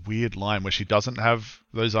such a weird line where she doesn't have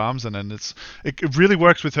those arms, and then it really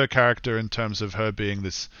works with her character in terms of her being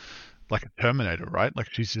this like a Terminator, right? Like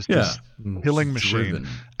she's just Yeah. this killing machine. Driven.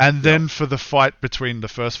 And then for the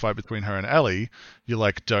first fight between her and Ellie, you're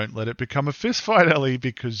like, don't let it become a fist fight, Ellie,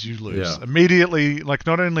 because you lose. Yeah. Immediately, like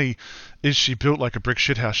not only is she built like a brick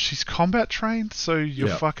shithouse, she's combat trained, so you're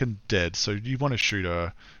Yeah. fucking dead. So you want to shoot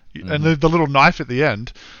her. And the little knife at the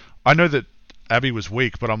end, I know that Abby was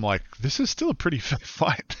weak, but I'm like, this is still a pretty fair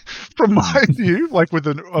fight from my view, like with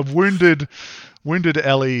a wounded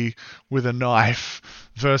Ellie with a knife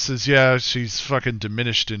versus, she's fucking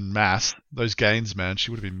diminished in mass. Those gains, man,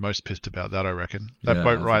 she would have been most pissed about that, I reckon. That Yeah, I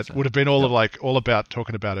boat think ride so. would have been all about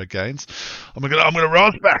talking about her gains. I'm gonna roll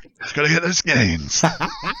it back. Gotta get those gains.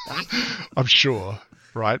 I'm sure.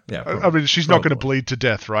 Right? Yeah, I mean, she's not going to probably. bleed to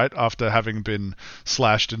death, right? After having been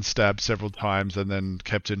slashed and stabbed several times and then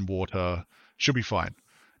kept in water. She'll be fine.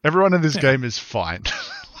 Everyone in this game is fine.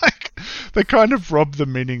 Like, they kind of rob the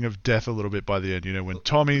meaning of death a little bit by the end. You know, when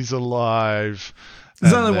Tommy's alive.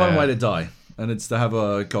 There's and only one they're- way to die, and it's to have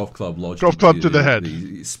a golf club lodged Golf club to the head.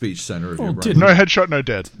 the speech center of Oh, your didn't- brain. No headshot, no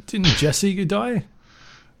dead. Didn't Jesse die?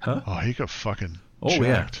 Oh, he got fucking Oh,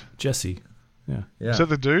 jacked. Jesse. Yeah. Yeah, Is that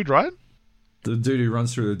the dude, right? the dude who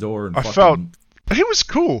runs through the door and I fucking, felt he was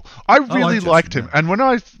cool. I really Jesse, liked him. yeah. And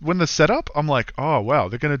when the setup, I'm like, oh wow,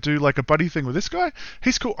 they're gonna do like a buddy thing with this guy.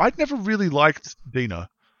 He's cool. I'd never really liked Dina.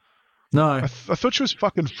 no, I thought she was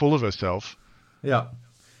fucking full of herself. yeah,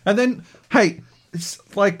 and then hey, it's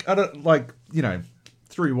like I don't like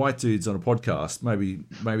three white dudes on a podcast.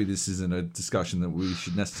 Maybe this isn't a discussion that we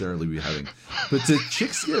should necessarily be having. But do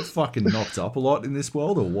chicks get fucking knocked up a lot in this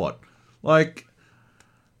world or what? Like,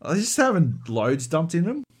 are they just having loads dumped in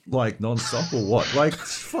them like nonstop or what? Like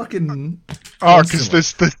fucking. Oh, because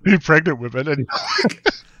constantly. there's two pregnant women. And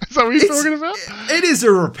is that what you're talking about? It is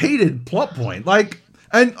a repeated plot point. Like,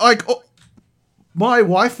 and like, my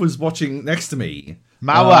wife was watching next to me.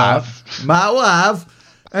 My wife. My wife.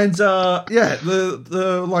 And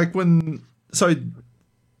the like when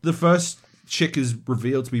the first chick is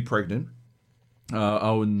revealed to be pregnant.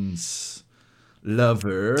 Owen's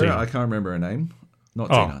lover. Tina. I can't remember her name. Not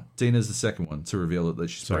Oh. Tina. Tina's the second one to reveal that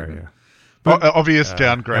she's Sorry. pregnant. Yeah. Obvious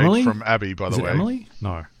downgrade Emily? from Abby, by Is the it way. Emily?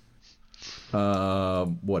 No.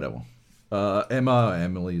 Whatever. Emma or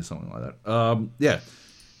Emily or something like that. Yeah.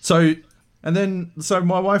 So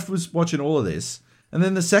my wife was watching all of this, and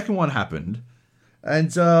then the second one happened,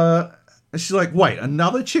 and she's like, "Wait,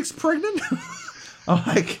 another chick's pregnant?" I'm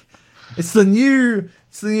like, "It's the new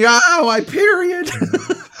my period."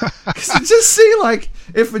 Because you just see like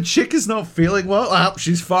if a chick is not feeling well,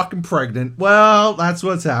 she's fucking pregnant. Well, that's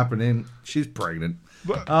what's happening. She's pregnant.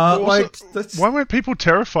 Also, Like, that's, why weren't people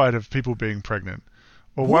terrified of people being pregnant?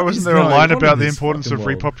 Or why What wasn't is there a going line on about in the this importance of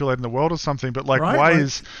fucking world? repopulating the world or something? But like, Right? why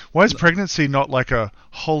Like- is pregnancy not like a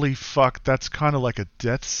holy fuck? That's kind of like a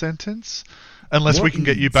death sentence, unless we What can are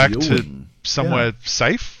get you you back to doing? somewhere Yeah.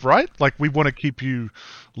 safe, right? Like we want to keep you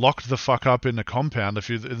locked the fuck up in a compound. If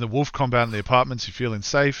you're in the wolf compound in the apartments, you're feeling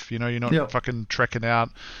safe. You know, you're not Yeah. fucking trekking out,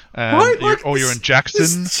 and Right? you're, Like or you're this- in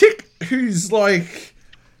Jackson. This chick who's like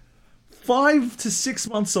 5 to 6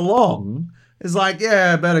 months along is like,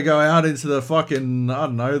 yeah, better go out into the fucking, I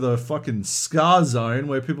don't know, the fucking scar zone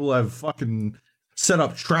where people have fucking set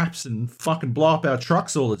up traps and fucking blow up our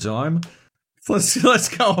trucks all the time. Let's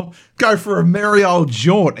go for a merry old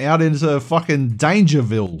jaunt out into fucking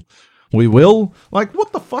Dangerville. We will. Like,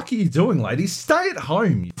 what the fuck are you doing, lady? Stay at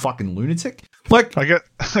home, you fucking lunatic. Like, I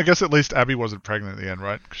guess at least Abby wasn't pregnant at the end,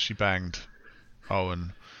 right? Because she banged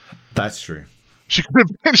Owen. that's true. She could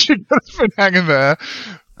have been hanging there,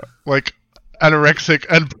 like anorexic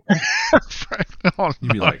and pregnant. Oh,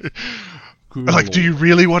 You'd be no. like, Like, do you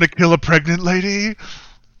really want to kill a pregnant lady?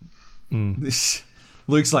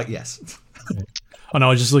 Luke's like, yes. Oh no, I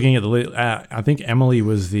was just looking at I think Emily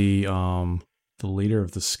was the leader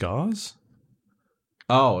of the Scars.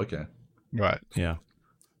 Oh, okay. Right. Yeah.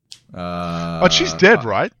 But she's dead,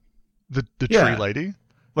 right? The yeah. tree lady.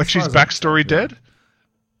 Like As far she's as I'm backstory concerned,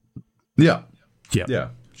 dead. Yeah. Yeah. Yeah.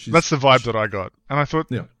 She's, That's the vibe that I got, and I thought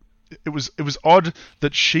Yeah. it was odd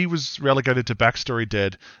that she was relegated to backstory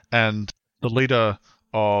dead, and the leader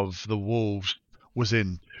of the wolves was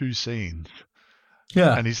in 2 scenes,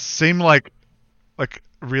 Yeah. and he seemed like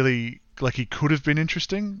really like he could have been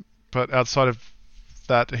interesting, but outside of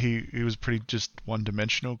that, he was pretty just one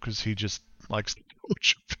dimensional because he just likes to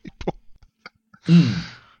torture people.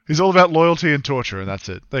 He's all about loyalty and torture, and that's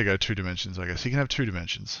it. There you go, 2 dimensions. I guess he can have 2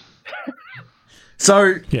 dimensions.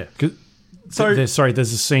 So, Yeah. So- There's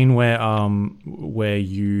a scene where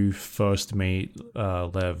you first meet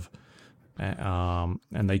Lev, and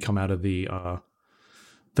they come out of the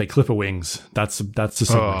they clip her wings. That's the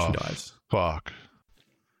scene where she dies. Fuck.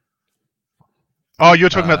 Oh, you're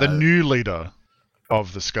talking about the new leader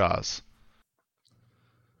of the Scars.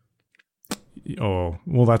 Oh,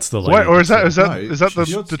 well, that's the lady. Wait, or is that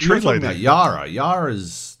you're the tree talking lady? about Yara.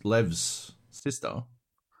 Yara's Lev's sister.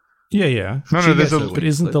 Yeah. No, there's gets a. her But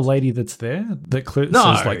isn't the clipped. lady that's there that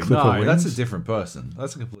says like clip her No, wings? that's a different person.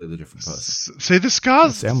 That's a completely different person. See, the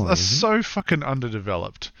Scars That's Emily, are isn't so fucking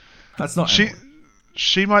underdeveloped. That's not She Emily.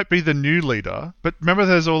 she might be the new leader, but remember,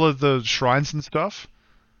 there's all of the shrines and stuff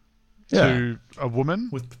to a woman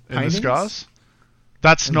With in the paintings? Scars.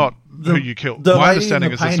 That's not who you kill. The My lady in understanding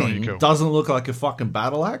the is that's not who you painting kill. doesn't look like a fucking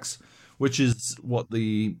battle axe, which is what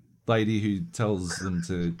the lady who tells them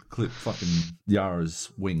to clip fucking Yara's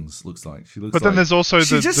wings looks like. She looks. But then like, there's also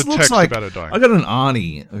she the just looks text like, about her dying. I got an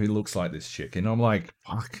auntie who looks like this chick, and I'm like,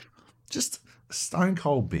 fuck, just a stone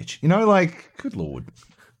cold bitch. You know, like, good lord,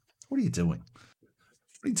 what are you doing?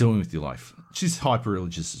 What are you doing with your life? She's hyper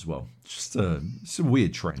religious as well. It's a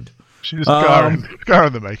weird trend. She's Scar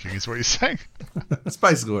in the making, is what you're saying. That's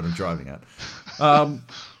basically what I'm driving at.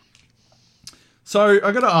 So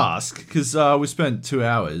I got to ask, because we spent 2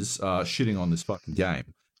 hours shitting on this fucking game.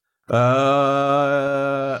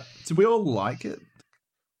 Do we all like it?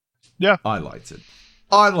 Yeah. I liked it.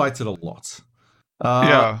 I liked it a lot.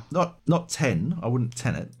 Yeah. Not 10. I wouldn't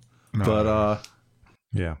 10 it. No.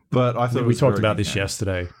 Yeah. But I thought it We was talked very about good this game.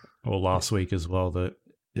 yesterday or last week as well, that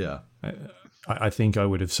Yeah. I think I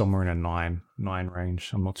would have somewhere in a 9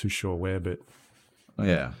 range. I'm not too sure where, but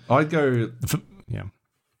Yeah. I'd go yeah.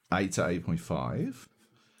 8 to 8.5.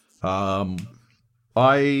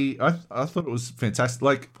 I thought it was fantastic.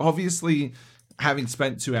 Like, obviously, having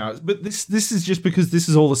spent 2 hours, but this is just because this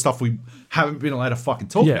is all the stuff we haven't been allowed to fucking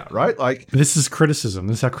talk Yeah. about, right? Like, This is criticism.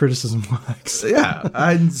 This is how criticism works. yeah,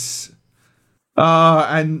 and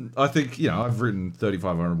I think, you know, I've written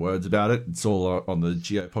 3,500 words about it. It's all on the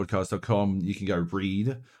geopodcast.com. You can go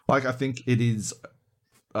read. Like, I think it is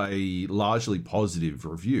a largely positive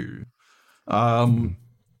review. But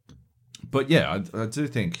yeah, I do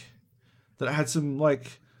think that it had some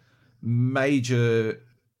like major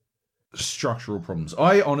structural problems.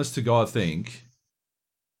 I honest to God think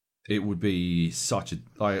it would be such a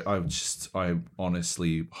I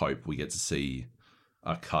honestly hope we get to see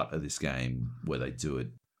a cut of this game where they do it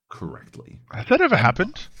correctly. Has that ever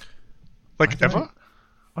happened? Like, ever?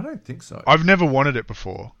 I don't think so. I've never wanted it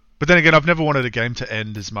before. But then again, I've never wanted a game to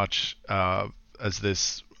end as much as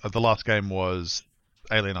this. The last game was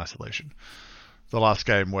Alien Isolation. The last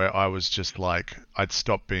game where I was just like, I'd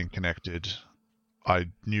stopped being connected. I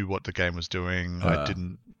knew what the game was doing.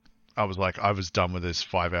 I was like, I was done with this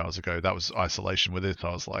 5 hours ago. That was Isolation. With it,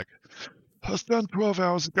 I was like, I was done 12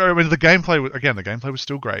 hours ago. I mean, the gameplay was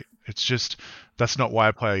still great. It's just, that's not why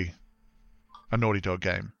I play a Naughty Dog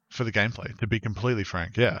game, for the gameplay, to be completely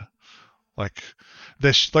frank. Yeah. Like,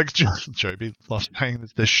 like Joby loves saying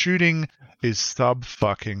this, the shooting is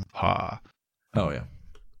sub-fucking par. Oh, yeah.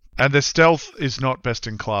 And the stealth is not best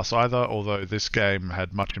in class either, although this game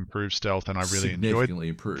had much improved stealth, and I really Significantly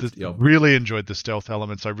improved. Yep. really enjoyed the stealth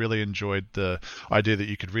elements. I really enjoyed the idea that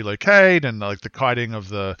you could relocate, and like the kiting of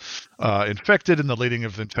the infected and the leading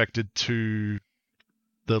of the infected to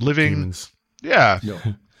the living. Humans. Yeah. Yep.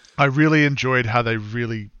 I really enjoyed how they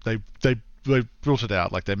built it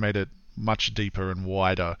out. Like, they made it much deeper and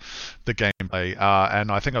wider, the gameplay.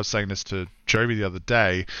 And I think I was saying this to Joby the other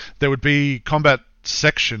day. There would be combat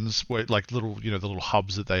sections where, like, little, you know, the little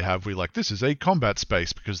hubs that they have, where like, this is a combat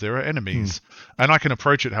space because there are enemies, and I can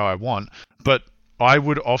approach it how I want. But I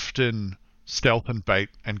would often stealth and bait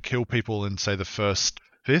and kill people in, say, the first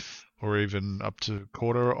fifth or even up to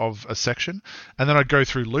quarter of a section, and then I'd go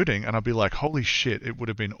through looting and I'd be like, holy shit, it would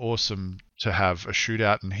have been awesome to have a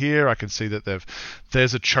shootout in here. I can see that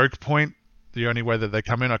there's a choke point. The only way that they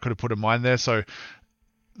come in, I could have put a mine there. So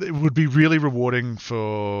it would be really rewarding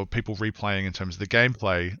for people replaying in terms of the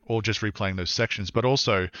gameplay, or just replaying those sections, but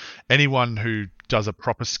also anyone who does a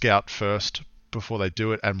proper scout first before they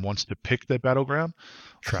do it and wants to pick their battleground.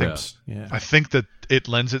 Traps. Yeah. I think that it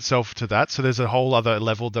lends itself to that. So there's a whole other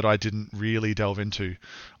level that I didn't really delve into.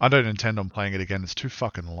 I don't intend on playing it again. It's too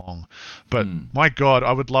fucking long. But my God,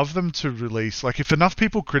 I would love them to release, like, if enough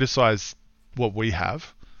people criticize what we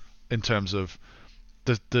have in terms of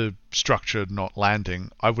the structure not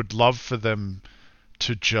landing, I would love for them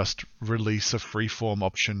to just release a freeform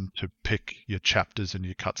option to pick your chapters and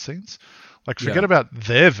your cutscenes. Like, forget about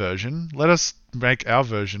their version. Let us make our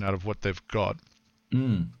version out of what they've got.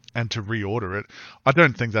 And to reorder it. I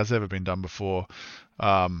don't think that's ever been done before.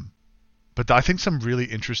 But I think some really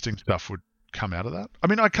interesting stuff would come out of that. I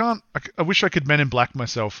mean, I wish I could Men in Black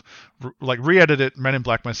myself, like re-edit it, Men in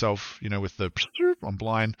Black myself, you know, with the I'm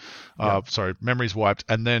blind, sorry, memories wiped,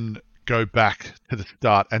 and then go back to the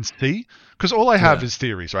start and see, because all I have Yeah. is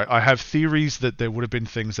theories, right? I have theories that there would have been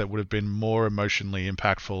things that would have been more emotionally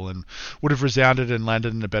impactful and would have resounded and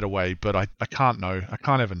landed in a better way, but I can't know. I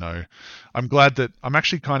can't ever know. I'm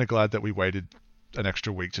actually kind of glad that we waited an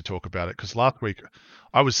extra week to talk about it, because last week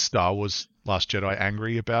I was Star Wars Last Jedi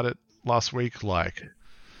angry about it last week,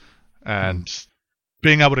 and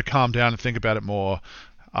being able to calm down and think about it more,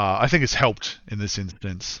 I think it's helped in this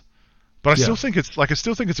instance. But I still think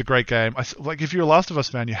it's a great game. If you're a Last of Us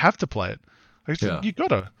fan, you have to play it. You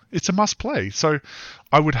gotta. It's a must play. So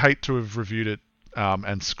I would hate to have reviewed it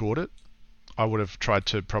and scored it. I would have tried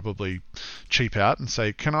to probably cheap out and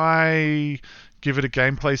say, can I give it a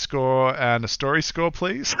gameplay score and a story score,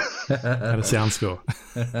 please? And a sound score.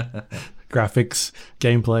 Graphics,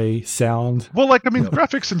 gameplay, sound. Well,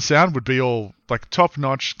 graphics and sound would be all top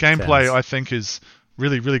notch. Gameplay, Sounds. I think, is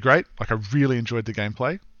really, really great. I really enjoyed the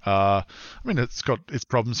gameplay. It's got its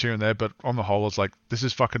problems here and there, but on the whole, it's this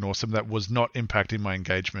is fucking awesome. That was not impacting my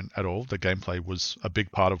engagement at all. The gameplay was a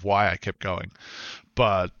big part of why I kept going.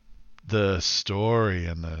 But the story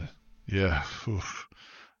and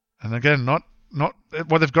and again, not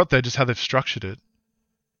what they've got there, just how they've structured it.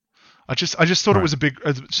 I just thought it was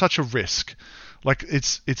such a risk.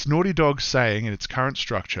 It's Naughty Dog saying in its current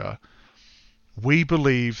structure, we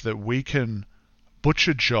believe that we can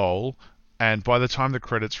butcher Joel, and by the time the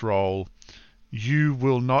credits roll, you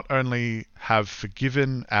will not only have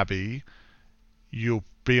forgiven Abby, you'll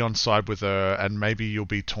be on side with her, and maybe you'll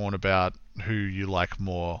be torn about who you like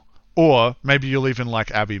more. Or maybe you'll even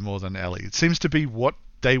like Abby more than Ellie. It seems to be what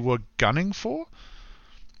they were gunning for.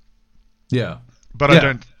 Yeah. But I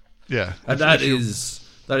don't... Yeah. And that is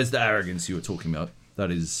the arrogance you were talking about. That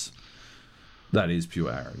is pure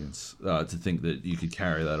arrogance. To think that you could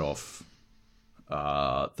carry that off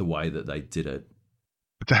the way that they did it.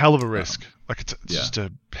 It's a hell of a risk. It's just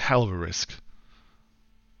a hell of a risk.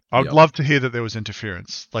 I would love to hear that there was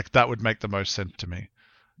interference. That would make the most sense to me.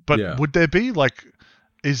 But would there be?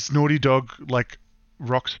 Is Naughty Dog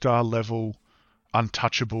Rockstar level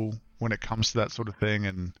untouchable when it comes to that sort of thing?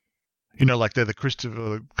 And they're the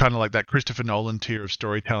Christopher Nolan tier of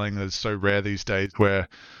storytelling that's so rare these days, where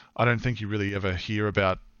I don't think you really ever hear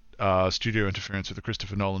about studio interference with a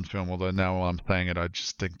Christopher Nolan film, although now while I'm saying it, I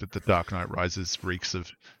just think that The Dark Knight Rises reeks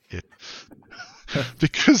of it.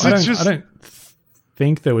 Because I don't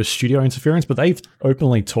think there was studio interference, but they've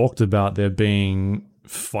openly talked about there being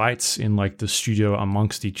fights in the studio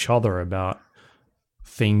amongst each other about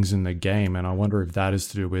things in the game, and I wonder if that is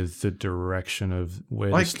to do with the direction of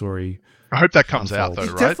where the story. I hope that comes out though, It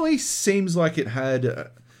right? definitely seems like it had,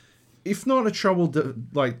 if not a troubled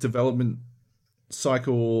development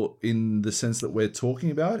cycle in the sense that we're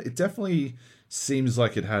talking about, it definitely seems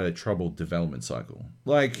like it had a troubled development cycle.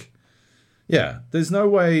 There's no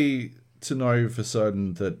way to know for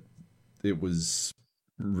certain that it was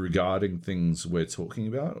regarding things we're talking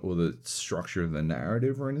about or the structure of the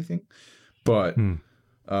narrative or anything, but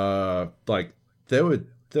there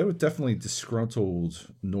were definitely disgruntled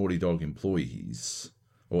Naughty Dog employees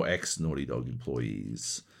or ex Naughty Dog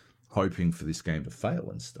employees hoping for this game to fail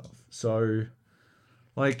and stuff. So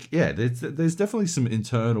there's definitely some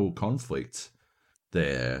internal conflict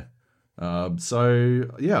there. I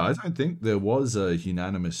don't think there was a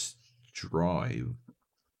unanimous drive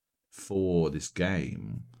for this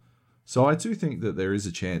game. So I do think that there is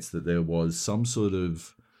a chance that there was some sort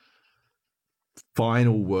of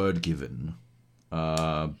final word given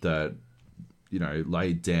that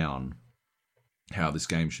laid down how this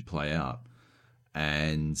game should play out,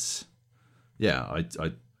 and I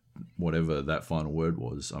whatever that final word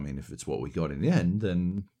was, if it's what we got in the end,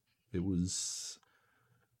 then it was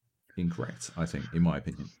incorrect, I think, in my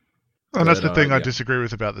opinion. And that's the thing I disagree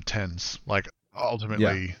with about the 10s.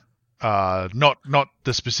 Ultimately, not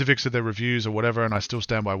the specifics of their reviews or whatever, and I still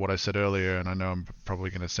stand by what I said earlier, and I know I'm probably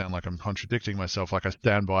going to sound like I'm contradicting myself. I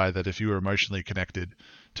stand by that if you were emotionally connected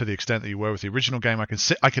to the extent that you were with the original game,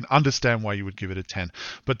 I can understand why you would give it a 10.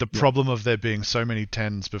 But the problem of there being so many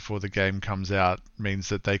 10s before the game comes out means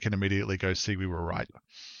that they can immediately go, see, we were right.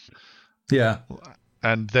 Yeah.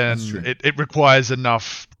 And then it requires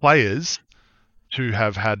enough players to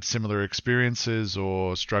have had similar experiences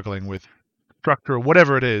or struggling with structure or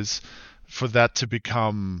whatever it is for that to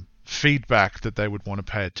become feedback that they would want to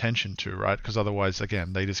pay attention to, right? Because otherwise,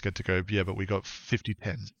 again, they just get to go, yeah, but we got 50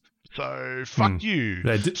 10s. So, fuck you.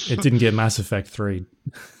 It didn't get Mass Effect 3.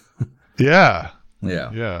 Yeah.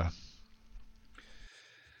 Yeah.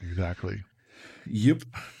 Exactly. Yep.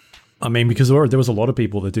 Because there was a lot of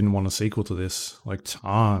people that didn't want a sequel to this,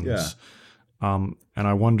 tons. Yeah. And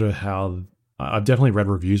I wonder how... I've definitely read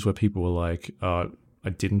reviews where people were like, I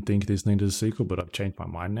didn't think this needed a sequel, but I've changed my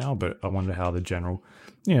mind now. But I wonder how the general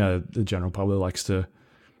public likes to,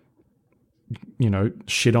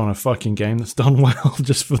 shit on a fucking game that's done well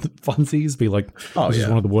just for the funsies. Be like, this is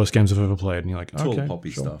one of the worst games I've ever played. And you're like, It's all okay,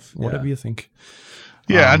 poppy sure, stuff. whatever Yeah. you think.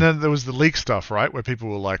 Yeah, and then there was the leak stuff, right? Where people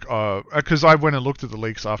were like, oh, because I went and looked at the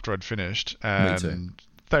leaks after I'd finished, and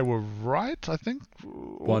they were right, I think.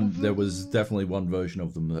 There was definitely one version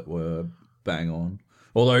of them that were bang on,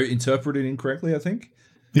 although interpreted incorrectly, I think.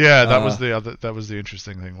 Yeah, that was the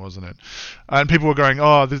interesting thing, wasn't it? And people were going,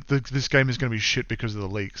 "Oh, this game is going to be shit because of the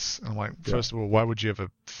leaks." And I'm like, first of all, why would you ever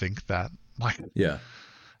think that? Like,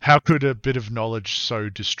 how could a bit of knowledge so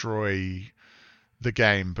destroy the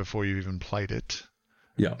game before you even played it?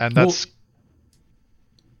 Yeah, and that's.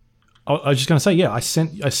 I was just going to say, I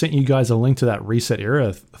sent you guys a link to that Reset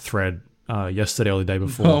Era thread yesterday or the day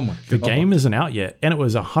before. Oh my God. The game isn't out yet, and it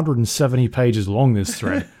was 170 pages long, this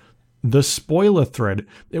thread. The spoiler thread,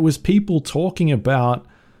 it was people talking about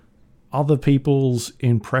other people's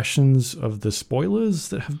impressions of the spoilers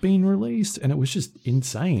that have been released, and it was just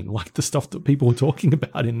insane. Like the stuff that people were talking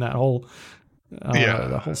about in that whole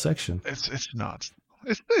the whole section. It's nuts.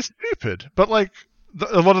 It's stupid. But like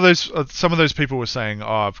a lot of those, some of those people were saying,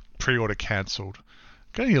 "Oh, pre-order cancelled."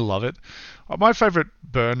 Don't you love it? My favorite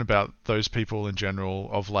burn about those people in general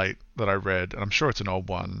of late that I read, and I'm sure it's an old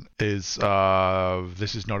one, is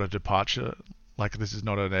this is not a departure. Like, this is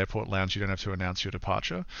not an airport lounge. You don't have to announce your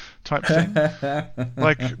departure type thing.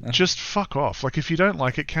 Like, just fuck off. Like, if you don't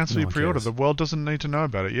like it, cancel your pre-order. cares. The world doesn't need to know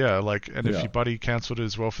about it. Yeah, like, and if your buddy cancelled it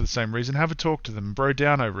as well for the same reason, have a talk to them, bro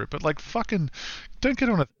down over it. But, like, fucking don't get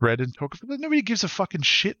on a thread and talk. Nobody gives a fucking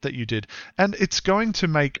shit that you did. And it's going to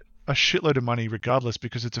make a shitload of money regardless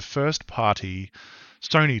because it's a first-party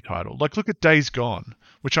Sony title. Like, look at Days Gone,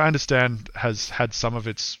 which I understand has had some of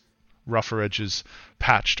its rougher edges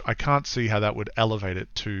patched. I can't see how that would elevate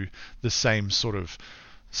it to the same sort of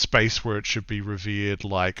space where it should be revered,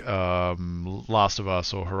 like Last of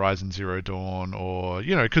Us or Horizon Zero Dawn, or,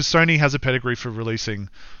 because Sony has a pedigree for releasing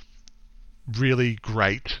really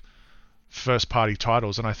great first-party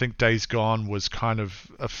titles, and I think Days Gone was kind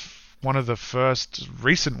of one of the first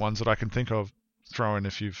recent ones that I can think of. Throw in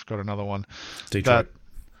if you've got another one. Detroit.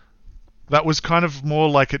 That was kind of more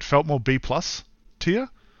like, it felt more B+ tier,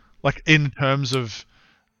 like in terms of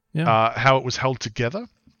how it was held together.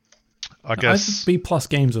 I guess B+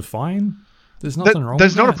 games are fine. There's nothing wrong.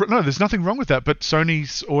 There's with that. there's nothing wrong with that. But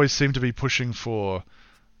Sony's always seemed to be pushing for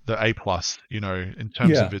the A+, in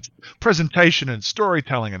terms of its presentation and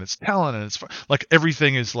storytelling and its talent, and it's like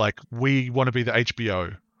everything is like, we want to be the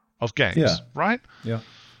HBO of games, right? Yeah.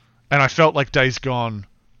 And I felt like Days Gone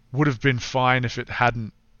would have been fine if it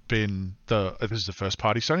hadn't been this is the first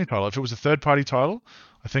party Sony title. If it was a third party title,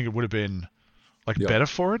 I think it would have been better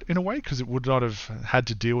for it in a way, because it would not have had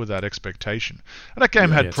to deal with that expectation. And that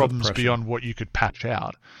game had problems beyond what you could patch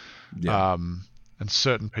out. Yeah. And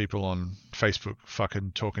certain people on Facebook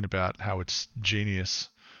fucking talking about how it's genius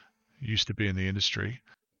used to be in the industry.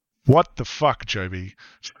 What the fuck, Joby?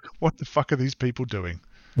 What the fuck are these people doing?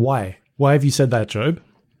 Why? Why have you said that, Job?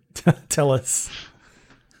 Tell us.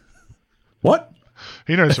 What?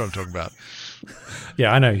 He knows what I'm talking about.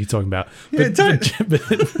 Yeah, I know who you're talking about. Yeah,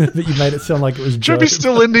 but you made it sound like it was Job. Joby's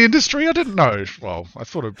still in the industry? I didn't know. Well, I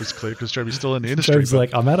thought it was clear because Joby's still in the industry. Job's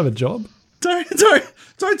like, I'm out of a job.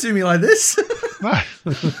 Don't do me like this. No.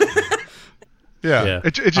 Yeah.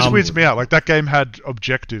 It just weirds me out. Like, that game had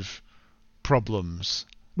objective problems,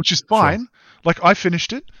 which is fine. Sure. Like, I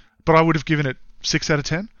finished it, but I would have given it 6 out of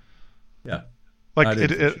 10. Yeah. Like,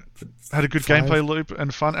 it had a good gameplay loop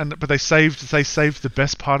and fun, but they saved the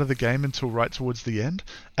best part of the game until right towards the end,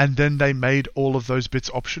 and then they made all of those bits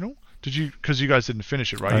optional. Did you? Because you guys didn't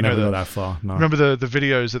finish it, right? I never got that far. No. Remember the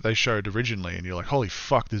videos that they showed originally, and you're like, holy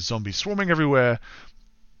fuck, there's zombies swarming everywhere.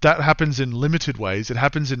 That happens in limited ways. It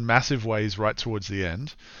happens in massive ways right towards the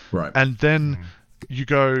end. Right. And then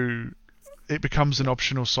it becomes an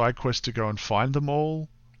optional side quest to go and find them all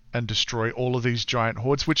and destroy all of these giant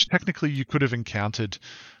hordes, which technically you could have encountered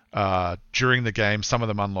during the game. Some of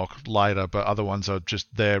them unlock later, but other ones are just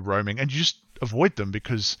there roaming, and you just avoid them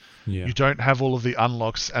because you don't have all of the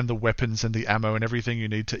unlocks and the weapons and the ammo and everything you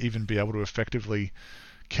need to even be able to effectively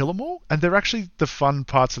kill them all. And they're actually, the fun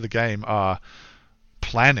parts of the game are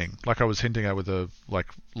planning, like I was hinting at with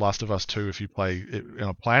Last of Us 2. If you play it in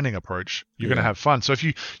a planning approach, you're going to have fun. So if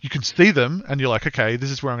you can see them and you're like, okay,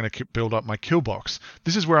 this is where I'm going to build up my kill box.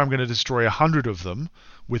 This is where I'm going to destroy 100 of them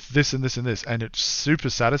with this and this and this. And it's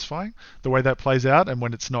super satisfying the way that plays out. And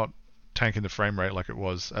when it's not tanking the frame rate like it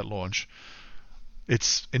was at launch,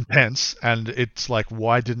 it's intense. And it's like,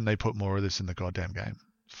 why didn't they put more of this in the goddamn game?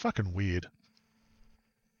 Fucking weird.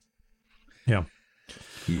 Yeah.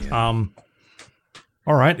 Yeah.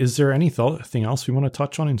 All right. Is there anything else we want to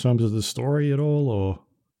touch on in terms of the story at all, or?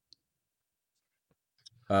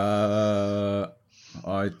 I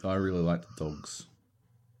really like the dogs.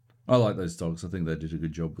 I like those dogs. I think they did a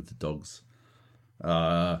good job with the dogs.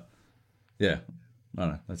 Yeah, I don't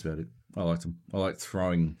know. That's about it. I liked them. I like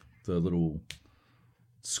throwing the little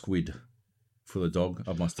squid for the dog.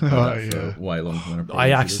 I must have played that for way longer than I probably I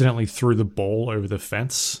should have. accidentally threw the ball over the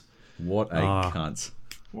fence. What a cunt.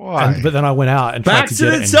 Why? But then I went out and tried Back to to get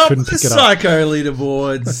the it and top couldn't of the pick it up. psycho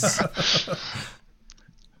leaderboards.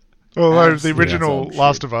 Although the Absolutely, original that's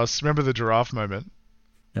Last of Us, remember the giraffe moment?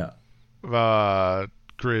 Yeah.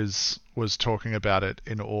 Grizz was talking about it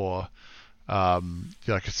in awe.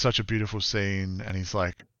 Like, it's such a beautiful scene, and he's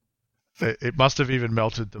like, it must have even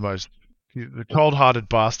melted the cold-hearted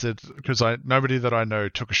bastard, because nobody that I know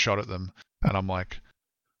took a shot at them, and I'm like,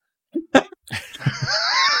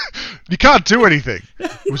 you can't do anything.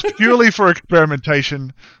 It was purely for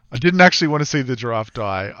experimentation. I didn't actually want to see the giraffe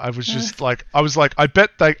die. I was just like, I bet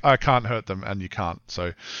I can't hurt them, and you can't.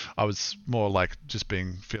 So I was more like just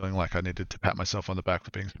feeling like I needed to pat myself on the back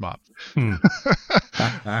for being smart. But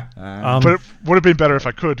it would have been better if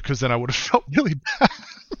I could, because then I would have felt really bad.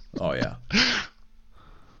 Oh, yeah.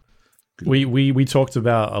 We talked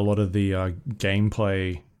about a lot of the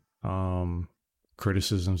gameplay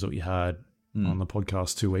criticisms that we had on the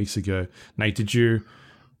podcast 2 weeks ago. Nate, did you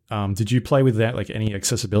play with that, like any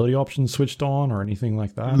accessibility options switched on or anything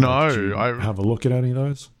like that? No, Like, did you have a look at any of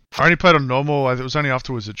those? I only played on normal. It was only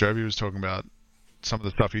afterwards that Joby was talking about some of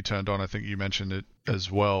the stuff he turned on. I think you mentioned it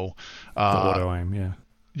as well. The auto aim, yeah.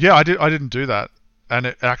 Yeah, I didn't do that, and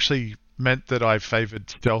it actually meant that I favoured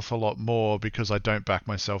stealth a lot more, because I don't back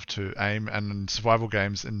myself to aim. And in survival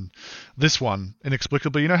games, in this one,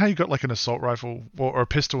 inexplicably, you know how you got like an assault rifle or a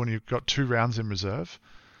pistol and you've got 2 rounds in reserve,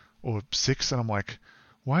 or 6, and I'm like,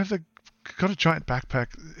 why have they got a giant backpack?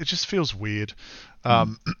 It just feels weird.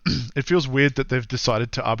 It feels weird that they've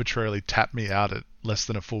decided to arbitrarily tap me out at less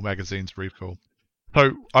than a full magazine's refill.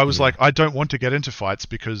 So I was like, I don't want to get into fights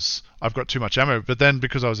because I've got too much ammo. But then,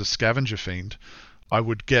 because I was a scavenger fiend, I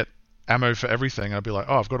would get ammo for everything. I'd be like,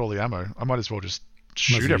 oh, I've got all the ammo. I might as well just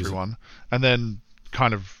shoot everyone, and then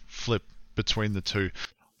kind of flip between the two.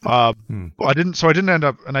 I didn't end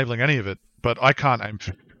up enabling any of it, but I can't aim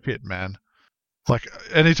for shit, man. Like,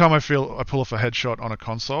 anytime I pull off a headshot on a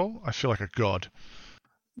console, I feel like a god.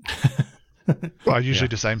 I usually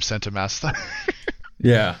just aim center mass though.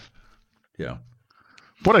 Yeah. Yeah.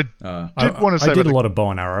 What I did want to say, I did a lot of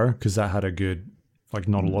bow and arrow, because that had a good, like,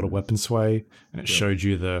 not a lot of weapon sway, and it showed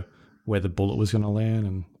you where the bullet was going to land,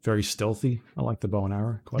 and very stealthy. I like the bow and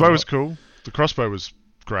arrow. Bow was cool. The crossbow was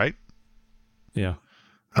great. Yeah.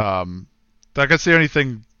 I guess the only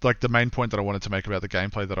thing, like the main point that I wanted to make about the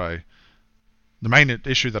gameplay the main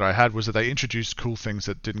issue that I had was that they introduced cool things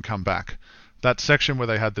that didn't come back. That section where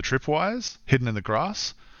they had the tripwires hidden in the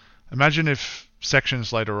grass. Imagine if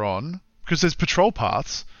sections later on, because there's patrol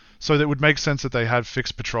paths, so that would make sense that they had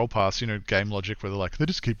fixed patrol paths, game logic, where they're like, they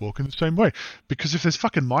just keep walking the same way. Because if there's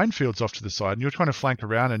fucking minefields off to the side and you're trying to flank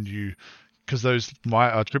around because those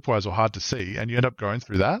tripwires are hard to see, and you end up going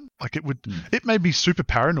through that, like it made me super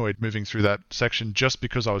paranoid moving through that section just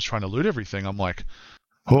because I was trying to loot everything. I'm like,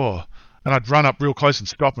 oh, and I'd run up real close and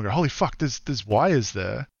stop and go, holy fuck, there's wires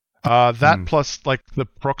there. Plus like the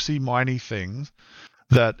proxy miney thing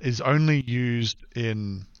that is only used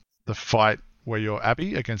in the fight where you're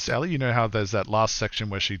Abby against Ellie. You know how there's that last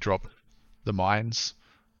section where she dropped the mines?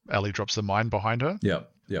 Ellie drops the mine behind her.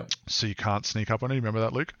 Yep. So you can't sneak up on her. You remember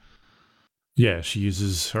that, Luke? Yeah, she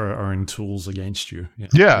uses her own tools against you.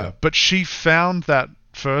 Yeah, but she found that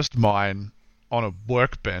first mine on a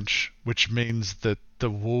workbench, which means that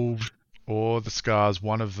the wolves or the scars,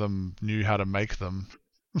 one of them knew how to make them.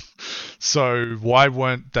 So why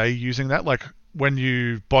weren't they using that? Like, when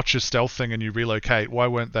you botch a stealth thing and you relocate, why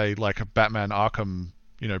weren't they like a Batman Arkham,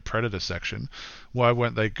 Predator section? Why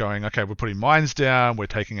weren't they going, okay, we're putting mines down, we're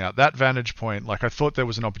taking out that vantage point? Like, I thought there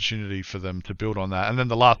was an opportunity for them to build on that. And then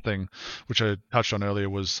the last thing, which I touched on earlier,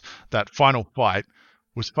 was that final fight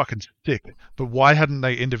was fucking sick. But why hadn't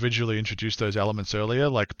they individually introduced those elements earlier?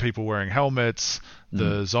 Like people wearing helmets,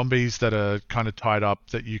 the zombies that are kind of tied up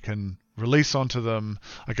that you can release onto them.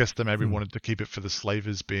 I guess they maybe wanted to keep it for the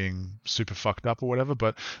slavers being super fucked up or whatever,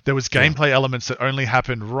 but there was gameplay elements that only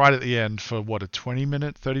happened right at the end for a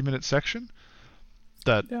 20-minute, 30-minute section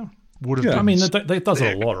that would have been I mean, that does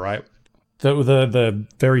it a lot, right? The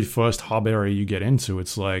very first hub area you get into,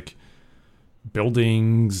 it's like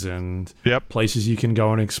buildings and places you can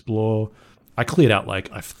go and explore. I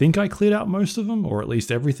think I cleared out most of them, or at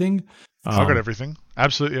least everything. I got everything,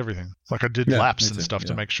 absolutely everything. Like I did Yeah, laps me and too, stuff to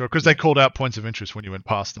yeah. make sure, because they called out points of interest when you went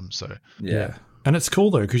past them. So Yeah. And it's cool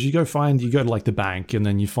though, because you go to like the bank, and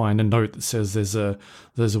then you find a note that says there's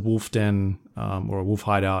a wolf den or a wolf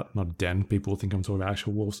hideout, not a den. People think I'm talking about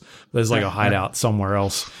actual wolves. There's like a hideout somewhere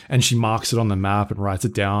else, and she marks it on the map and writes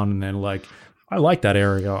it down, and then like I like that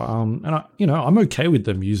area, and I'm okay with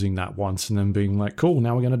them using that once and then being like, cool,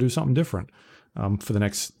 now we're going to do something different for the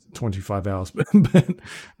next 25 hours.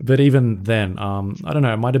 but even then, I don't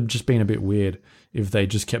know, it might have just been a bit weird if they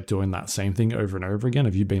just kept doing that same thing over and over again.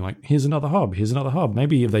 If you'd been like, here's another hub.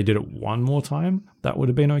 Maybe if they did it one more time, that would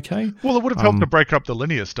have been okay. well, it would have helped to break up the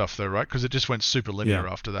linear stuff though, right? Because it just went super linear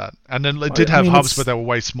Yeah. after that, and then it did have hubs, but they were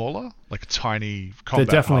way smaller, like tiny combat.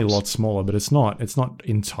 They're definitely hubs. a lot smaller, but it's not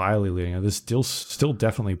entirely linear. There's still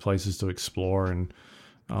definitely places to explore, and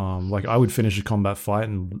like I would finish a combat fight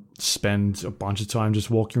and spend a bunch of time just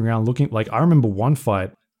walking around looking. Like I remember one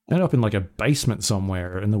fight ended up in like a basement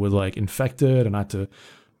somewhere, and they were like infected, and I had to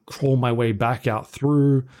crawl my way back out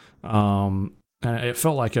through. And it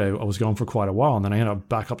felt like I was going for quite a while, and then I ended up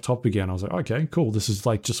back up top again. I was like, okay, cool. This is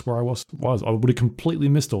like just where I was. I would have completely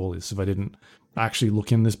missed all this if I didn't actually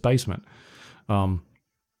look in this basement.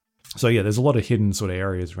 So yeah, there's a lot of hidden sort of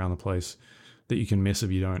areas around the place that you can miss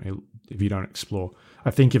if you don't explore. I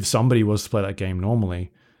think if somebody was to play that game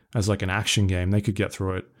normally as like an action game, they could get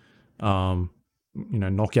through it.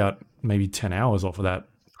 Knock out maybe 10 hours off of that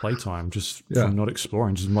playtime just from not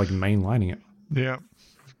exploring, just like mainlining it. Yeah,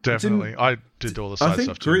 definitely. I did all the side I think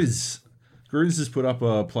stuff too. Grizz has put up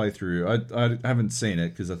a playthrough. I haven't seen it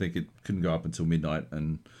because I think it couldn't go up until midnight,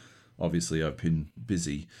 and obviously I've been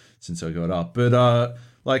busy since I got up. But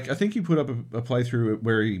like I think he put up a playthrough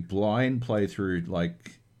where he blind playthrough,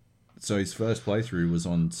 like, so his first playthrough was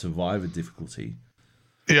on survivor difficulty.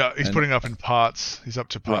 Yeah, he's putting up in parts. He's up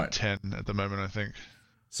to part Right. 10 at the moment, I think.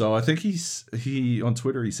 So I think he on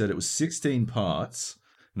Twitter he said it was 16 parts,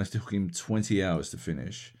 and it took him 20 hours to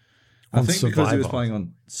finish. I On think because he was Survivor. playing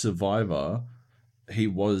on Survivor, he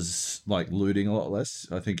was like looting a lot less.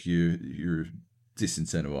 I think you're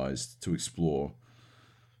disincentivized to explore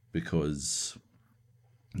because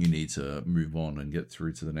you need to move on and get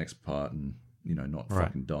through to the next part and not Right.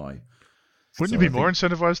 fucking die. Wouldn't So you I be more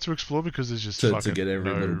incentivized to explore because there's just to fucking get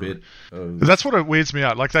every no- little bit. Of, That's what it weirds me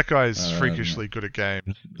out. Like that guy's freakishly good at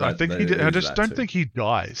games. I think I is just that don't too. think he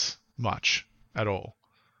dies much at all.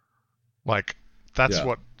 Like that's Yeah.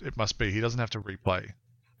 what it must be. He doesn't have to replay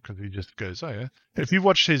because he just goes, oh yeah. If you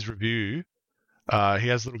watched his review, he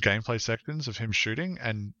has little gameplay sections of him shooting,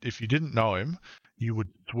 and if you didn't know him, you would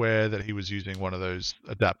swear that he was using one of those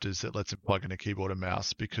adapters that lets him plug in a keyboard and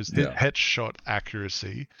mouse because his headshot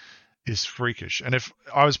accuracy is freakish. And if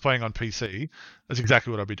I was playing on PC, that's exactly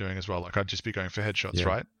what I'd be doing as well. Like I'd just be going for headshots, Yeah.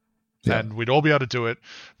 right? Yeah. And we'd all be able to do it,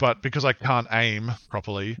 but because I can't aim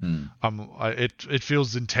properly, it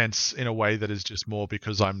feels intense in a way that is just more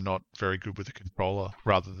because I'm not very good with the controller,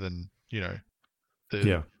 rather than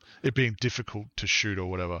it being difficult to shoot or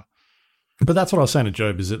whatever. But that's what I was saying to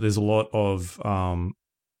Job, is that there's a lot of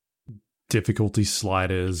difficulty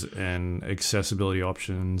sliders and accessibility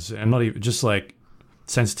options, and not even just like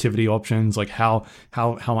sensitivity options, like how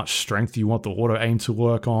much strength you want the auto aim to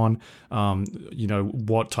work on,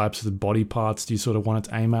 what types of the body parts do you sort of want it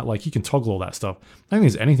to aim at. Like you can toggle all that stuff. I don't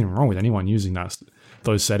think there's anything wrong with anyone using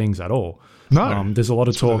those settings at all. No, there's a lot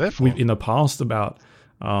of that's what they're talk there for. in the past about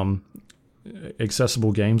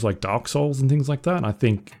accessible games like Dark Souls and things like that, and I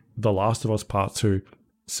think The Last of Us Part 2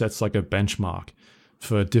 sets like a benchmark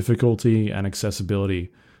for difficulty and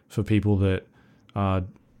accessibility for people that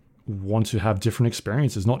want to have different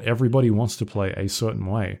experiences. Not everybody wants to play a certain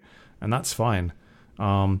way, and that's fine.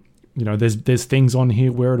 There's things on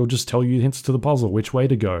here where it'll just tell you hints to the puzzle, which way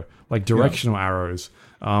to go, like directional arrows,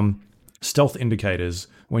 stealth indicators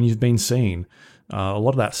when you've been seen. A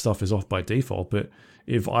lot of that stuff is off by default, but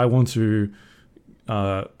if I want to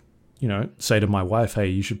say to my wife, hey,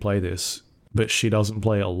 you should play this, but she doesn't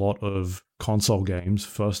play a lot of console games,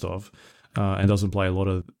 first off, and doesn't play a lot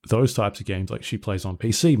of those types of games, like she plays on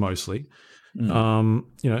PC mostly, a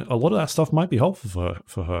lot of that stuff might be helpful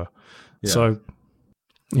for her. Yeah. So,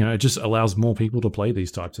 it just allows more people to play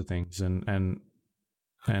these types of things and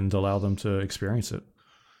allow them to experience it.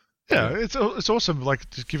 Yeah, it's awesome, like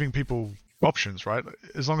just giving people options, right?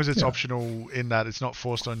 As long as it's optional in that it's not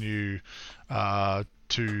forced on you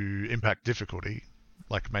to impact difficulty,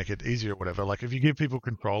 like make it easier or whatever. Like if you give people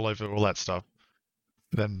control over all that stuff,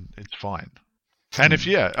 then it's fine. And if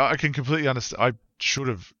I can completely understand. I should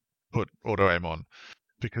have put auto aim on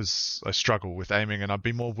because I struggle with aiming, and I'd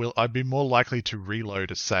be more likely to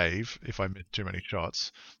reload a save if I miss too many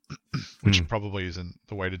shots, which probably isn't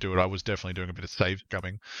the way to do it. I was definitely doing a bit of save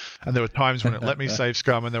scumming, and there were times when it let me save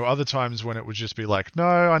scum, and there were other times when it would just be like, no,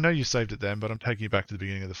 I know you saved it then, but I'm taking you back to the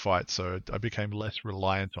beginning of the fight. So I became less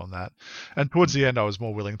reliant on that, and towards the end I was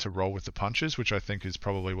more willing to roll with the punches, which I think is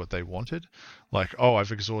probably what they wanted. Like, oh,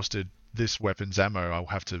 I've exhausted this weapon's ammo, I'll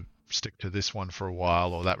have to stick to this one for a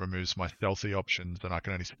while, or that removes my stealthy options and I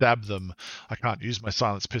can only stab them. I can't use my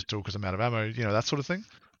silenced pistol because I'm out of ammo, that sort of thing.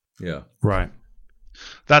 Yeah. Right.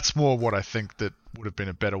 That's more what I think that would have been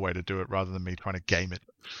a better way to do it rather than me trying to game it.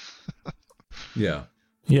 Yeah.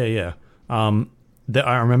 Yeah.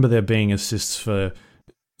 I remember there being assists for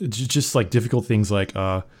just like difficult things like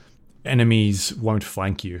enemies won't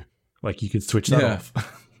flank you. Like you could switch that off.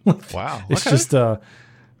 Wow. It's just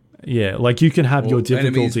like you can have your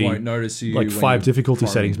difficulty enemies won't notice you like when 5 you're difficulty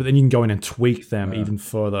throwing. settings, but then you can go in and tweak them even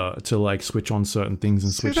further to like switch on certain things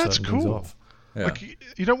and switch that's certain things cool. off. Yeah. Like,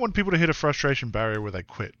 you don't want people to hit a frustration barrier where they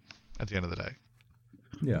quit at the end of the day.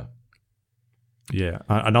 Yeah. Yeah.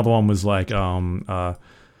 Another one was like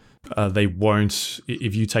they won't,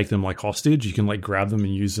 if you take them like hostage, you can like grab them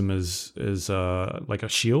and use them as like a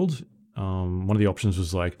shield. One of the options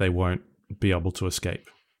was like they won't be able to escape,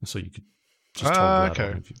 so you could just toggle that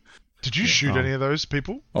okay. on. Did you shoot any of those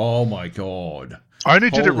people? Oh my god. I only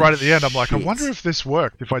did it Holy right at the end. I'm like, I shit. wonder if this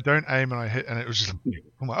worked. If I don't aim and I hit, and it was just,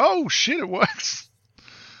 I'm like, oh shit, it works.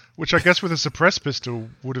 Which I guess with a suppressed pistol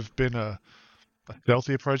would have been a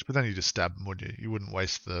stealthy approach, but then you just stab them, wouldn't you? You wouldn't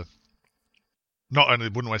waste not only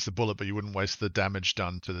wouldn't waste the bullet, but you wouldn't waste the damage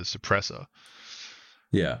done to the suppressor.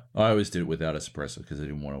 Yeah. I always did it without a suppressor because I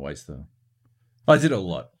didn't want to waste I did it a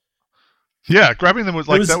lot. Yeah, grabbing them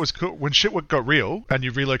that was cool. When shit got real and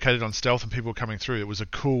you relocated on stealth and people were coming through, it was a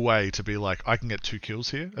cool way to be like, I can get 2 kills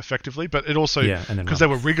here effectively. But it also, because they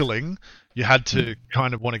were wriggling, you had to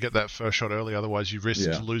kind of want to get that first shot early. Otherwise, you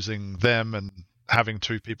risked losing them and having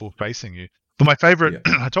 2 people facing you. But my favorite,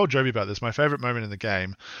 I told Joby about this, my favorite moment in the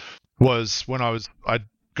game was when I'd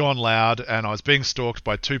gone loud and I was being stalked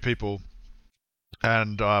by 2 people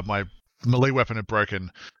and my melee weapon had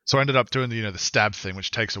broken, so I ended up doing the stab thing,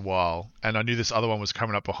 which takes a while, and I knew this other one was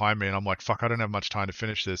coming up behind me, and I'm like, fuck, I don't have much time to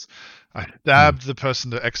finish this. I stabbed the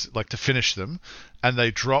person to finish them, and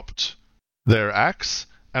they dropped their axe,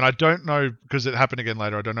 and I don't know, because it happened again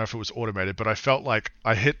later, I don't know if it was automated, but I felt like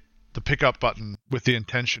I hit the pickup button with the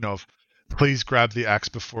intention of, please grab the axe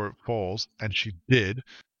before it falls, and she did,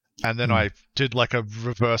 and then I did like a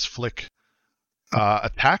reverse flick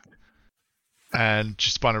attack, and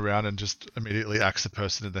she spun around and just immediately axed the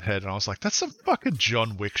person in the head. And I was like, that's some fucking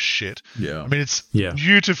John Wick shit. Yeah. I mean, it's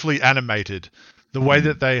beautifully animated. The way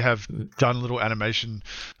that they have done little animation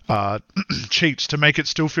cheats to make it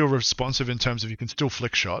still feel responsive in terms of you can still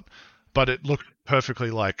flick shot, but it looked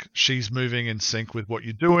perfectly like she's moving in sync with what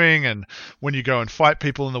you're doing. And when you go and fight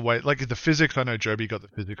people in the way, like the physics, I know Joby got the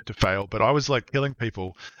physics to fail, but I was like killing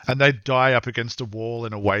people and they'd die up against a wall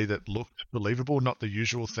in a way that looked believable, not the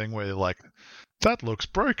usual thing where they're like, that looks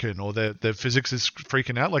broken, or their physics is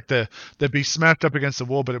freaking out. Like they'd be smashed up against the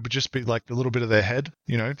wall, but it would just be like a little bit of their head,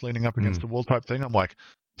 leaning up against the wall type thing. I'm like,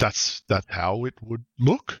 that's how it would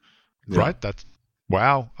look, right? That's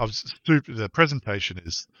wow. I was stupid. The presentation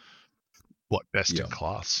is best in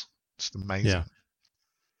class. It's amazing.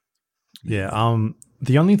 Yeah.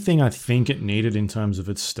 The only thing I think it needed in terms of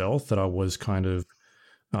its stealth that I was kind of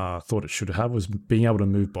thought it should have was being able to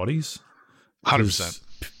move bodies. 100%.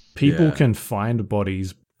 People can find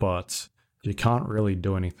bodies, but you can't really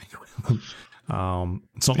do anything with them.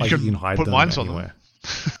 It's not like you can hide put them mines anywhere. on them.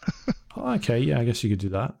 Oh, okay, yeah, I guess you could do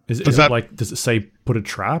that. Is it like, does it say put a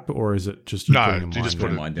trap, or is it just you just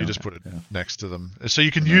put it next to them, so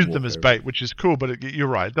you can use them as bait, which is cool. But you're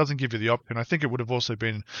right, it doesn't give you the option. I think it would have also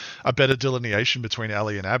been a better delineation between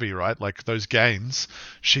Ellie and Abby, right? Like those gains,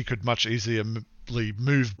 she could much easier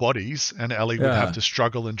move bodies, and Ellie would have to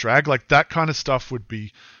struggle and drag. Like that kind of stuff would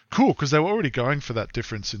be cool because they were already going for that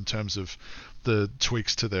difference in terms of the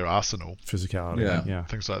tweaks to their arsenal, physicality,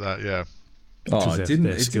 things like that. Yeah. Oh, it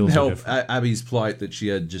didn't help Abby's plight that she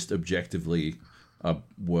had just objectively a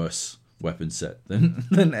worse weapon set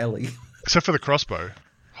than Ellie. Except for the crossbow.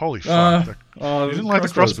 Holy fuck. You didn't like the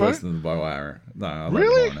crossbow? Worse than the bow arrow. No, I like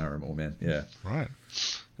really? the bow and arrow more, man. Yeah. Right.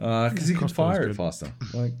 Because you can fire it faster.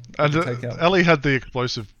 Like, and Ellie had the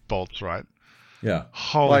explosive bolts, right? Yeah.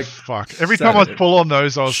 Holy fuck. Every time I was full on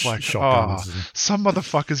those, I was like, some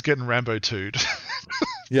motherfucker's getting Rambo 2'd.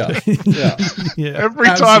 Yeah. Every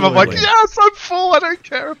time I'm like, yes, I'm full. I don't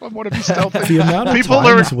care if I want to be stealthy. The amount of people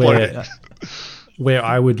times where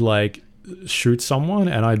I would like shoot someone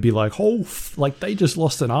and I'd be like, oh, like they just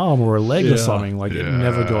lost an arm or a leg or something. Like it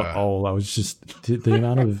never got old. I was just the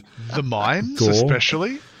amount of the mines, gore.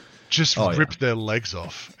 especially, just rip their legs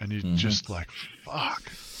off, and you're just like, fuck.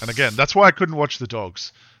 And again, that's why I couldn't watch the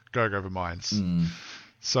dogs going over mines.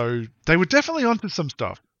 So they were definitely onto some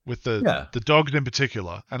stuff with the dogs in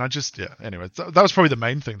particular. And I just, anyway, that was probably the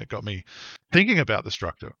main thing that got me thinking about the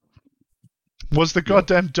structure was the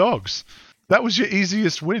goddamn dogs. That was your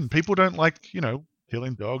easiest win. People don't like,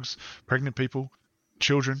 killing dogs, pregnant people,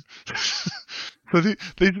 children. So these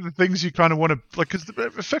are the things you kind of want to, like, because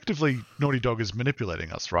effectively Naughty Dog is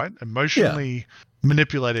manipulating us, right? Emotionally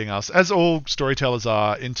manipulating us, as all storytellers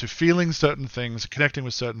are, into feeling certain things, connecting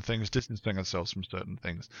with certain things, distancing ourselves from certain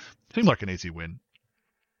things. Seemed like an easy win.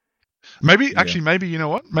 Maybe you know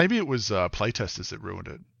what? Maybe it was playtesters that ruined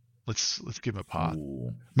it. Let's give them a part.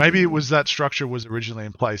 Maybe it was that structure was originally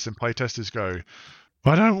in place, and playtesters go,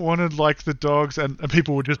 I don't want to like the dogs, and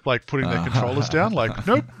people were just like putting their controllers down, like,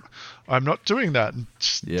 nope, I'm not doing that. And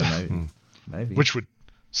just, maybe. Which would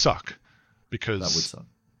suck, because that would suck.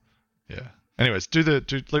 Yeah. Anyways,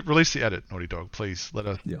 release the edit, Naughty Dog, please. Let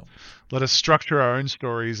us structure our own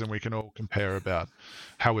stories, and we can all compare about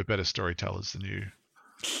how we're better storytellers than you.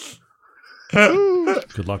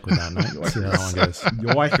 Good luck with that, mate. See how that one goes.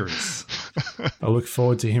 Yoikers. I look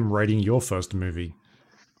forward to him rating your first movie.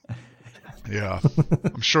 Yeah,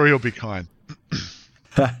 I'm sure he'll be kind.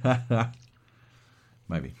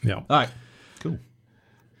 Maybe. Yeah. All right. Cool.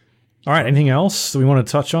 All right. Anything else that we want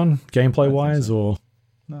to touch on, gameplay wise, or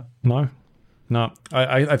no?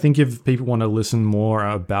 I think if people want to listen more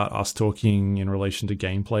about us talking in relation to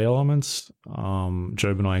gameplay elements,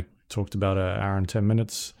 Job and I talked about an hour and 10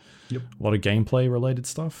 minutes. Yep. A lot of gameplay related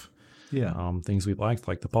stuff. Yeah. Things we liked,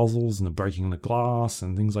 like the puzzles and the breaking the glass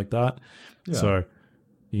and things like that. Yeah. So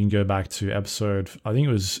you can go back to episode, I think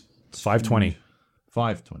it was 520.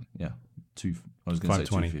 520, yeah. I was going to say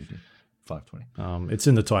 250. 520. It's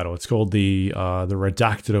in the title. It's called the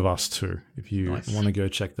Redacted of Us 2. If you want to go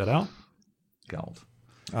check that out. Gold.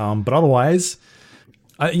 But otherwise,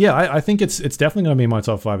 I think it's definitely going to be in my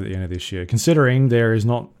top 5 at the end of this year, considering there is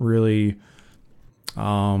not really,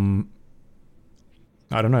 I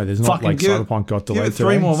don't know. There's not Cyberpunk got delayed. Give it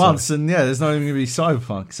 3 more months, and there's not even going to be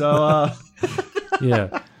Cyberpunk. So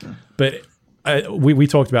yeah, but we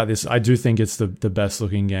talked about this. I do think it's the best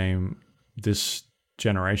looking game this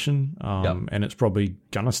generation, and it's probably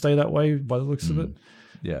gonna stay that way by the looks of it.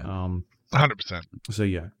 Yeah, 100%. So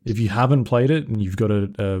if you haven't played it and you've got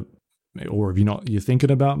or if you're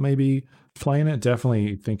thinking about maybe playing it,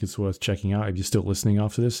 definitely think it's worth checking out. If you're still listening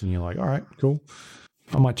after this and you're like, all right, cool,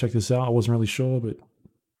 I might check this out. I wasn't really sure, but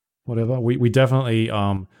whatever. We definitely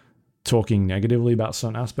talking negatively about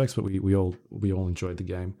certain aspects, but we all enjoyed the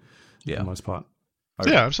game for the most part.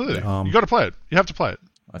 Yeah, absolutely. You got to play it. You have to play it.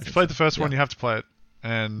 If you played the first one, you have to play it.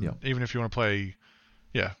 And even if you want to play,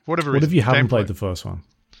 whatever. What if you haven't played the first one?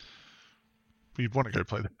 You'd want to go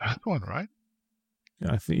play the first one, right?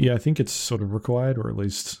 I think it's sort of required, or at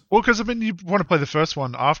least. Well, because you want to play the first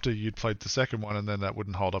one after you'd played the second one, and then that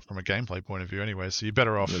wouldn't hold up from a gameplay point of view anyway. So you're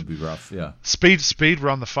better off. It'd be rough, yeah. Speed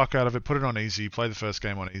run the fuck out of it. Put it on easy. Play the first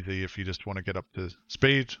game on easy if you just want to get up to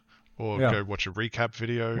speed, or go watch a recap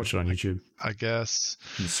video. Watch it on YouTube, I guess.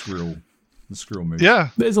 The squirrel move. Yeah,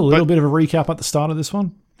 there's a little bit of a recap at the start of this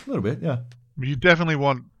one. A little bit, yeah. You definitely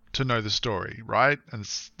want to know the story, right? And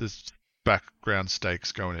there's background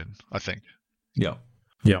stakes going in, I think. Yeah.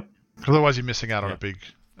 Otherwise, you're missing out on a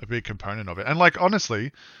big component of it. And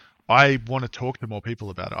honestly, I want to talk to more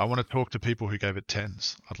people about it. I want to talk to people who gave it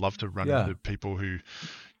 10s. I'd love to run into people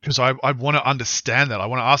because I want to understand that. I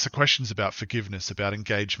want to ask the questions about forgiveness, about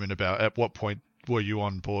engagement, about at what point were you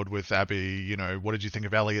on board with Abby? What did you think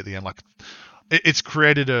of Ellie at the end? It's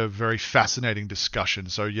created a very fascinating discussion.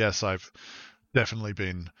 So yes, I've definitely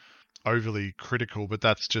been overly critical, but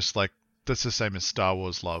that's just that's the same as Star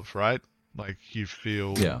Wars love, right? You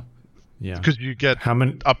feel because you get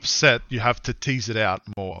upset, you have to tease it out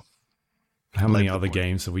more. How many other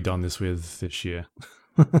games have we done this with this year?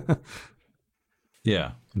 None.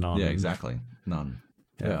 Yeah, exactly. None.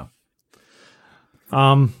 Yeah.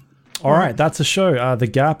 All right, that's a show. The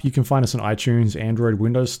Gap, you can find us on iTunes, Android,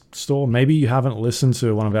 Windows Store. Maybe you haven't listened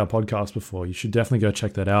to one of our podcasts before. You should definitely go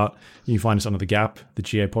check that out. You can find us under The Gap, the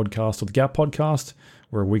GA Podcast, or The Gap Podcast.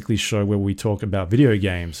 We're a weekly show where we talk about video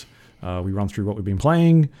games. We run through what we've been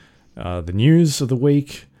playing, the news of the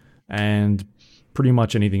week, and pretty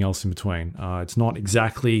much anything else in between. It's not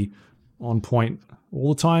exactly on point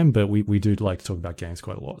all the time, but we do like to talk about games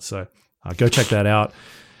quite a lot. So go check that out.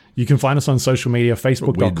 You can find us on social media,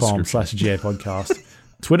 facebook.com/GA Podcast.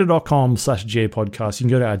 twitter.com/GA podcast. You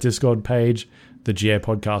can go to our Discord page,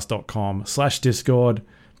 thegapodcast.com/Discord.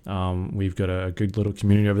 We've got a good little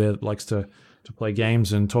community over there that likes to play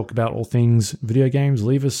games and talk about all things video games.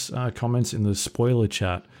 Leave us comments in the spoiler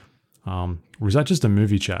chat. Or is that just a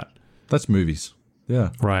movie chat? That's movies.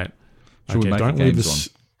 Yeah. Right. Should we make a games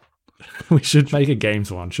We should make a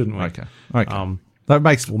games one, shouldn't we? Okay. That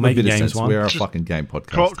makes a make bit a of games sense. one. We're a fucking game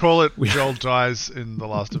podcast. Call it Joel Dies in The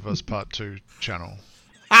Last of Us Part 2 channel.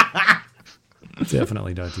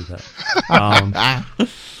 Definitely don't do that.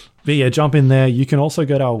 But yeah, jump in there. You can also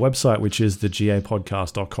go to our website, which is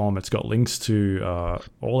thegapodcast.com. It's got links to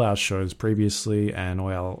all our shows previously and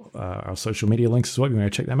all our social media links as well. If you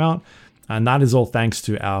want to check them out. And that is all thanks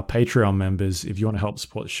to our Patreon members. If you want to help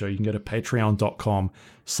support the show, you can go to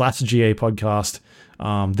patreon.com/GApodcast.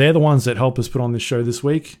 They're the ones that help us put on this show this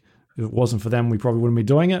week. If it wasn't for them, we probably wouldn't be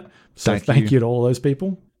doing it. So thank you to all those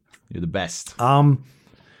people. You're the best.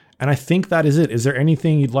 And I think that is it. Is there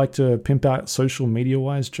anything you'd like to pimp out social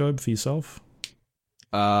media-wise, Job, for yourself?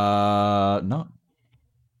 No.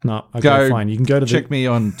 No. Okay, fine. You can go to check me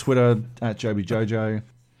on Twitter @JobyJojo.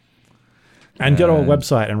 And go to our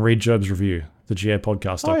website and read Job's review,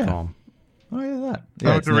 thegapodcast.com. Oh, yeah, that.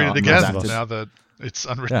 I have to read it again unredacted. now that it's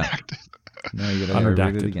unredacted. No, you got to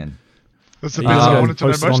read it again. That's the Are bit you I going wanted to to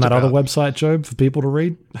know post it most on that about. other website, Job, for people to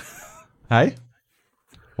read? Hey?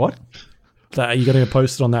 What? Are you going to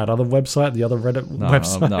post it on that other website, the other Reddit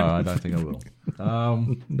website? No, I don't think I will.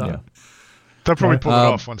 No. Yeah. They'll probably pull it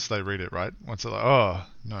off once they read it, right? Once they're like, oh,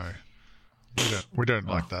 no. We don't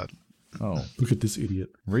like that. Oh, Look at this idiot.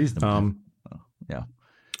 reasonable. Yeah.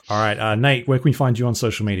 All right, Nate, where can we find you on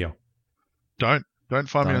social media? Don't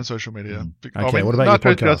find me on social media. Okay, what about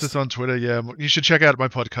your podcast? Justice on Twitter, yeah. You should check out my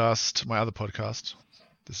podcast, my other podcast.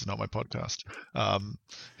 This is not my podcast.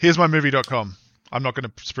 Here's mymovie.com. I'm not going to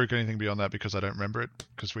spruik anything beyond that because I don't remember it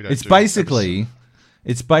because we don't. It's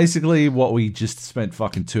basically what we just spent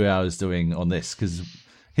fucking 2 hours doing on this because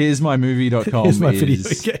here's mymovie.com Here's my video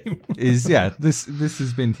game. This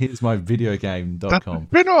has been here's myvideogame.com.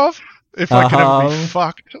 Spin off if I can ever be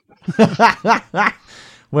fucked.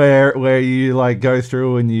 where you like go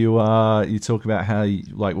through and you talk about how you,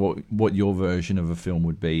 like what your version of a film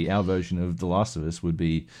would be. Our version of The Last of Us would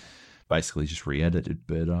be basically just re-edited,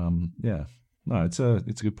 but yeah. No, it's a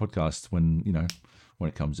good podcast when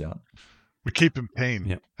it comes out. We keep them keen.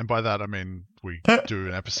 Yep. And by that I mean we do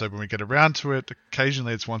an episode when we get around to it.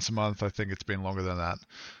 Occasionally it's once a month. I think it's been longer than that.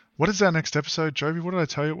 What is our next episode, Joby? What did I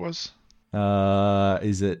tell you it was?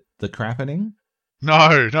 Is it The Crappening?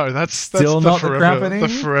 No, that's Still the not forever, The Crappening? the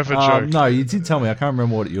forever joke. No, you did tell me. I can't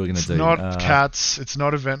remember what you were going to do. It's not Cats. It's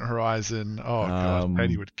not Event Horizon. Oh, God.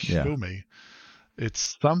 Katie would kill me.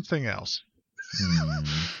 It's something else.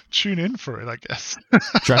 Tune in for it, I guess.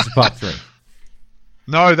 Jurassic Park 3.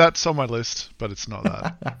 No, that's on my list, but it's not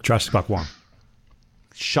that. Jurassic Park 1.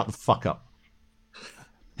 Shut the fuck up.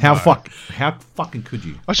 How fucking could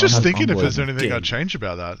you? I was just thinking if unbelievable. there's anything I'd change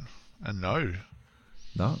about that. And no.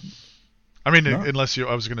 No. I mean, unless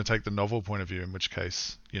I was going to take the novel point of view, in which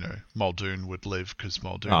case, Muldoon would live because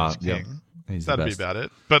Muldoon is king. He's the That'd be best. about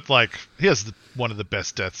it. But, like, he has one of the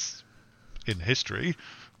best deaths in history.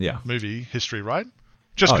 Yeah. Movie history, right?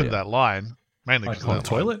 Just because of that line. Mainly because On of the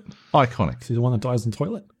that line. toilet? Iconic. Is he the one that dies in the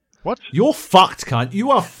toilet? What? You're fucked, cunt. You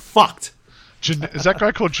are fucked. Is that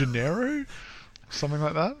guy called Gennaro? Something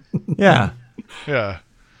like that? Yeah. Yeah.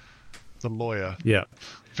 The lawyer. Yeah.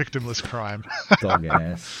 Victimless crime. Dog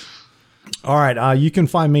ass. All right, you can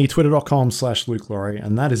find me, twitter.com/Luke Laurie,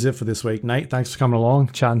 and that is it for this week. Nate, thanks for coming along,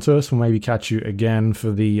 chatting to us. We'll maybe catch you again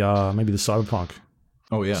for the maybe the Cyberpunk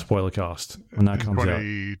Oh, yeah. spoiler cast when that comes out.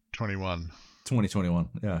 2021. 2021.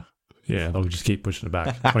 Yeah. Yeah, they'll just keep pushing it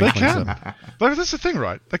back. They 2027. can. Like, that's the thing,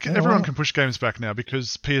 right? Everyone can push games back now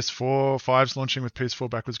because PS4, 5's launching with PS4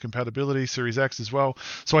 backwards compatibility, Series X as well.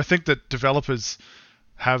 So I think that developers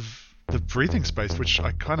have the breathing space, which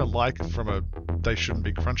I kind of like from a they shouldn't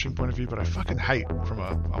be crunching point of view, but I fucking hate from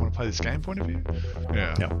a I want to play this game point of view.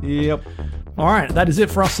 Yeah. Yep. All right, that is it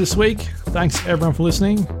for us this week. Thanks everyone for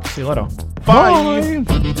listening. See you later. Bye.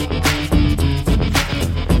 Bye.